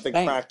are with something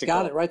practical.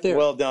 Got it right there.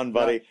 Well done,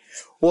 buddy. Right.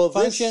 Well,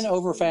 function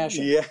over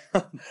fashion. Yeah.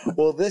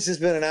 Well, this has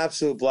been an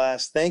absolute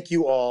blast. Thank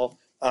you all.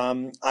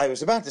 I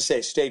was about to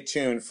say, stay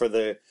tuned for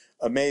the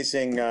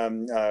amazing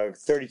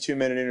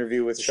 32-minute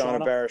interview with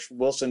Shauna Barish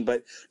Wilson,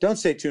 but don't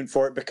stay tuned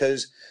for it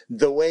because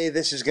the way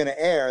this is going to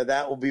air,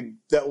 that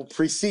will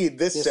precede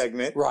this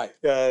segment. Right.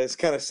 It's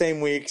kind of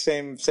same week,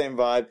 same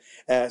vibe.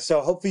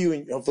 So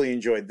hopefully you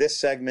enjoyed this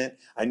segment.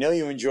 I know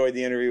you enjoyed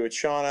the interview with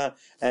Shauna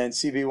and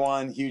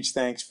CB1. Huge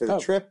thanks for the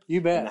trip.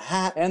 You bet. And the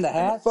hat. And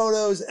the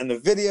photos and the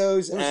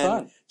videos. It was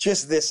fun.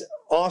 Just this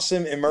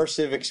awesome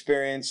immersive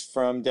experience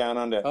from Down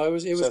Under. Oh, it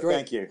was great.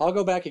 Thank you. I'll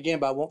go back again,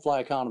 but I won't fly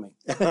economy.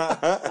 Don't do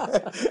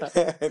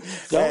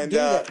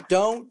that.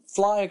 Don't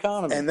fly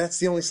economy. And that's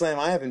the only slam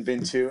I haven't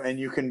been to. And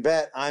you can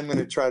bet I'm going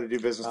to try to do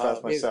business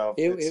class myself.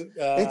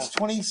 It's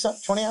 20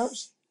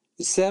 hours.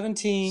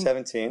 17.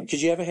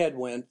 Because you have a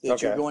headwind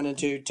that you're going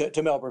into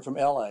to Melbourne from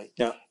LA.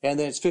 Yeah. And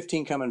then it's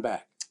 15 coming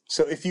back.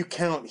 So if you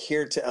count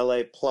here to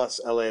LA plus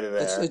LA to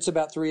there, it's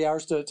about 3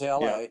 hours to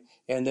LA,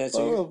 and then a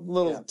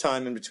little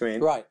time in between.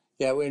 Right.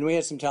 Yeah, and we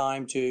had some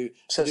time to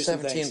so do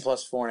 17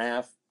 plus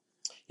 4.5.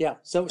 Yeah,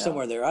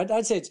 somewhere there.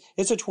 I'd say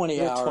it's a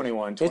 20-hour.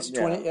 21. It's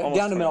 20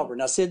 down to Melbourne.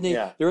 Now Sydney,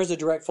 there is a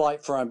direct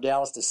flight from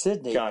Dallas to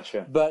Sydney.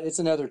 Gotcha. But it's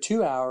another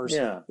 2 hours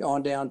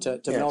on down to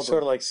Melbourne.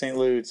 Sort of like St.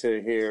 Louis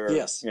to here.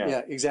 Yes.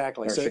 Yeah,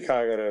 exactly. Or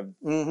Chicago to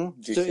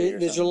DC. So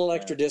there's a little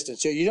extra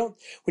distance. So you don't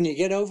when you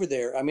get over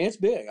there. I mean, it's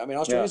big. I mean,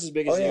 Australia's as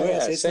big as the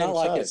U.S. It's not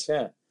like it's.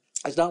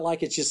 It's not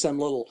like it's just some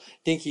little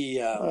dinky.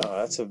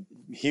 That's a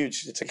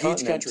huge. It's a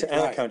huge country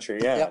and a country.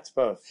 Yeah, it's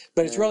both.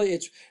 But it's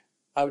really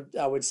I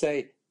would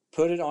say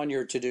put it on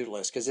your to-do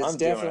list because it's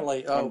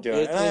definitely. I'm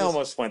doing it. And I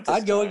almost went this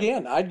I'd go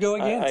again.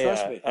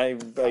 Trust me.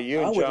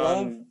 You and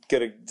John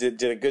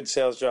did a good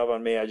sales job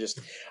on me. I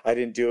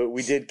didn't do it.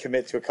 We did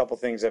commit to a couple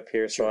things up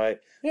here, so I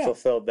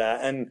fulfilled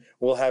that, and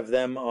we'll have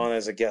them on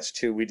as a guest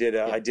too. We did.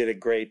 I did a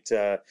great,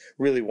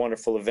 really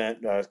wonderful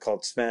event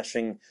called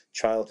Smashing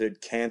Childhood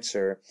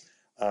Cancer.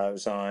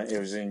 It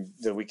was in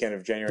the weekend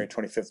of January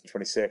 25th and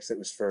 26th. It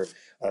was for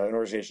an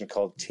organization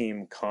called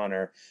Team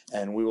Connor,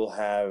 and we will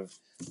have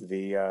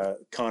the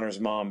Connor's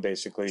mom,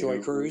 basically, Joy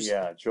Cruz.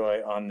 Yeah,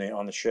 Joy on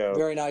the show.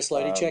 Very nice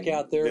lady. Check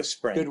out their this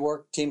spring. Good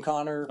work,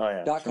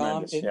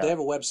 teamconnor.com. They have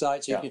a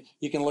website, so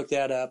you can look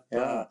that up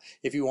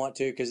if you want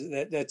to, because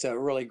that's a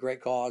really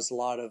great cause. A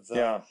lot of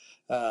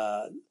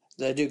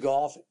they do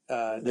golf.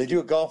 They do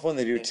a golf one.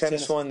 They do a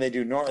tennis one. They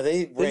do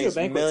They raise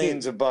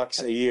millions of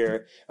bucks a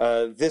year.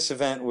 This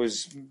event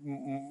was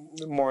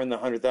more in the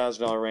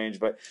 $100,000 range,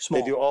 but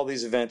they do all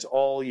these events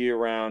all year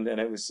round, and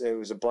it was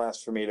a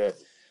blast for me to.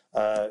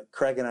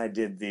 Craig and I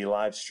did the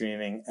live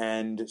streaming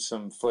and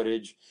some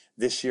footage.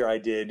 This year I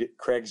did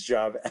Craig's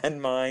job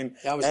and mine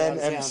and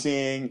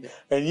emceeing.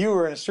 And you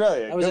were in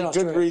Australia.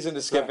 Good reason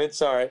to skip it.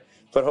 Sorry.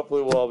 But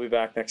hopefully we'll all be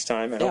back next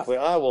time. And hopefully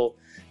I will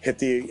hit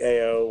the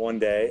AO one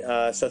day.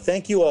 So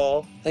thank you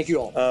all. Thank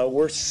you all.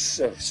 We're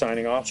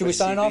signing off. Should we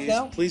sign off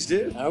now? Please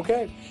do.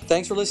 Okay.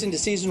 Thanks for listening to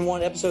Season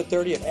 1, Episode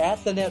 30 of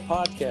At the Net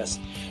Podcast.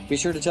 Be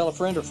sure to tell a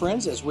friend or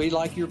friends as we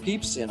like your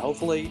peeps, and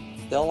hopefully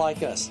they'll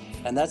like us.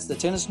 And that's the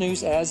tennis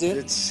news as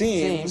it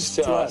seems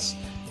to us.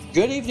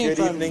 Good evening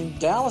from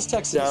Dallas,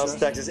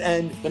 Texas.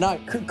 And good night.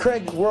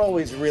 Craig, we're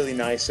always really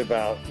nice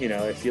about,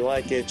 if you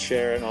like it,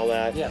 share it and all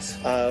that. Yes.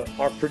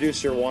 Our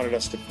producer wanted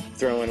us to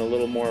throw in a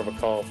little more of a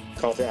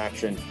call to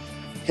action.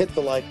 Hit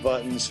the like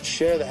buttons,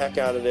 share the heck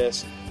out of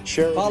this,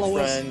 share it with your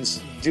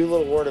friends, do a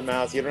little word of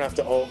mouth. You don't have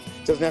to,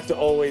 doesn't have to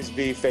always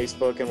be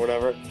Facebook and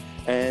whatever.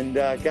 And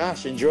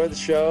enjoy the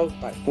show.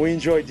 Right. We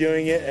enjoy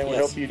doing it, and we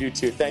hope you do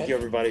too. Thank you,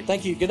 everybody.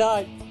 Thank you. Good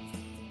night.